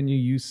 At that venue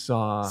you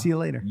saw. See you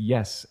later.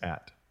 Yes,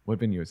 at. What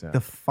venue is that?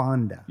 The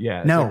Fonda. Yeah,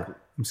 it's No, like-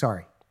 I'm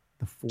sorry.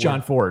 The Ford.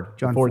 John Ford.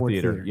 John the Ford, Ford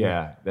Theater. Theater,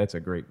 Yeah, that's a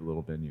great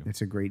little venue.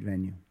 It's a great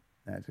venue.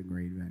 That's a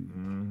great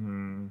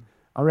venue.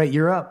 All right,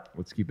 you're up.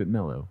 Let's keep it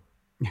mellow.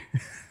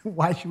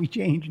 Why should we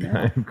change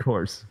now? Of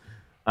course.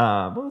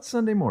 Well, it's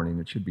Sunday morning.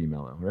 It should be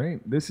mellow,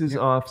 right? This is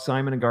off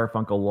Simon and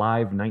Garfunkel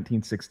Live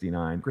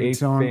 1969. Great a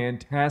song.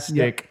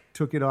 fantastic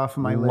Took it off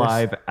of my list.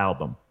 live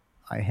album.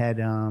 I had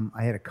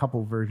a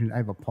couple versions. I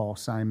have a Paul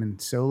Simon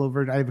solo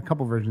version. I have a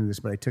couple versions of this,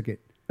 but I took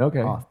it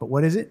Okay. off. But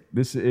what is it?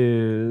 This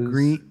is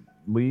Green-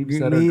 leaves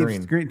that leaves,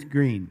 are green.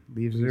 green.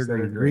 Leaves Leaves that are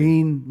that are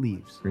green. Green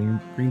leaves. Green.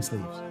 Green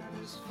sleeves.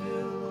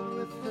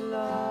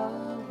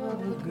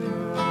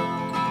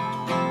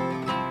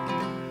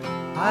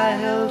 I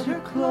held her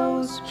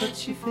close, but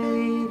she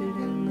faded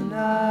in the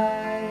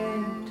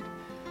night,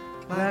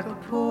 like a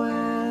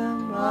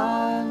poem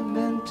I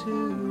meant to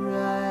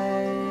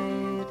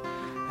write,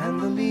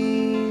 and the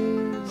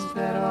leaves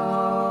that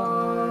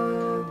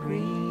are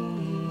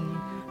green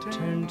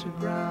turn to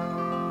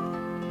brown.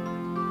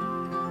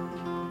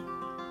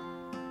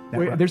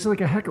 Wait, there's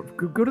like a heckler.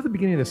 Go to the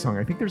beginning of this song.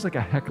 I think there's like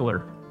a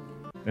heckler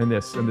in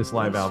this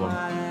live album.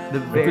 The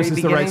If very this is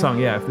the right beginning? song,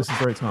 yeah. If this is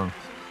the right song.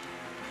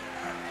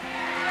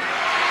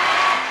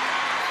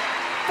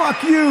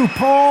 Fuck you,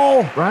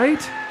 Paul.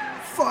 Right?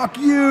 Fuck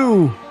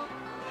you.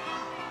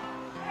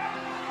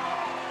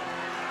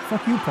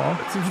 Fuck you, Paul.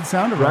 That seems it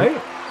sounded right.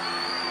 Right?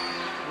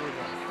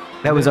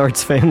 That was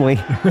Art's Family.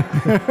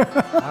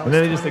 And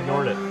then they just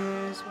ignored it.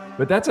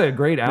 But that's a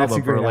great album That's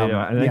a for great a late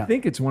album, And yeah. I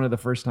think it's one of the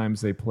first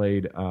times they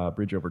played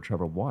Bridge Over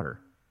Troubled Water.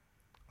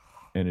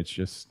 And it's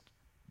just,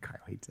 Kyle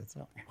hates that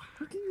song.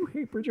 how can you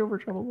hate Bridge Over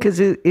Troubled Water? Because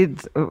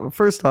it's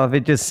first off,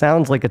 it just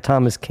sounds like a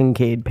Thomas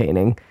Kincaid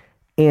painting,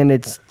 and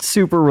it's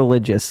super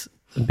religious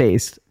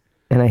based,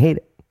 and I hate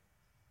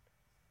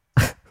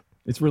it.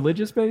 It's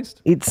religious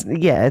based? It's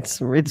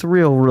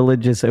real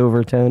religious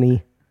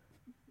overtony.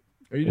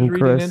 Are you just And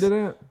reading Chris. into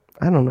that?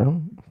 I don't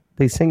know.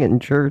 They sing it in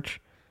church.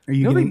 Are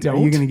you No, they gonna,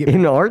 Are you don't. going to get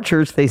In our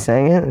church, they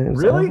sang it. It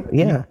was Really? all-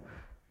 yeah.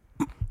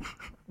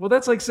 Well,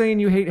 that's like saying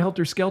you hate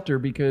Helter Skelter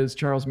because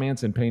Charles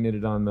Manson painted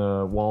it on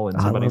the wall in I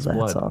love somebody's that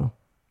blood. song.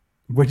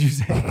 What'd you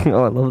say?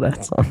 Oh, I love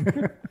that song.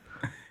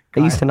 I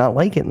used to not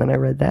like it, and then I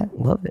read that.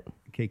 Love it.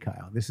 Okay,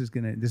 Kyle. This is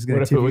gonna What tip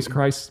if it you. was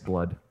Christ's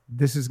blood?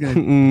 This is gonna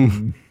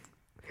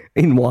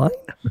In wine?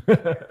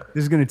 this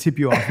is gonna tip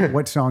you off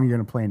what song you're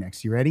gonna play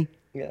next. You ready?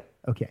 Yeah.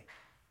 Okay.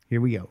 Here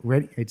we go.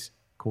 Ready? It's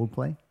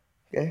Coldplay,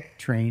 Okay.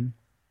 Train,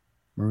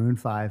 Maroon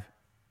 5,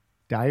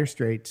 Dire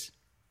Straits,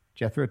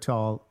 Jethro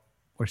Tull,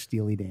 or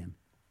Steely Dan.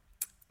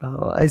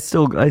 Oh, I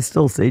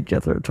still say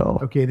Jethro Tull.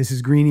 Okay, this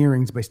is Green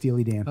Earrings by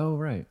Steely Dan. Oh,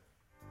 right.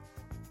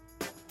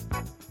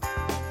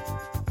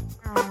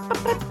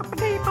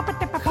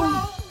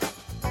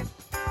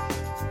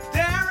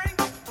 Daring,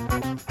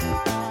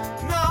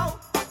 no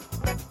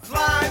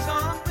flies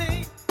on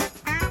me.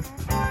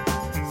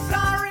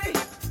 Sorry,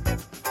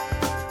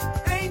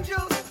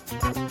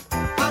 angels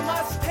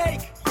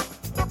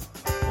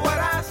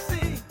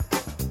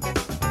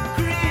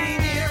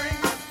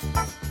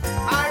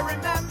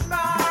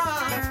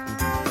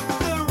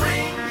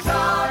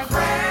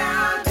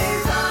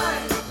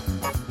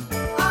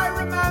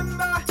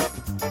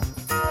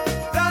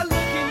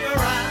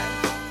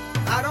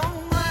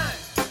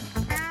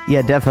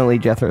Yeah, definitely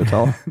Jethro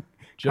Tull.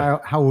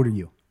 How old are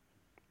you?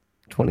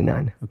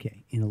 29.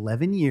 Okay. In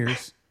 11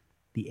 years,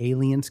 the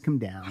aliens come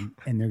down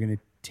and they're going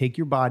to take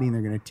your body and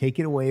they're going to take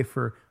it away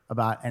for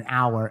about an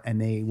hour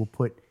and they will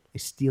put a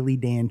Steely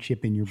Dan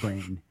chip in your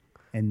brain.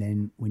 And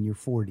then when you're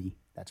 40,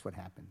 that's what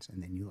happens.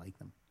 And then you like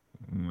them.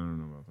 I don't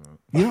know about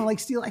that. You don't like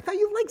Steely? I thought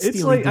you liked Steely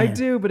It's like Dan. I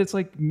do, but it's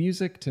like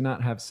music to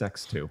not have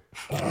sex to.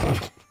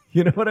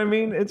 You know what I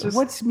mean? It's just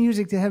What's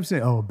music to have say?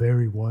 Oh,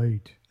 Barry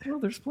White. well,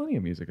 there's plenty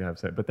of music to have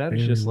sex, but that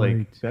is just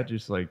like that.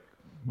 Just like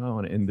well, I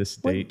want to end this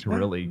date what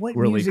really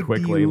music do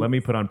quickly. you- Let me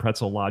put on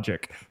Pretzel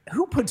Logic.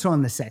 Who puts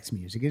on the sex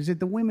music? Is it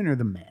the women or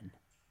the men?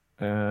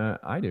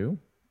 I do.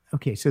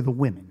 Okay, so the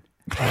women.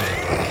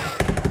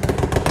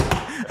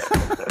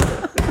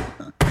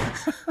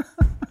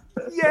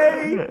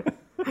 Yay!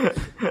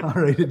 All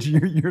right, it's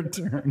your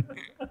turn.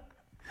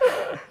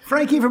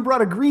 Frank even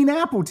brought a green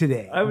apple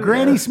today.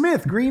 Granny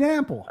Smith, green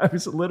apple. I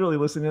was literally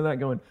listening to that,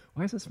 going,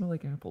 "Why does that smell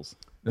like apples?"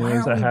 And Why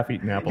there's aren't a we-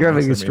 half-eaten apple. You're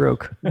having a next to me.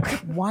 stroke.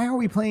 Why are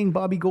we playing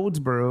Bobby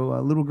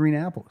Goldsboro, Little Green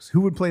Apples?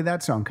 Who would play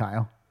that song,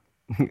 Kyle?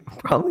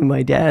 Probably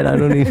my dad. I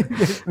don't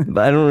even.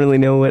 But I don't really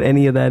know what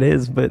any of that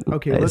is, but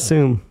Okay, I let's-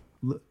 assume.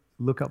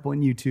 Look up on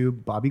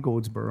YouTube, Bobby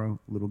Goldsboro,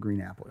 Little Green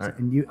Apples. All right,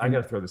 And you I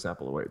got to throw this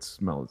apple away. It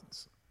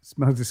smells.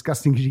 smells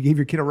disgusting because you gave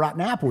your kid a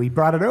rotten apple. He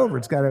brought it over.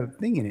 It's got a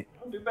thing in it.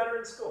 I'll do better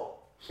in school.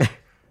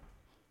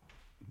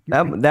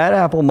 That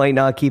apple might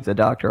not keep the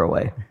doctor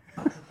away.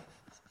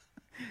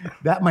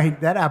 That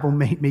apple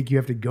may make you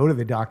have to go to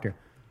the doctor.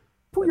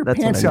 Pull your That's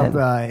what pants I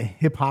up,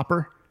 hip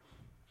hopper.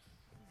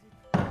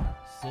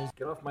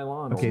 Get off my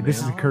lawn. Okay, old this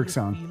is man. a Kirk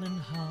song.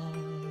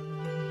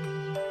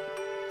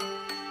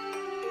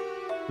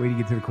 Wait to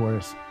get to the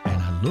chorus.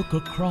 And I look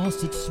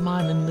across its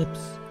smiling lips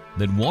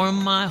that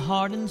warm my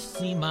heart and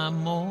see my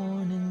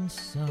morning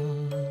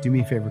sun. Do me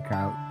a favor,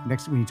 Kyle.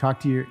 Next, when you talk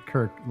to your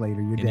Kirk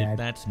later, your And if dad,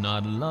 that's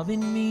not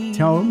loving me,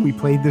 tell him we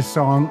played this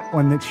song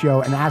on that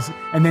show, and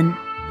then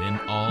then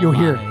all you'll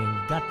hear it.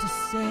 I've got to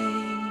say,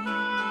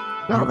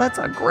 Oh, that's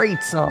a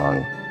great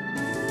song.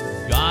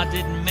 God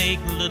didn't make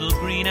little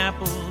green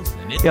apples,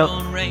 and it Yep.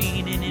 don't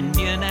rain in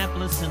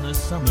Indianapolis in the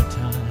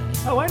summertime.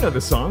 Oh, I know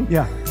this song.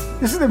 yeah,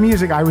 this is the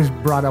music I was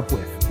brought up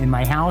with in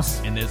my house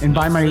there's and no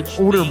by my such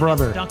older thing as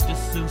brother. Dr.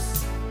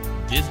 Seuss,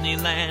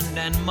 Disneyland,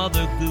 and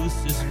Mother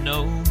Goose is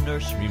no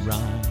nursery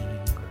rhyme.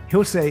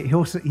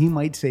 He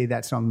might say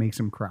that song makes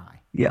him cry.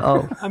 Yeah.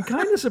 Oh, I'm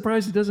kind of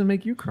surprised it doesn't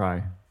make you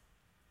cry.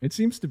 It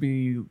seems to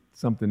be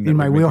something that In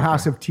my would make you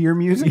wheelhouse cry. of tear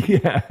music,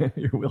 Yeah,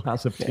 your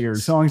wheelhouse of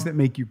tears. songs that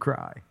make you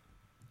cry.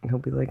 he'll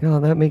be like, oh,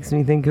 that makes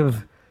me think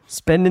of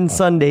spending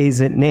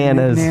Sundays at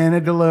Nana's. Nana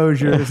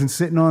Delogers and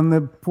sitting on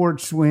the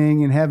porch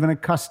swing and having a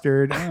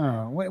custard.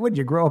 Oh, what'd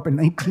you grow up in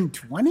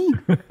 1920?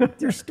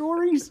 Your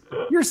stories?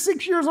 You're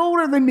 6 years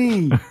older than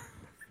me.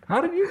 How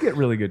did you get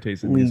really good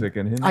taste in music?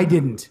 And I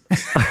didn't.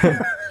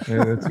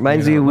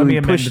 Reminds you let when me we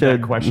amend pushed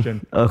that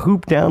question. a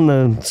hoop down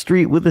the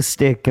street with a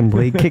stick and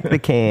played kick the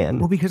can.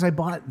 Well, because I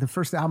bought the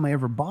first album I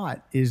ever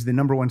bought is the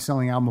number one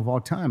selling album of all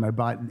time. I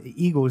bought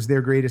Eagles,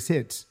 Their Greatest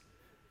Hits.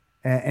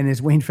 And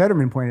as Wayne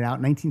Fetterman pointed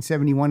out,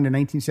 1971 to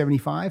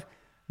 1975,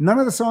 none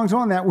of the songs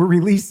on that were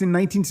released in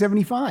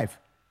 1975.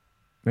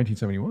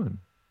 1971.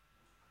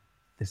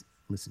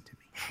 Listen to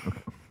me.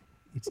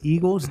 It's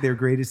Eagles, Their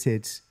Greatest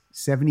Hits,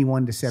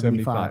 71 to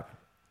 75. 75.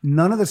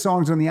 None of the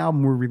songs on the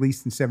album were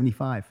released in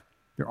 75.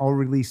 They're all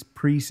released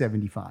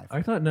pre-75.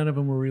 I thought none of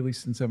them were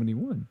released in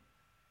 71.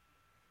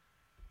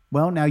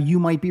 Well, now you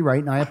might be right,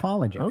 and I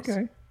apologize.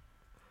 Okay.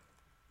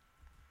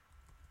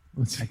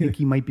 Let's see. I think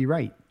he might be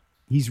right.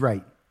 He's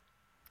right.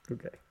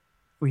 Okay.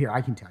 Well, here,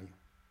 I can tell you.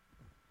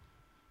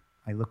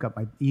 I look up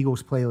my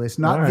Eagles playlist,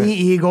 not All right. the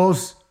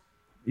Eagles.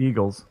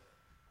 Eagles.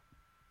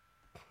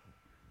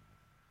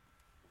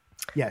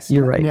 Yes.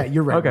 You're right. Yeah,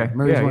 you're right. Okay.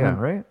 Murray's Yeah, one yeah, of-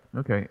 right?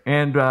 Okay.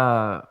 And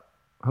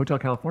Hotel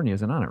California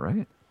isn't on it,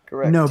 right?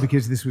 Correct. No,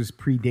 because this was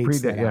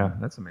predates that Yeah, album.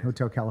 that's amazing.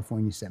 Hotel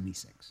California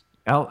 76.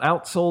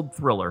 Outsold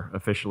Thriller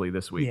officially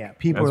this week. Yeah,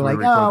 people as are we like,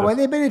 record oh, well,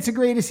 this. but it's a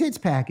greatest hits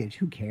package.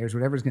 Who cares?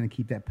 Whatever's going to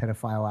keep that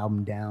pedophile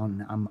album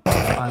down,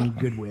 I'm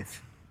good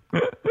with.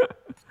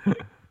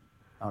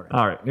 All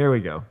right. Here we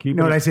go. Keep You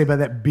know it. what I say about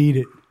that? Beat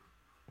it.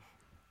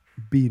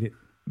 Beat it.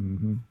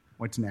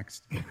 What's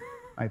next?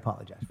 I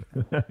apologize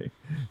for that.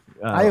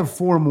 I have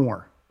four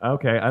more.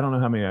 Okay, I don't know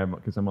how many I have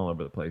because I'm all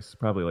over the place.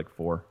 Probably like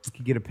 4. You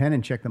could get a pen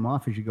and check them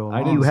off as you go along.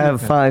 didn't You see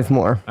have it. 5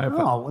 more. I have, Oh,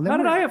 well, then how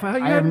did we're- I have? You I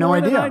had have no more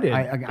than idea.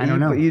 I did. I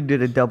don't know. But you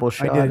did a double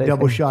shot. I did a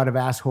double think. shot of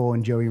Asshole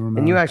and Joey Ramone.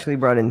 And you actually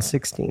brought in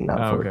 16,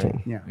 not Oh, 14.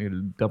 okay. Yeah. I get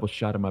a double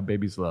shot of My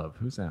Baby's Love.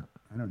 Who's that?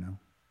 I don't know.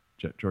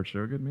 George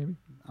Thorogood, maybe?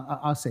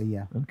 I'll say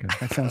yeah. Okay.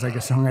 That sounds like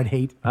a song I'd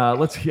hate.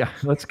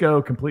 Let's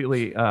go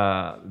completely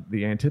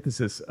the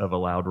antithesis of a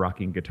loud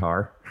rocking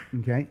guitar.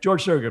 Okay.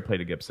 George Thorogood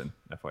played a Gibson,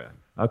 FYI.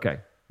 Okay.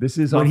 This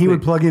is When off he the-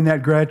 would plug in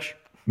that Gretsch,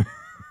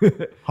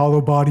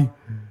 hollow body.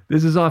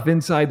 This is off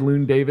Inside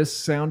Loon Davis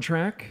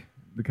soundtrack,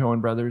 the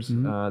Coen brothers. This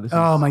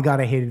Oh is, my God,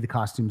 I hated the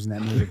costumes in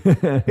that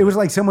movie. It was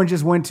like someone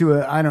just went to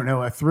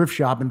a thrift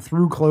shop and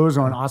threw clothes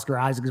on Oscar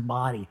Isaac's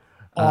body.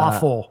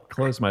 Awful.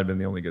 Close might have been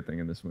the only good thing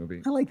in this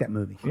movie. I like that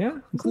movie. Yeah, it's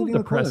a Including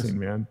little the clothes. depressing,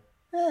 man.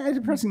 A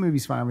depressing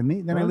movie's fine with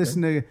me. Then I Okay.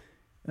 listen to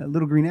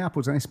Little Green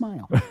Apples and I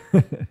smile.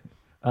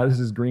 This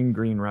is Green,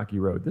 Green, Rocky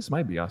Road. This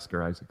might be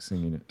Oscar Isaac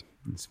singing it.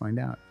 Let's find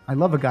out. I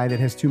love a guy that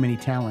has too many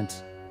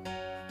talents.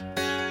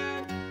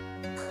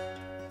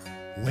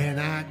 When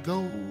I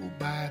go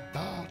by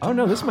Baltimore, Oh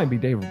no, this might be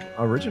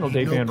original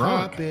Dave Van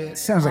Ronk. It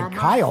sounds like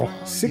Kyle.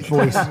 Sick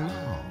voice.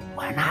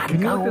 When I Can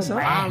you go look this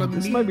back, up?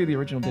 This might be the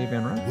original Dave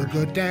Van Ronk. we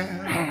go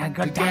down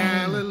go to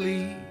down.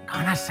 Galilee.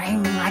 gonna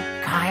sing like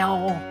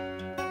Kyle.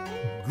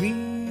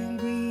 Green,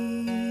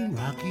 green,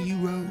 rocky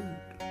road.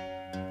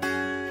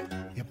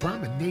 You're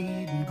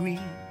promenading green.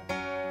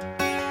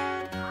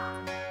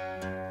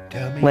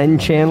 Tell me Len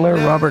Chandler,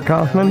 Robert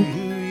Kaufman.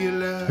 who you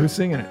love. Who's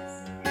singing it?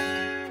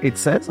 It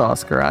says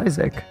Oscar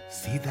Isaac.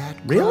 See that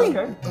Really?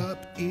 cloud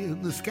up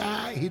in the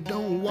sky? He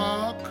don't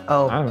walk.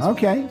 Oh,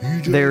 Okay. He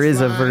just there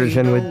is a fly.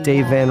 version He with don't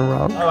Dave Van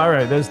walk. Ronk. Oh, all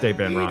right, there's Dave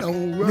Van He Ronk.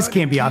 don't This run,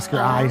 can't be keep Oscar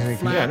on Isaac.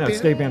 Yeah, no, it's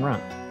flapping. Dave Van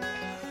Ronk.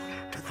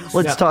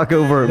 Let's talk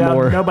over it No,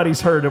 more. nobody's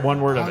heard one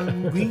word of On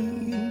it.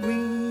 green,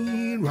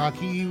 green,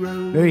 rocky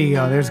road. There you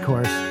go. There's a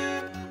chorus.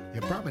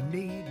 You're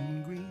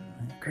promenading green.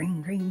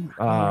 Green, green.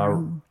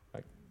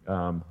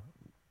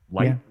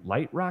 Light, Yeah.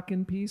 light rock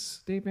in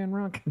peace, Dave Van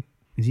Ronk.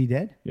 Is he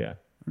dead? Yeah.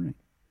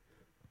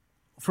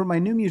 For my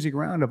new music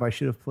roundup, I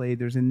should have played.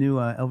 There's a new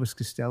Elvis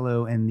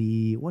Costello and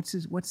the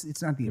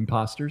it's not the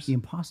Imposters. The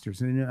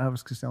Imposters. A new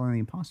Elvis Costello and the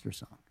Imposter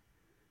song.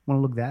 Want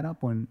to look that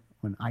up on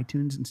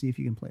iTunes and see if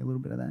you can play a little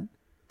bit of that?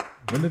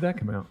 When did that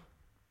come out?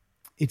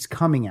 It's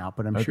coming out,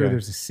 but I'm sure Okay.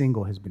 there's a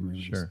single has been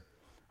released. Sure.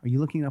 Are you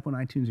looking it up on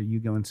iTunes or are you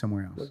going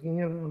somewhere else? Looking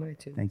at it on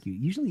iTunes. Thank you.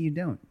 Usually you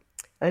don't.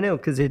 I know,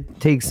 because it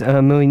takes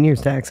a million years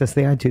to access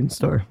the iTunes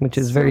store, which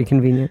is very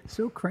convenient.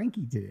 So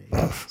cranky today.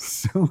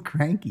 So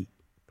cranky.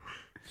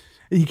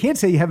 You can't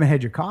say you haven't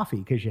had your coffee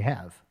because you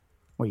have.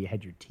 Well, you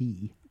had your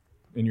tea.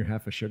 And you're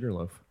half a sugar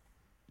loaf.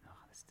 Oh,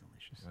 that's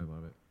delicious. I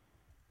love it.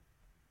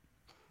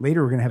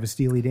 Later, we're going to have a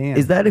Steely Dan.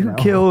 Is that who No.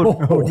 killed?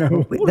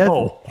 Oh,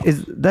 no.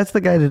 That's the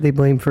guy that they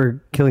blame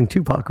for killing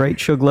Tupac, right?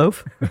 Suge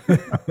Loaf.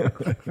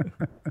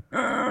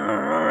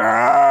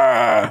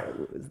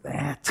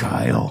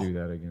 Kyle. Do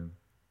that again.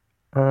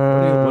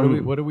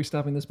 Um, What are we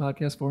stopping this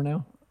podcast for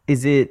now?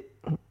 Is it?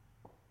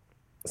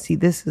 See,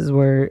 this is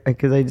where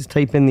because I just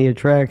type in the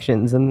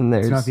attractions and then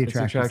there's. It's not the It's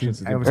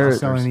attractions. attractions, I was the just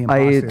selling the I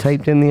imposters.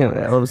 typed in the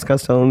Elvis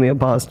Costello and the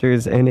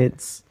Imposters, and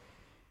it's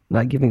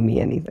not giving me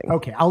anything.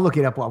 Okay, I'll look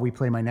it up while we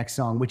play my next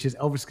song, which is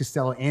Elvis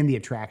Costello and the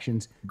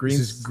Attractions. Green-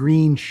 This is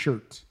Green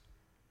Shirt.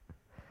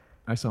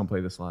 I saw him play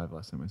this live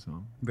last time I saw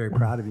him. Very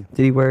proud of you.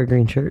 Did he wear a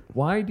green shirt?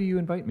 Why do you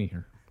invite me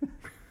here?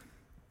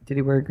 Did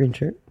he wear a green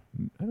shirt?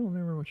 I don't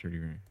remember what shirt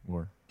you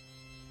wore.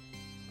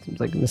 Seems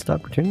like a missed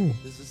opportunity.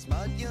 There's a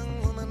smart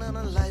young woman on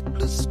a light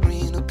blue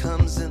screen who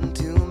comes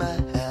into my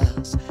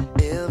house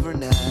every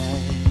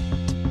night.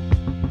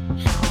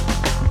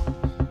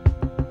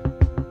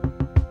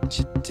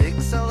 She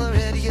takes all the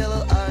red,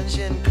 yellow, orange,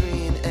 and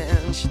green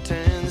and she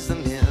turns them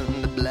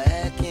into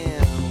black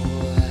and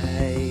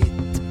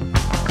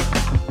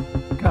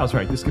white. Kyle's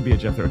right. This could be a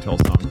Jethro Tull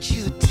song.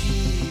 You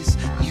tease,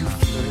 you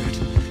flirt,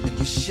 and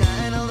you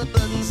shine all the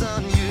buttons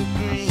on your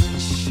green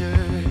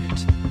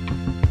shirt.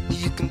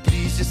 You can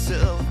please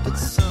yourself, but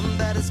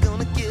somebody's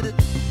gonna get it.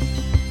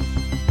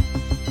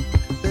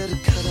 Better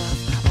cut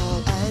off all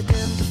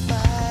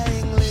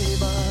identifying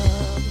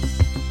labels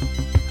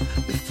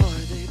before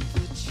they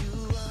put you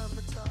on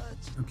the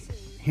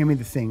torch. Hand me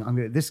the thing. I'm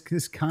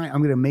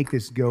gonna make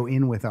this go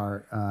in with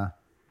our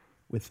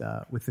with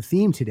the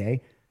theme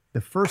today.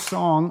 The first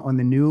song on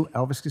the new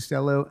Elvis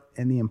Costello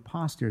and the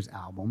Imposters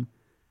album.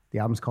 The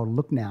album's called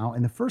Look Now,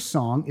 and the first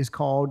song is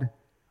called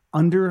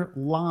Under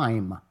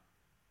Lime.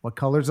 What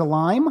color's a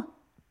lime?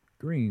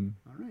 Green.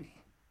 All right.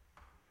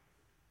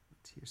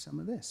 Let's hear some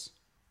of this.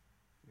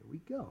 Here we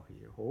go.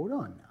 Here, hold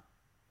on now.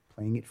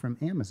 Playing it from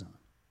Amazon.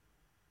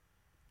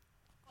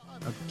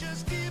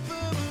 Just keep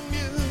them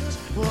amused,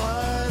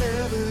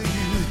 whatever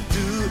you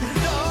do.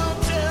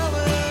 Don't tell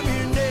them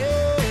your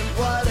name,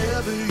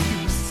 whatever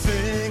you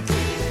think.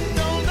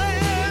 Don't let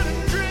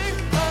them drink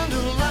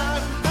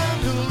underline,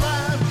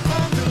 underline,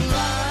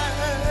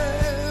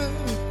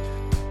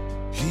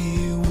 underline.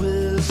 He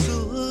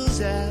whistles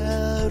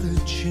out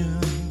a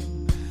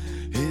tune.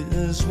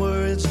 His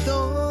words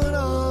don't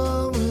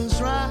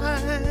always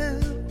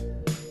rhyme.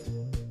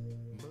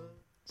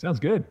 Sounds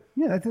good.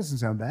 Yeah, that doesn't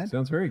sound bad.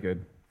 Sounds very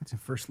good. That's a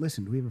first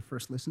listen. Do we have a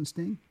first listen,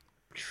 Sting?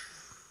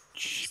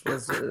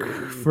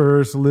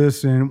 First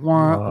listen.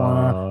 Wah,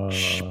 wah,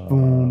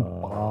 boom.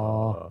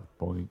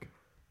 Boink.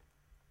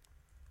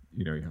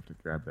 You know you have to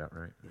grab that,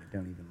 right?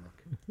 Don't even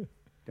look.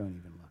 Don't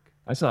even look.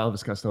 I saw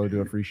Elvis Costello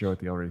do a free show at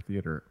the El Rey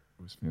Theater.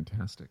 It was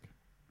fantastic.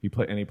 He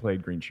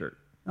played Green Shirt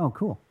Oh,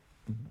 cool.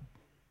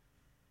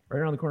 right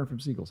around the corner from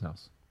Siegel's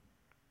house.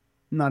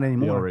 Not The El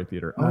anymore. Rey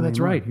Theater. Not Oh, that's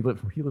anymore. right.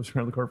 He lives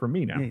around the corner from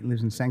me now. Yeah, he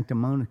lives in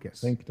Sanctimonious.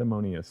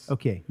 Sanctimonious.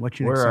 Okay, what's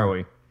your Where next are song?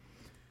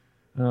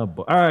 we? Oh,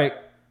 boy. All right.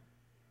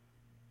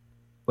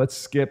 Let's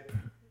skip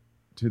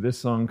to this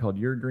song called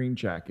Your Green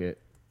Jacket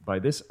by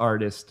this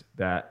artist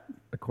that,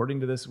 according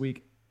to This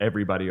Week,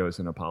 everybody owes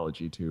an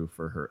apology to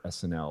for her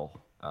SNL.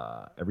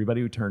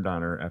 Everybody who turned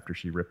on her after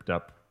she ripped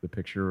up the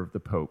picture of the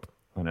Pope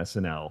on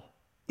SNL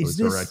owes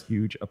her a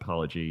huge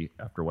apology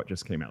after what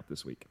just came out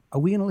this week. Are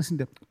we going to listen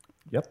to?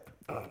 Yep.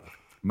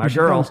 My Here she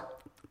girl. comes. She's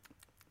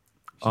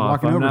If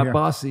walking I'm over not here.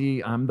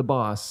 bossy, I'm the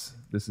boss.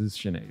 This is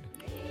Sinead.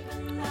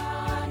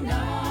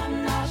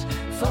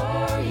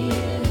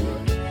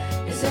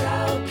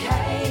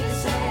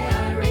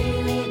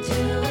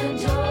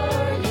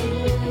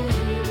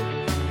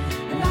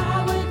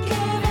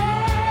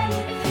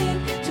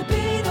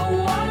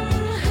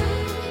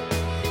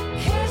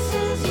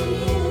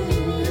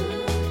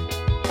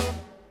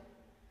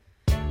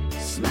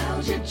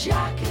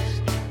 Jacket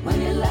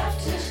when you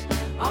left it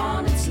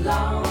on its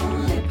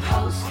lonely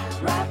post,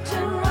 wrapped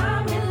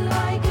around me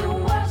like it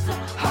was the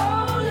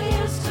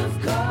holiest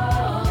of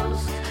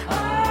ghosts.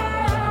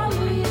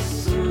 Oh, you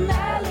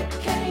smell it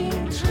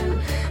came true.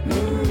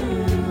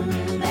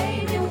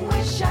 Made me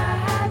wish I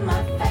had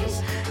my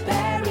face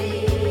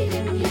buried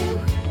in you.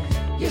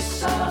 You're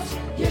soft,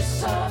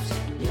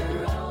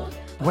 you're old.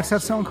 What's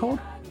that song called?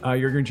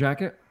 Your Green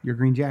Jacket. Your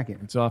Green Jacket.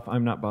 It's off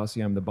I'm Not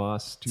Bossy, I'm the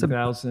Boss.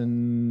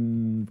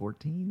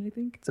 2014, I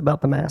think. It's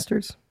about the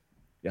Masters.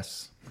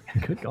 Yes.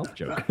 Good golf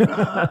joke.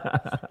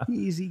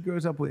 He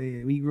grows up with.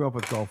 We grew up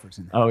with golfers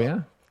in that. Oh,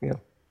 yeah? Yeah.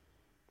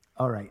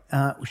 All right.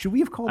 Should we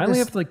have called I this? only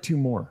have like 2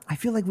 more. I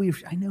feel like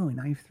we've. I know, and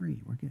I have 3.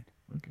 We're good.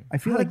 Okay. I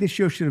feel like this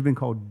show should have been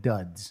called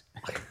Duds.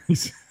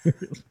 It's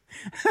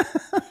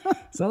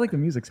not like the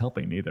music's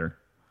helping either.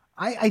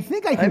 I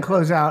think I can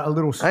close out a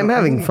little. I'm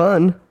having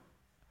fun.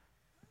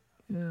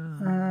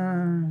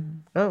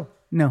 Oh.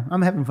 No,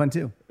 I'm having fun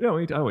too. Yeah,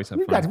 I always have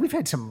fun. We've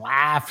had some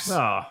laughs. Oh.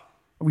 Are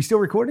we still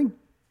recording?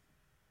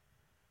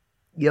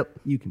 Yep.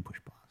 You can push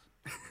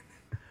pause.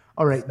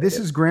 All right. This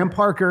is Graham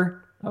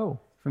Parker. Oh.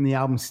 From the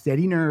album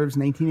Steady Nerves,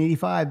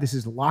 1985. This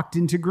is Locked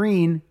into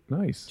Green.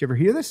 Nice. Did you ever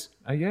hear this?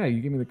 Yeah,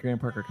 you gave me the Graham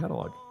Parker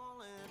catalog.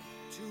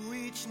 To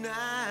each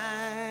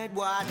night,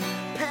 what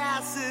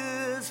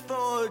passes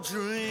for a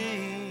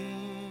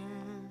dream.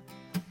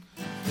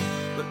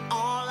 But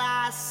all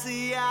I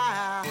see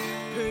are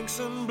pinks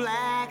and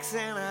blacks,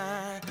 and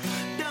I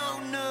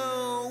don't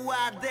know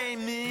what they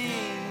mean.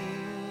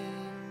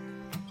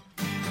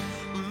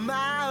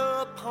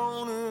 My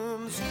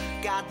opponent's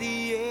got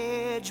the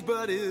edge,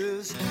 but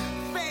his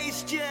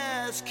face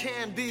just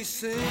can't be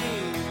seen.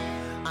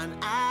 And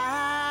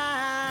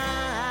I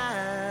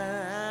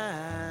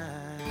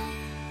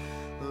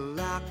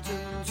locked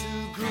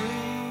into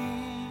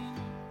green.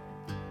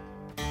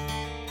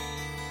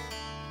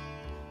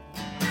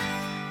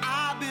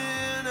 I've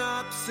been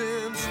up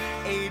since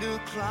 8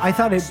 o'clock. I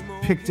thought it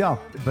picked up,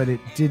 but it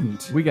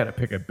didn't. We got to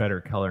pick a better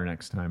color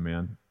next time,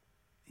 man.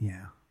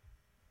 Yeah.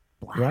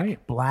 Black.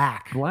 Right?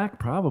 Black. Black,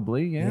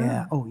 probably,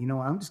 yeah. Oh, you know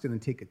what? I'm just going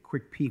to take a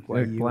quick peek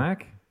while you.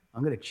 Black?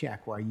 I'm going to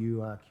check while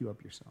you cue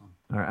up your song.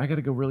 All right, I got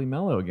to go really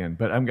mellow again,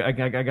 but I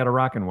got a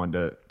rockin' one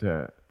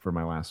for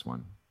my last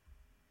one.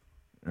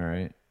 All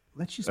right.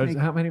 Let's just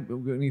How many?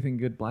 Anything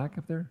good black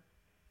up there?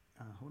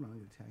 Hold on, I'm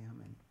going to tell you how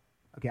many.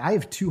 Okay, I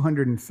have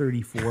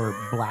 234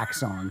 black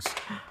songs.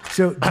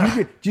 So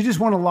do you just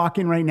want to lock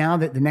in right now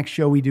that the next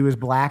show we do is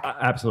black?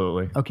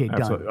 Absolutely. Okay,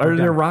 done. Absolutely. We're Are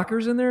there done.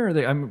 rockers in there? Are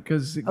they?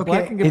 Because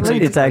black can get It's,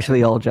 pretty. it's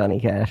actually all Johnny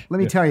Cash. Let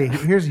me tell you,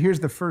 here's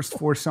the first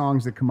 4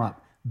 songs that come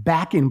up.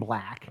 Back in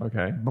Black.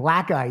 Okay.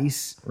 Black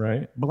Ice.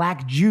 Right.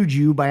 Black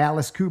Juju by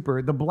Alice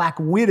Cooper. The Black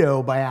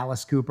Widow by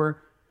Alice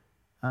Cooper.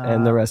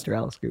 And the rest are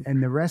Alice Cooper.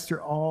 And the rest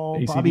are all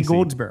AC/DC. Bobby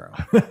Goldsboro.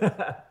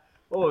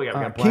 Oh, we got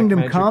Black Kingdom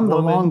Magic Come, The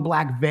Woman. Long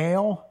Black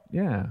Veil.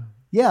 Yeah.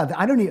 Yeah,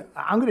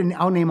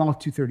 I'll name all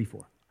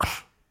 234.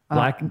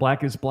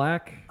 Black is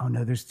black. Oh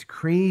no, there's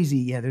crazy.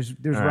 Yeah, there's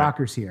All right.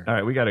 rockers here. All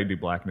right, we got to do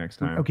black next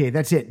time. Okay,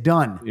 that's it.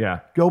 Done.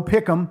 Yeah. Go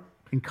pick them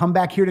and come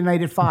back here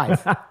tonight at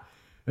 5.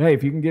 Hey,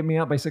 if you can get me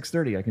out by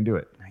 6:30, I can do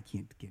it. I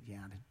can't get you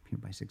out of here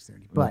by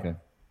 6:30. But Okay.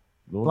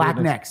 We'll black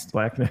do it next.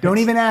 Black next. Don't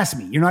even ask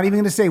me. You're not even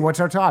going to say what's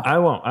our topic. I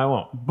won't.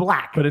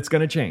 Black. But it's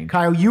going to change.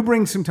 Kyle, you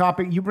bring some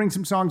topic. You bring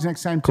some songs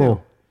next time too.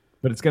 Cool.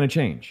 But it's going to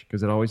change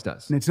because it always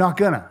does. And it's not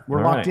gonna. We're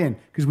All locked right. in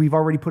because we've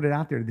already put it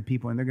out there to the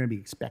people, and they're going to be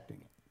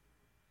expecting it.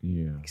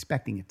 Yeah.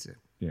 Expecting it to.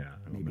 Yeah. I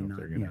don't Maybe know if not.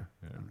 they're gonna-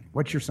 Yeah.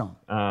 What's your song?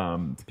 yeah.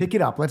 Pick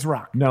it up. Let's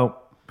rock. No.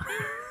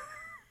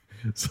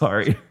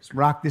 Sorry. Let's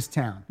rock this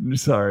town.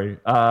 Sorry.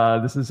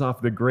 This is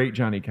off the great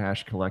Johnny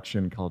Cash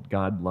collection called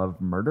God,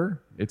 Love,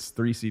 Murder. It's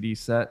 3 CD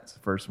sets.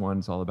 First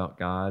one's all about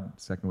God.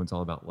 Second one's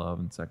all about love.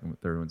 And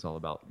third one's all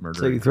about murder.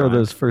 So you and throw crime.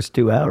 those first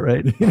 2 out,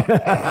 right? Did you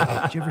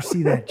ever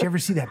see that? Did you ever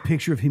see that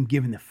picture of him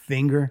giving the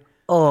finger?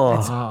 Oh,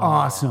 That's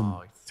awesome.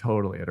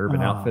 Totally at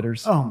Urban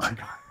Outfitters. Oh my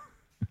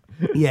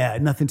god. Yeah,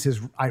 nothing says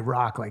I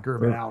rock like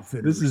Urban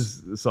Outfitters. This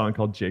is a song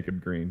called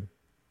Jacob Green.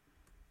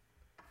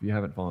 If you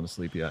haven't fallen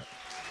asleep yet.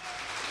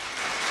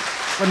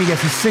 Let me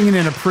guess. He's singing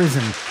in a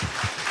prison.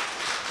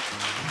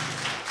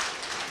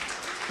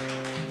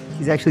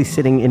 he's actually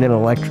sitting in an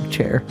electric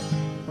chair.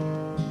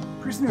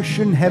 Prisoners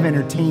shouldn't have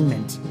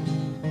entertainment.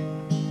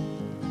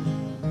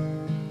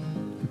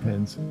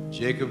 pins.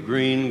 Jacob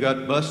Green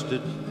got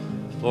busted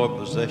for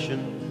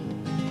possession.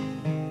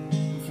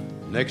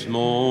 Next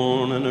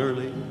morning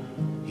early,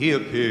 he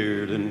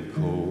appeared in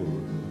court.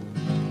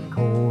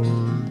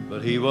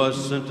 But he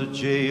was sent to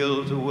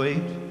jail to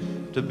wait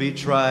to be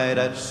tried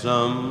at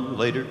some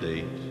later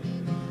date.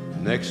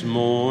 Next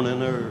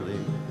morning early,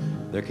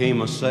 there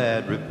came a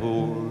sad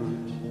report.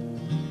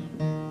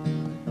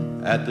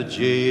 At the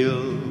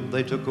jail,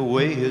 they took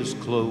away his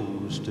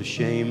clothes to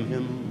shame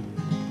him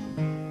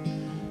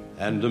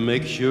and to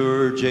make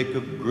sure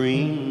Jacob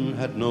Green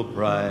had no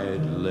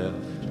pride left.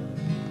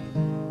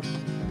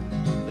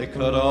 They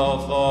cut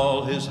off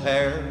all his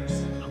hair.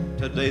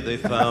 Today they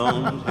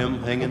found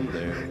him hanging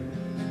there,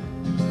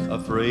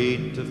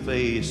 afraid to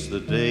face the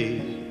day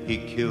he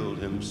killed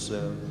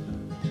himself.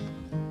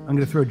 I'm going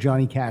to throw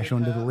Johnny Cash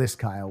onto the list,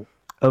 Kyle.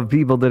 Of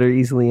people that are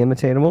easily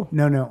imitatable?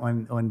 No,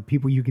 on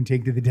people you can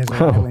take to the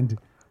desert island.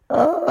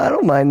 I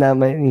don't mind that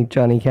many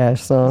Johnny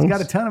Cash songs. He's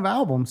got a ton of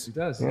albums. He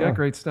does. He's got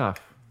great stuff.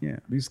 Yeah.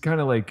 These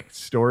kind of like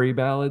story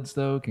ballads,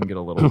 though, can get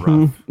a little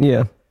rough.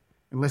 Yeah.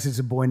 Unless it's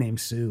a boy named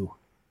Sue.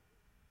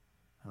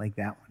 I like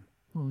that one.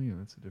 Oh, yeah,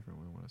 that's a different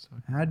one. What I was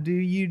talking How do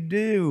you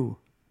do?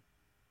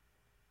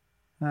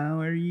 How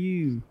are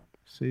you,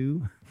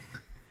 Sue?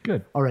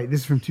 Good. All right,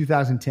 this is from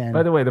 2010.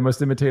 By the way, the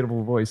most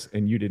imitatable voice,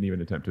 and you didn't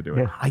even attempt to do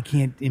it. I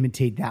can't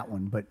imitate that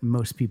one, but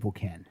most people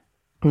can.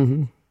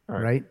 Mm-hmm. All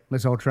right. Right?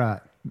 Let's all try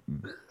it.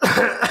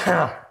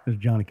 There's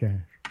Johnny Cash.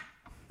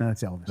 No,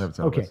 that's Elvis. That's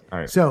Elvis. Okay. All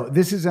right. So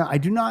this is I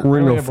do not.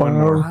 Ring of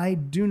Fire. I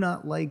do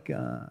not like.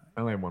 I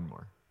only have one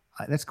more.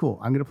 That's cool.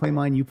 I'm going to play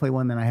mine. You play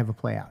one. Then I have a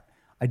play out.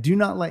 I do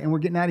not like. And we're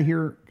getting out of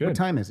here. Good. What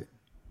time is it?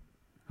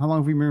 How long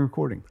have we been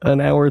recording? An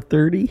hour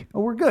 30.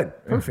 Oh, we're good.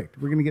 Perfect.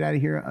 We're going to get out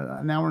of here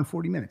an hour and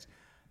 40 minutes.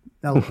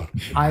 Now, look,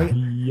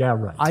 Yeah,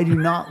 right. I do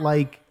not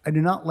like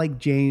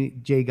Jay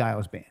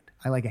Giles band.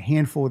 I like a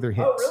handful of their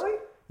hits. Oh, really?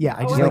 Yeah, I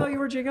I just like. thought you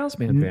were a Jay Giles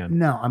fan.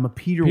 No, I'm a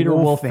Peter Peter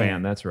Wolf Wolf fan.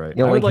 fan. That's right.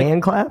 You I don't would like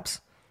hand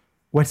claps?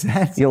 What's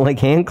that? You don't like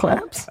hand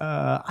claps?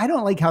 I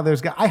don't like how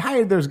those guys. I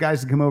hired those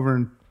guys to come over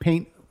and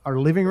paint our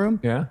living room.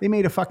 Yeah? They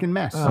made a fucking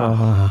mess.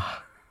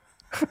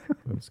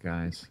 Those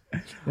guys.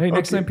 Hey,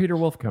 next time Peter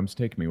Wolf comes,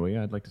 take me, will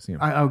you? I'd like to see him.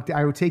 I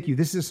will take you.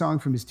 This is a song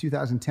from his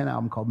 2010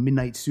 album called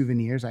Midnight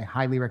Souvenirs. I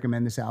highly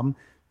recommend this album.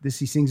 He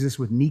sings this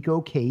with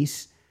Nico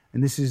Case,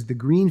 and this is The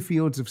Green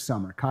Fields of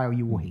Summer. Kyle,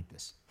 you will hate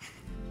this.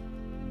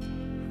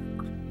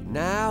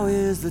 Now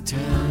is the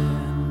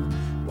time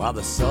while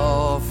the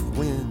soft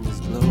wind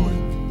is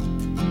blowing.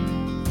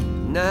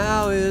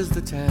 Now is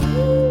the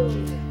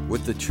time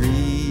with the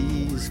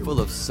trees full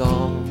of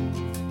song.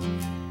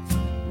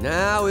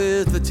 Now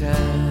is the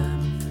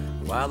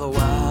time while the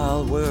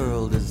wild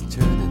world is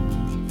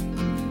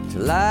turning to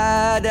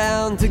lie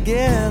down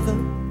together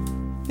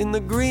in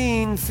the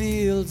green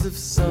fields of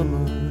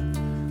summer,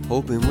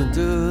 hoping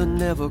winter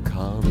never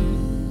comes.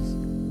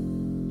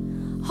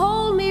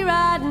 Hold me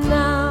right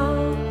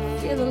now,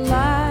 feel the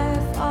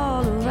life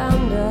all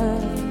around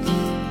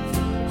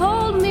us.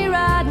 Hold me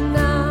right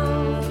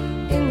now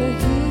in the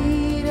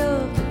heat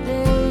of the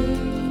day.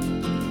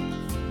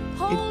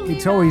 Hold me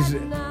It's always.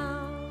 right now.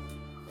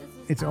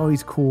 It's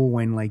always cool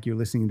when like you're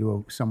listening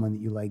to someone that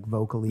you like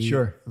vocally.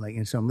 Sure. Like,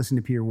 and so I'm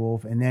listening to Peter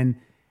Wolf, and then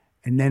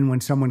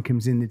when someone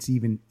comes in that's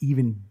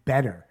even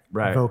better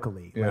Right.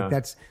 vocally. Yeah.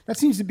 Like that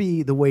seems to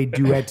be the way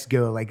duets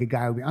go. Like a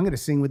guy will be, I'm going to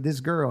sing with this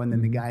girl, and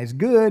then the guy's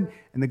good,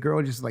 and the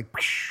girl just like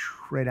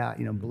right out,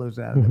 blows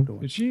out the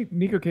door.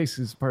 Nico Case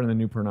is part of the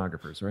New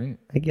Pornographers, right?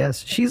 I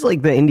guess. She's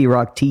like the indie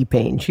rock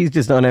T-Pain. She's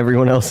just on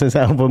everyone else's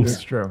albums.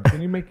 That's true.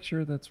 Can you make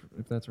sure if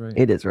that's right?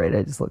 It is right.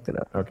 I just looked it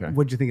up. Okay.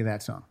 What'd you think of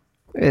that song?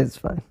 It's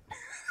fine.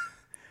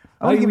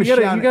 I want to give a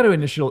shout you got to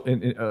initial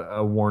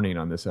a warning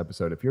on this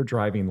episode. If you're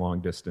driving long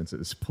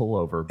distances, pull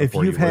over If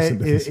before you listen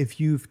to this. if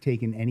you've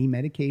taken any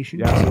medication,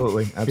 Yeah,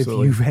 absolutely, if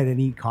absolutely. you've had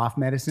any cough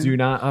medicine, Do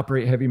not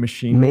operate heavy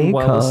machinery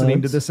while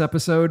listening to this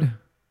episode.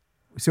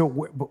 So,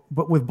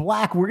 but with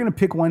Black, we're gonna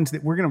pick ones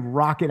that we're gonna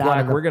rock it out.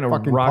 Black, Of the we're going to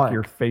fucking rock park.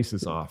 your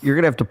faces off. You're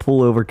going to have to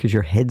pull over because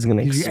your head's going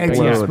to Your head's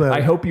explode. gonna explode.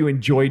 I hope you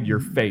enjoyed your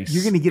face.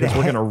 You're gonna get 'cause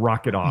we're going to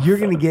rock it off. You're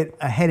gonna get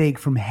a headache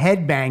from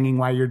head banging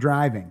while you're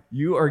driving.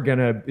 You are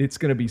it's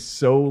going to be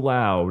so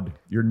loud,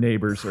 your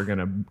neighbors are going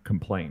to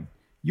complain.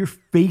 Your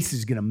face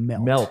is gonna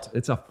melt.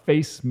 It's a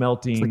face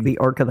melting. It's like the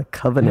Ark of the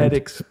Covenant. Head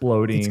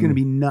exploding. It's gonna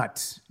be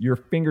nuts. Your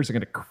fingers are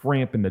going to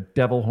cramp in the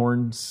devil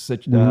horn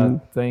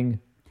thing.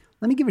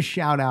 Let me give a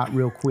shout out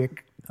real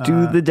quick.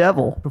 To the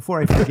devil.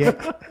 Before I forget,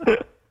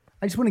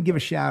 I just want to give a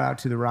shout out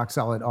to the Rock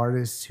Solid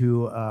artists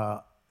who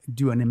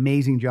do an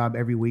amazing job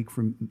every week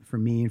for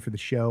me and for the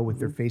show with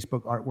their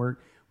Facebook artwork.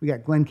 We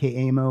got Glenn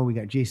K. Amo, we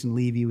got Jason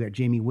Levy, we got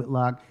Jamie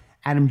Whitlock.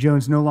 Adam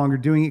Jones no longer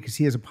doing it because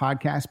he has a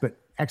podcast, but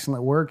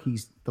excellent work.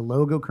 He's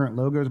the current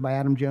logo is by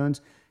Adam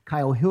Jones.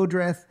 Kyle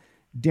Hildreth,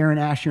 Darren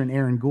Asher and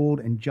Aaron Gould,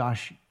 and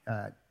Josh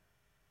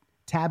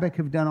Tabak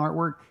have done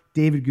artwork.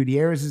 David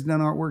Gutierrez has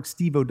done artwork.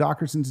 Steve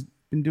O'Dockerson's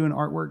been doing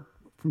artwork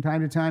from time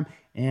to time.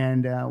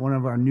 And one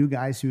of our new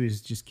guys who is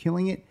just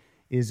killing it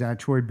is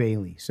Troy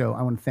Bailey. So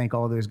I want to thank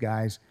all those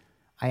guys.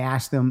 I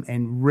ask them,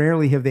 and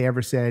rarely have they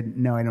ever said,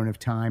 no, I don't have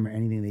time or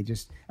anything. They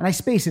just, and I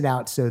space it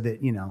out so that,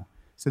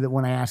 so that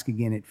when I ask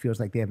again, it feels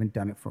like they haven't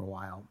done it for a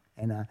while.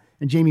 And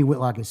Jamie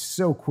Whitlock is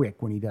so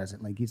quick when he does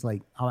it. Like, he's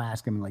like, I'll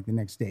ask him like the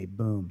next day,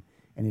 boom.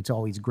 And it's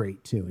always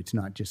great too. It's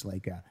not just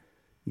like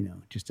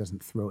just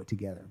doesn't throw it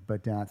together.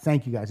 But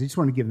thank you guys. I just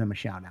want to give them a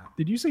shout out.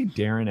 Did you say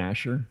Darren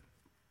Asher?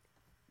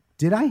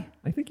 Did I?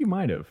 I think you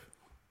might have.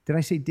 Did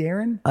I say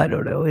Darren? I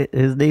don't know.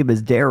 His name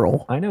is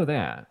Daryl. I know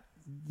that.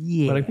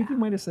 Yeah. But I think you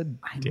might have said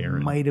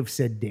Darren. I might have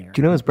said Darren.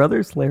 Do you know his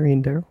brothers, Larry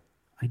and Daryl?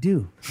 I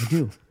do.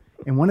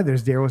 And one of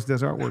those Daryls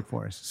does artwork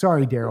for us.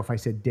 Sorry, Daryl, if I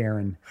said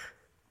Darren.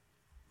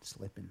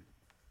 Slipping.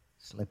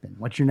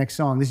 What's your next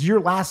song? This is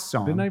your last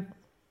song. Didn't I?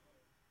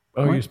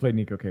 Oh, What? you just played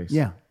Nico Case.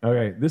 Yeah.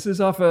 Okay. This is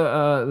off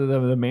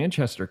the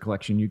Manchester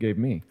collection you gave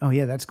me. Oh,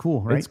 yeah, that's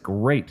cool, right? It's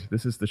great.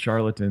 This is the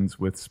Charlatans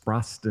with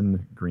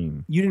Sproston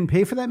Green. You didn't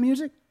pay for that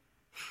music?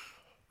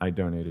 I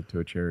donated to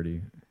a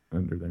charity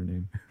under their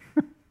name.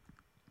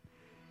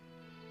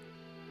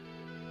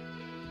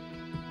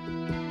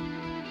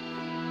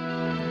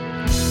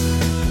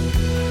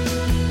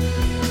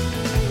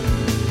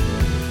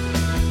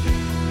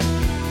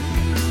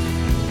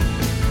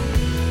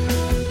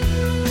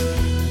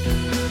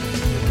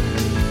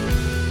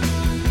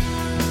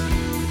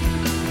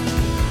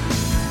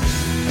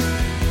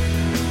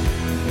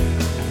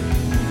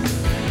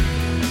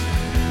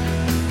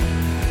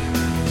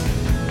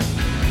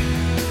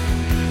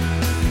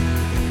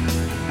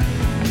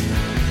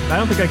 I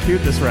don't think I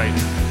cued this right.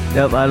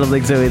 Nope, I don't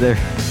think so either.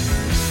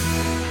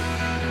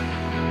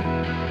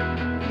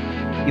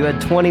 You had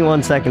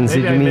 21 seconds.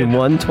 Did you mean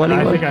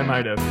 121? I think I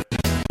might have.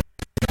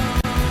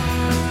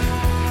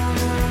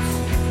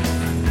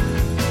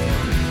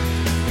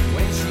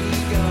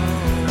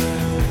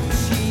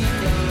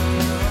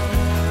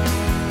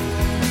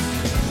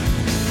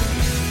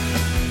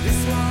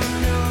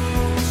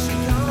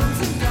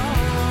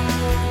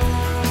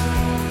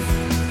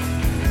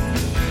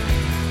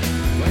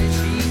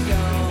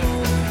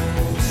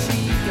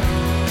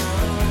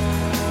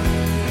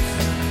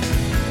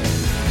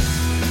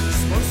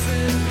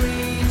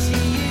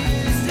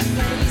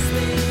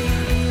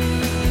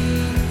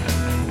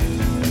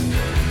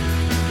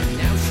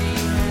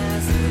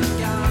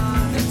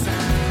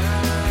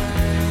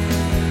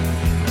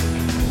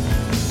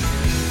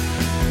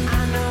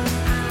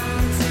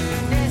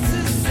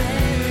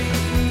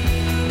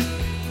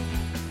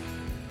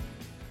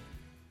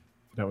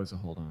 That was a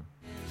hold on.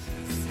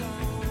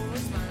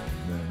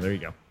 No, there you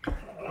go.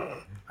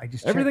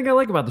 Everything I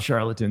like about the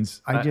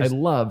Charlatans, I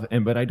love,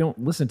 but I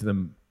don't listen to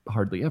them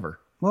hardly ever.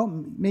 Well,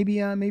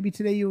 maybe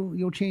today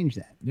you'll change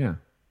that. Yeah.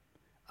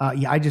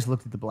 I just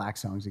looked at the Black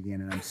songs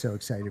again, and I'm so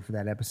excited for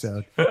that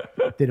episode.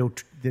 That'll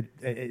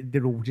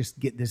just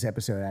get this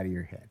episode out of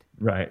your head.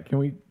 Right?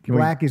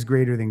 Black is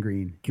greater than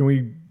green. Can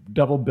we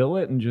double bill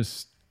it and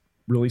just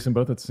release them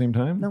both at the same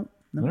time? No.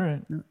 All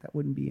right. No, that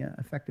wouldn't be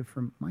effective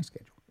for my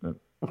schedule.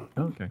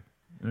 Okay.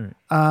 All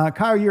right.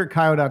 Kyle, you're at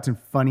Kyle Dotson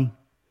Funny.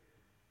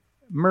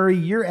 Murray,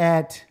 you're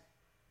at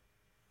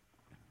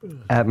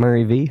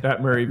Murray V.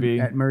 At Murray V.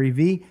 At Murray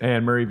V.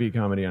 And Murray V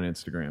Comedy on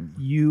Instagram.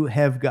 You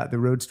have got the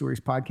Road Stories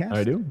podcast.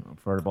 I do. I'm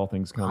part of All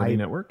Things Comedy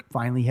Network.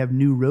 Finally have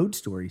new Road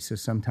Stories, so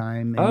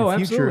sometime in the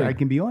future absolutely. I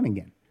can be on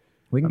again.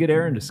 We can get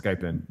Aaron to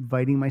Skype in.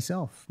 Inviting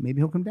myself. Maybe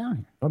he'll come down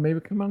here. Oh, maybe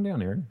come on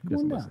down, Aaron. He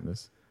doesn't down. listen to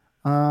this.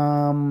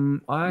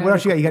 What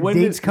else you got? You got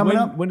dates coming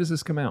up? When does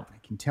this come out?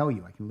 I can tell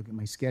you. I can look at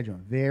my schedule.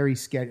 Very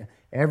scheduled.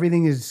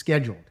 Everything is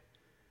scheduled.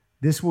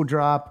 This will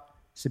drop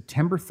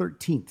September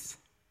 13th.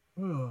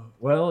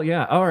 Well,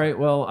 yeah. All right.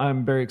 Well,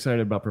 I'm very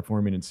excited about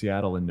performing in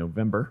Seattle in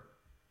November.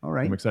 All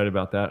right. I'm excited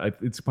about that.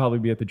 It's probably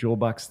be at the Jewel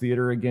Box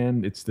Theater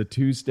again. It's the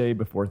Tuesday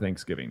before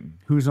Thanksgiving.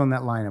 Who's on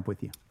that lineup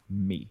with you?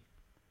 Me.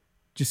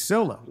 Just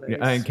solo. Yeah,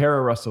 and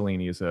Cara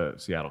Russellini is a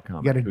Seattle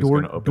comic. You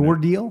got a door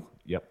deal?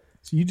 Yep.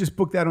 So you just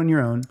booked that on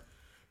your own?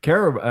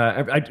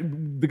 Cara,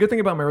 the good thing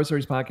about my Road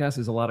Stories podcast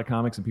is a lot of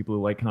comics and people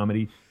who like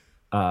comedy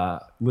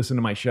listen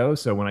to my show.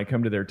 So when I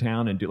come to their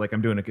town and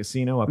I'm doing a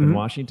casino up in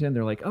Washington,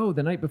 they're like, oh,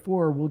 the night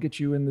before we'll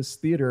get you in this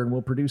theater and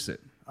we'll produce it.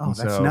 Oh,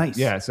 that's nice.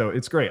 Yeah, so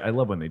it's great. I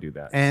love when they do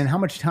that. And how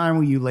much time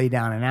will you lay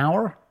down? An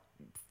hour?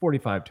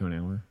 45 to an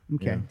hour.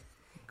 Okay. Yeah.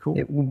 Cool.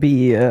 It will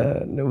be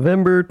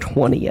November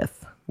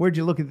 20th. Where'd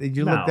you look at? Did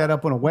you look that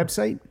up on a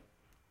website?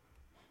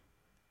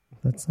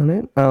 That's not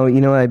it? Oh,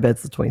 you know what? I bet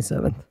it's the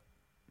 27th.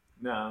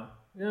 No.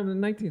 Yeah, the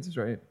 19th is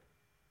right.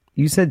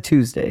 You said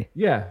Tuesday.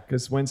 Yeah,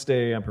 because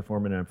Wednesday I'm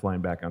performing and I'm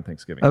flying back on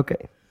Thanksgiving.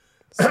 Okay.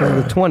 So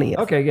the 20th.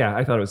 Okay, yeah,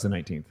 I thought it was the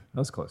 19th. That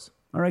was close.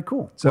 All right,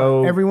 cool. So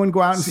well, everyone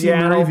go out and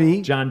Seattle, see Murray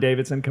V. John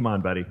Davidson, come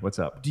on, buddy. What's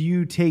up? Do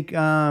you take your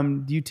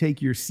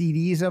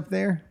CDs up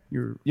there?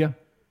 Your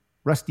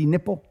Rusty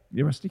Nipple?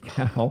 Your Rusty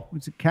Cow.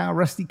 What's it, Cow?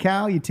 Rusty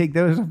Cow? You take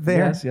those up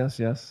there?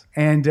 Yes.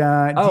 And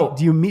do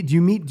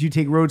you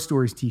take Road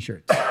Stories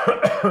t-shirts?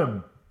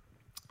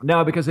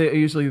 No, because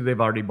usually they've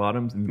already bought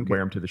them and wear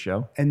them to the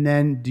show. And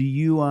then do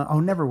you?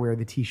 Never wear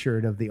the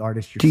T-shirt of the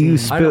artist you're Do you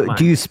seeing. I don't spill? mind.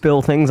 Do you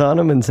spill things on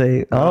them and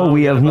say, "Oh,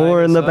 we have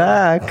more in the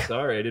back"?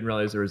 Sorry, I didn't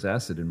realize there was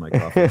acid in my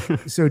coffee.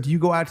 So do you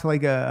go out to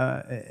like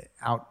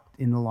out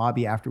in the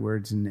lobby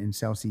afterwards and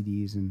sell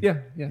CDs and Yeah.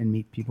 and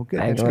meet people? Good.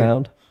 Hang That's good.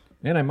 around.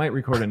 And I might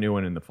record a new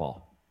one in the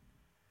fall.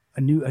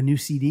 A new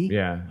CD.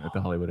 Yeah, at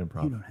the Hollywood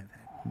Improv. You don't have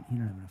that. You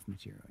don't have enough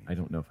material. I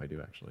don't know if I do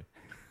actually.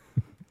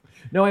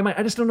 No, I might.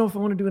 I just don't know if I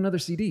want to do another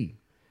CD.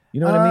 You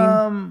know what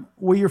I mean?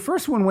 Well, your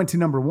first one went to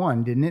number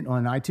 1, didn't it,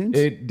 on iTunes?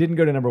 It didn't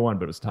go to number 1,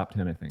 but it was top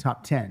 10, I think.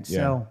 Top 10.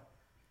 So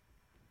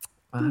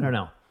I don't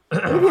know.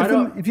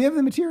 if you have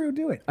the material,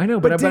 do it. I know,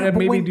 but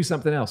maybe when- do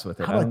something else with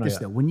it. How I don't about know this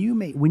yet. though? When you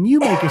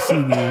make a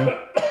CD,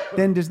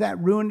 then does that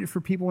ruin it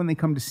for people when they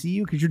come to see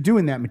you because you're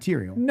doing that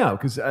material? No,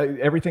 because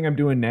everything I'm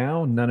doing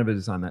now, none of it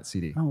is on that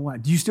CD. Oh wow!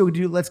 Do you still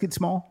do Let's Get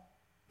Small?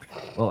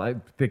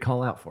 Well, they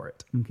call out for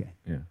it. Okay.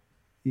 Yeah.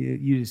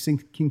 You just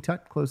sing King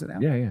Tut, close it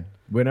out. Yeah, yeah.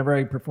 Whenever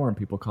I perform,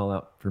 people call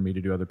out for me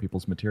to do other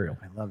people's material.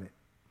 I love it.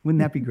 Wouldn't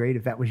that be great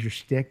if that was your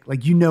shtick?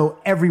 Like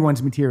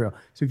everyone's material.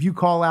 So if you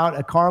call out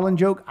a Carlin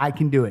joke, I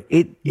can do it.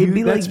 It'd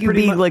be that's like you'd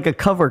pretty be much- like a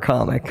cover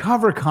comic.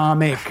 Cover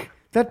comic.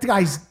 That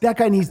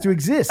guy needs to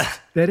exist.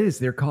 That is,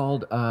 they're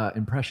called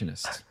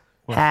impressionists.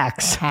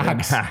 Hacks.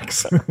 And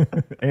hacks.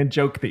 And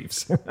joke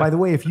thieves. By the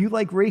way, if you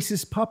like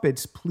racist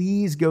puppets,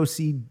 please go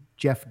see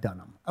Jeff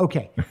Dunham.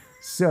 Okay.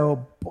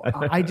 So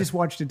I just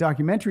watched a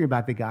documentary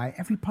about the guy.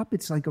 Every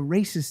puppet's like a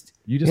racist.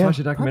 You just watched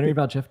a documentary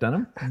about Jeff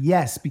Dunham?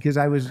 Yes, because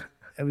I was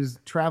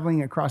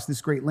traveling across this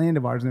great land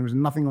of ours, and there was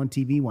nothing on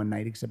TV one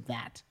night except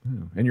that.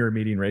 And you're a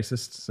meeting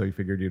racist, so you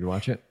figured you'd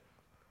watch it?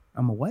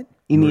 I'm a what?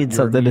 You need You're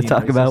something to meeting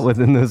talk about racist.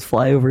 within those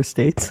flyover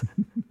states.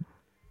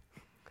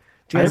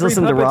 Do you guys Every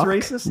listen to puppet's rock?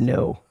 racist?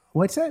 No.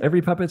 What's that?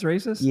 Every puppet's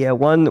racist? Yeah,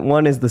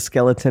 one is the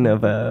skeleton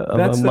of a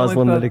That's the Muslim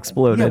only that pub-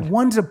 exploded. Yeah,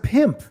 one's a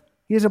pimp.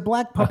 He has a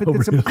black puppet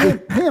that's a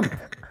pimp.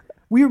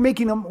 We were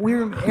making him.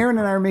 Aaron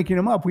and I were making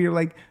him up. We were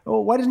like,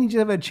 oh, why doesn't he just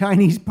have a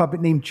Chinese puppet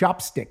named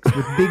Chopsticks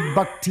with big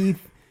buck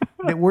teeth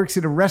that works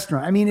at a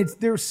restaurant? I mean,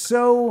 they're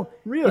so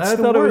Really? It's I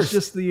the thought it was worst.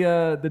 just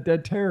the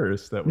dead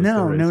terrorist that was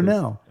No, the no, racist.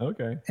 no.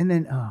 Okay. And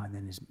then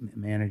his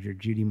manager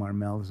Judy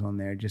Marmel's on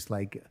there, just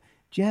like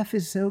Jeff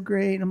is so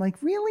great. And I'm like,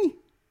 really?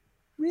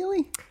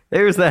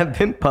 There's that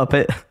pimp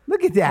puppet.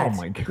 Look at that. Oh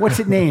my God. What's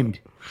it named?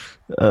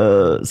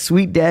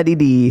 Sweet Daddy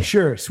D.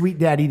 Sure, Sweet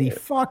Daddy D.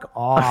 Fuck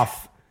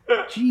off.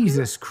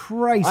 Jesus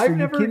Christ. I've are you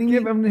never kidding me?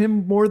 given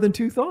him more than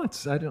 2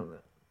 thoughts. I don't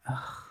know.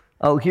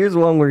 Oh, here's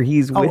one where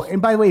he's with. Oh,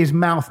 and by the way, his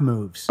mouth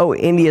moves. Oh,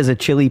 Indy has a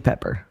chili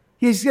pepper.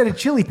 He's got a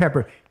chili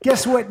pepper.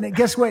 Guess what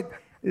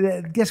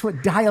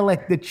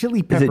dialect the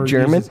chili pepper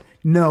German? uses?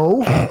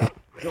 No.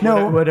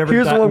 No. Whatever,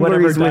 Here's one where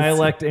whatever he's with-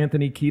 dialect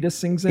Anthony Kiedis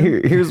sings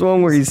in. Here's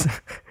one where he's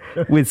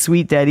with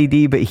Sweet Daddy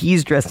D, but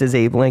he's dressed as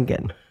Abe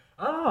Lincoln.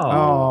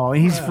 Oh,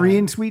 and he's free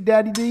in Sweet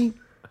Daddy D?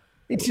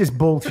 It's just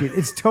bullshit.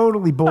 It's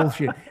totally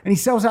bullshit. And he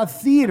sells out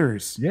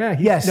theaters. Yeah.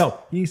 Yes. No,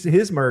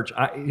 his merch.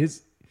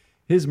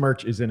 His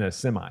merch is in a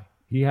semi.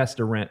 He has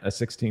to rent a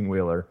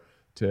 16-wheeler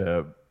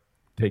to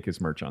take his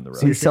merch on the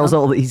road. He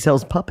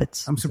sells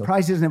puppets. I'm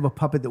surprised he doesn't have a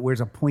puppet that wears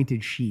a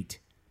pointed sheet.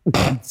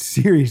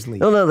 Seriously.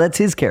 Oh no, that's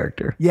his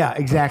character. Yeah,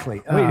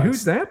 exactly. Wait,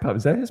 who's that puppet?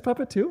 Is that his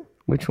puppet too?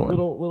 Which one?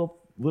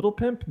 Little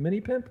pimp, mini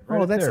pimp. Oh,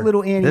 Right that's there.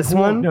 little Annie. This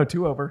Hall. one? No,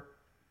 2 over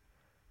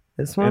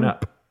This one? and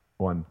up.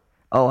 1.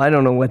 Oh, I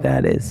don't know what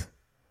that is.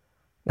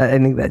 I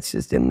think that's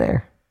just in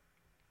there.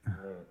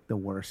 The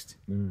worst.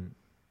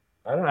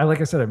 I don't.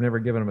 Like I said, I've never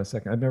given him a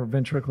second. I've never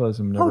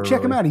ventriloquism. Never Oh, check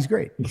him really- out. He's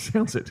great. He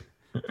sounds it.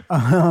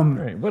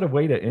 Right. What a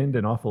way to end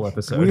an awful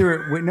episode. We're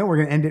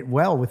going to end it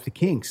well with the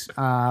Kinks.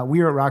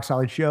 We are at Rock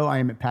Solid Show. I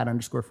am at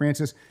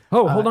Pat_Francis.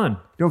 Oh, hold on.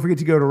 Don't forget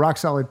to go to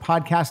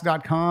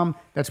rocksolidpodcast.com.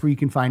 That's where you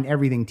can find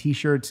everything,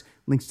 T-shirts,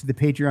 links to the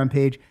Patreon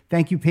page.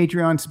 Thank you,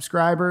 Patreon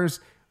subscribers.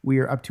 We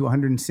are up to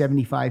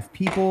 175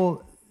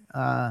 people.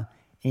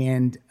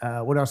 And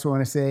what else do I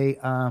want to say?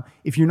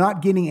 If you're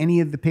not getting any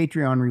of the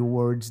Patreon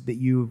rewards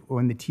or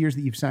in the tiers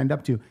that you've signed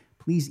up to,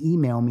 please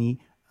email me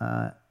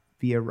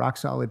via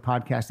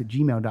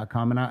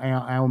rocksolidpodcast@gmail.com, and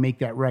I will make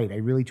that right. I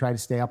really try to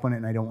stay up on it,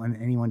 and I don't want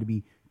anyone to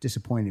be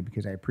disappointed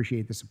because I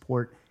appreciate the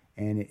support,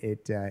 and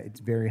it's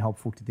very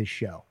helpful to this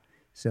show.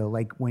 So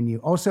like when you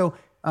also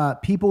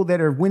people that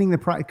are winning the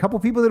prize, a couple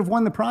people that have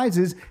won the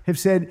prizes have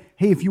said,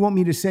 hey, if you want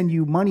me to send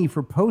you money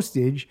for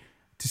postage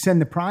to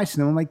send the prize to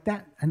them, I'm like,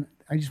 that, and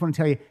I just want to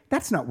tell you,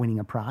 that's not winning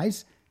a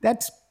prize.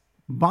 That's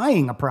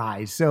buying a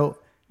prize. So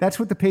that's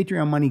what the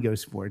Patreon money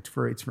goes for. It's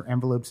for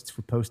envelopes, it's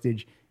for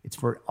postage, it's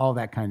for all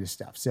that kind of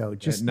stuff. So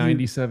just At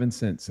 97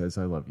 cents says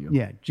I love you.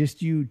 yeah,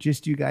 just you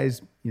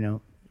guys,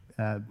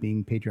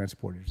 being Patreon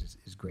supporters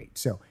is great.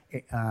 So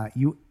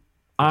you.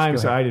 I'm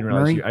Go sorry. ahead. I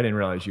Murray? didn't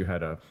realize you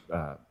had a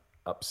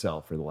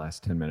upsell for the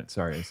last 10 minutes.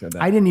 Sorry, I said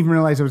that. I didn't even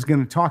realize I was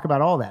going to talk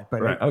about all that,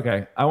 but Right.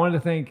 Okay. I wanted to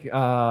thank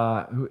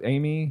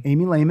Amy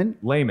Amy Lehman,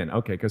 Lehman.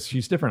 Okay, because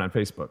she's different on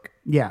Facebook.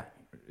 yeah,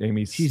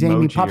 She's she's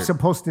Amy Popsa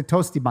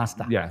Toasty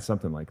Basta. Yeah,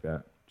 something like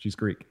that. She's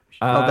Greek.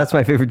 Oh, that's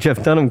my favorite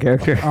Jeff Dunham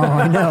character. Oh,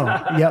 I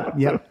know.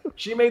 Yep.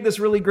 She made this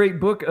really great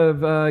book of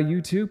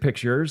U2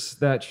 pictures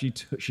that she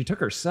took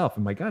herself.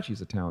 And my God,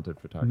 she's a talented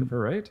photographer,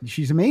 right?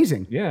 She's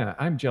amazing. Yeah,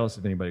 I'm jealous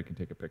of anybody who can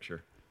take a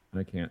picture.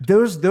 I can't.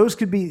 Those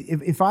could be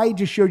if I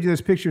just showed you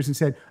those pictures and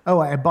said, "Oh,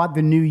 I bought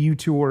the new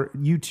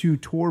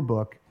U2 tour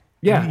book."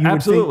 Yeah, you would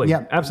absolutely.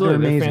 think, Absolutely.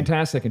 they're They're amazing.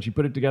 fantastic. And she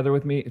put it together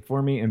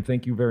for me. And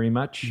thank you very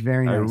much.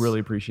 Very I nice.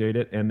 really appreciate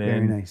it. And Very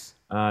then nice.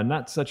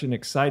 Not such an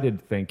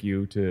excited thank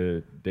you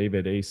to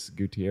David Ace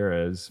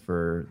Gutierrez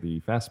for the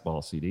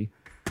Fastball CD.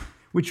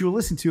 Which you'll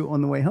listen to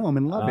on the way home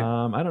and love it.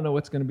 I don't know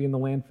what's going to be in the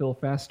landfill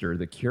faster.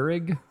 The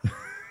Keurig?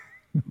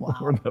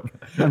 Wow.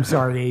 I'm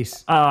sorry,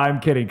 Ace.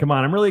 I'm kidding. Come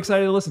on. I'm really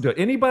excited to listen to it.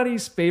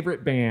 Anybody's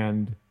favorite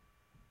band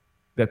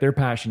that they're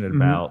passionate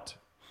about,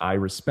 I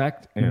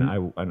respect, and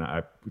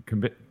I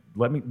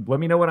let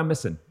me know what I'm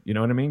missing. You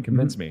know what I mean?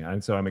 Convince me.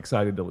 And so I'm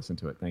excited to listen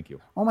to it. Thank you.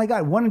 Oh my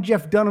God, one of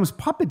Jeff Dunham's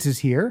puppets is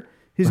here.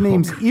 His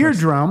name's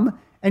Eardrum,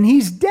 and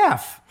he's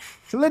deaf.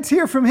 So let's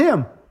hear from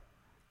him.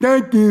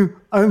 Thank you.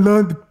 I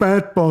love the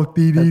fastball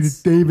CD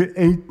that David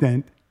Ace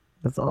sent.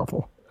 That's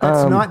awful.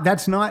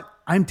 That's not,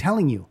 I'm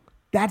telling you,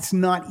 that's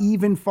not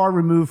even far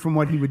removed from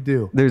what he would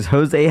do. There's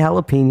Jose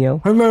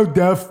Jalapeno. Hello,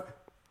 deaf.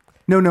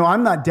 No,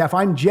 I'm not deaf.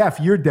 I'm Jeff.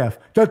 You're deaf.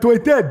 That's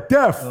what I said,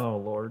 deaf. Oh,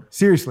 Lord.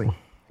 Seriously.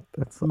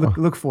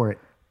 Look for it.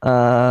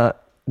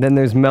 Then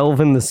there's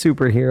Melvin, the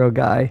superhero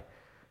guy,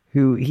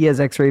 who he has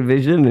X-ray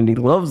vision and he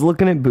loves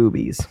looking at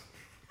boobies.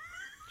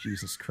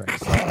 Jesus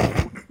Christ.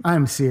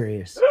 I'm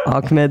serious.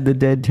 Ahmed, the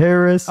dead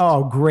terrorist.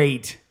 Oh,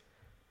 great.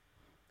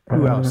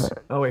 Who else?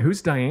 Oh, wait.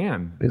 Who's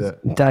Diane?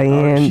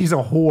 Diane. She's a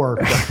whore.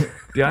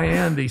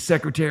 Diane, the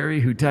secretary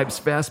who types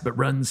fast but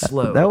runs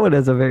slow. That one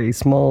has a very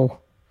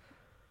small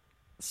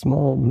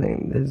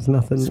name. There's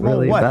nothing Small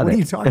really what? about What it. are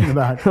you talking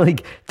about?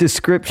 Like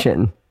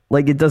description.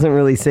 Like it doesn't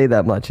really say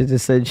that much. It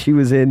just said she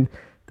was in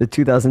the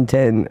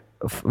 2010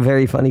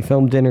 very funny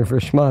film Dinner for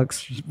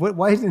Schmucks.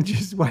 Why isn't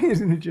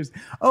it just?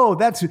 Oh,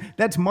 that's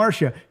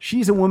Marsha.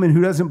 She's a woman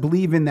who doesn't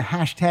believe in the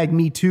hashtag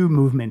Me Too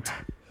movement.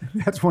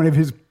 That's one of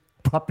his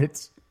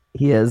puppets.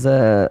 He has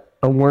a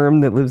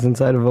worm that lives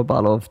inside of a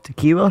bottle of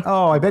tequila.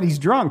 Oh, I bet he's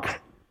drunk.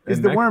 Is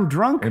And the worm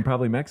drunk? And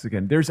probably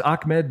Mexican. There's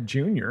Ahmed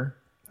Jr.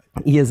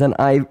 He has an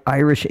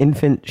Irish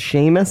infant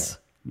Seamus,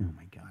 Oh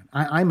my God,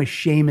 I'm a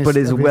Seamus but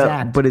is of his well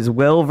act. but is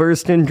well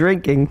versed in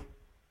drinking.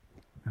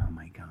 Oh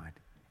my God,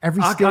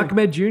 every skill.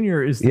 Ahmed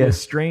Jr. is the Yeah.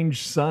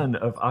 estranged son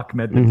of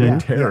Ahmed the Yeah, dead yeah,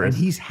 and terrorist.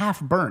 he's half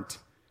burnt.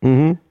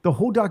 The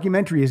whole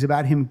documentary is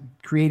about him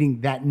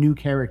creating that new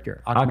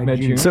character, Ahmed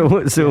Jr. So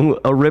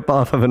a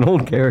ripoff of an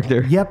old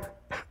character.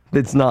 Yep.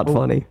 That's not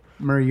funny.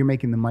 Murray, you're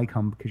making the mic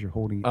hum because you're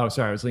holding it. Oh,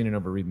 sorry. I was leaning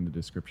over reading the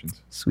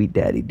descriptions. Sweet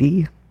Daddy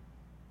D.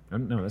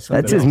 No, that's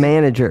That's his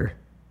manager.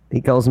 He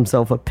calls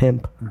himself a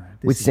pimp,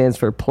 which stands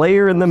for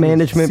player in the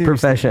management Seriously,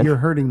 profession. You're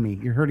hurting me.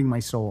 You're hurting my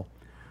soul.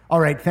 All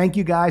right. Thank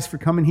you guys for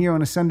coming here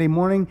on a Sunday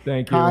morning.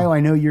 Thank you. Kyle,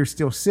 I know you're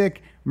still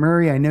sick.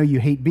 Murray, I know you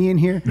hate being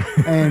here.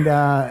 And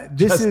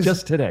this is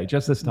just today,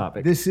 just this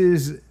topic. This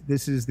is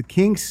the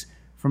Kinks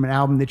from an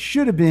album that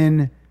should have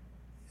been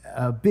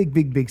a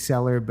big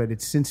seller, but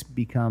it's since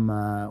become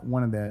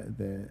one of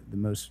the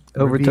most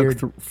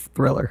Overtook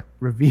Thriller.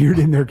 revered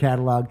in their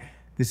catalog.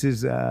 This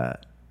is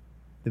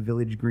the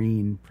Village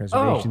Green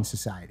Preservation Oh.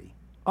 Society.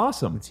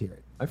 Awesome. Let's hear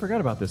it. I forgot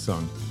about this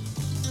song.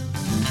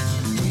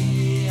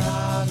 We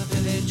are the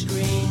Village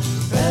Green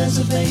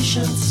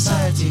Preservation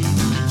Society.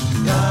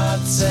 God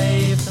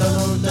save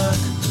Donald Duck,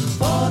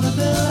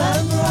 Vaudeville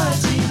and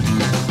variety.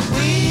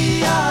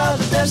 We are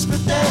the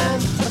Desperate Dan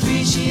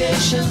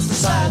Appreciation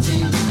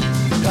Society.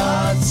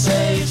 God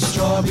save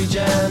strawberry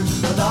jam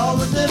and all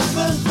the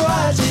different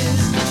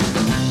varieties.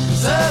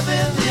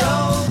 Preserving the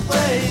old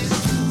ways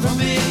from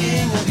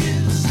being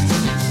abused.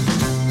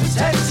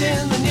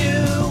 Protecting the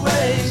new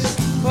ways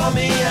for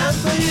me and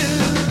for you.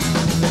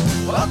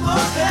 What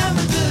more can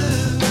we do?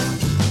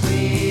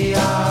 We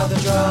are the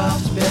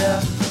Draft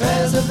Beer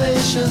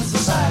Preservation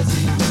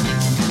Society.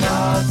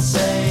 God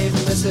save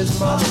Mrs.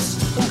 Moss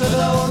and good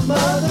old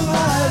Mother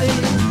Riley.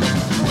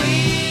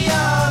 We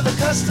are the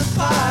Custard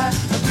Pie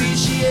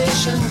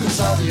Appreciation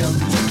Consortium.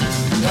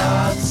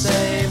 God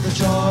save the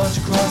George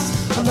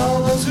Cross and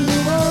all those who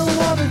are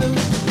loving them.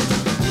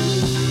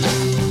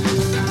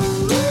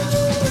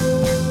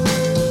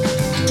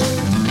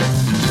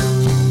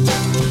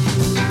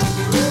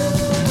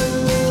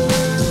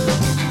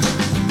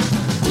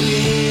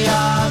 We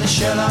are the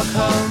Sherlock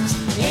Holmes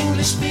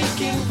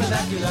English-speaking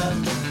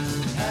vernacular.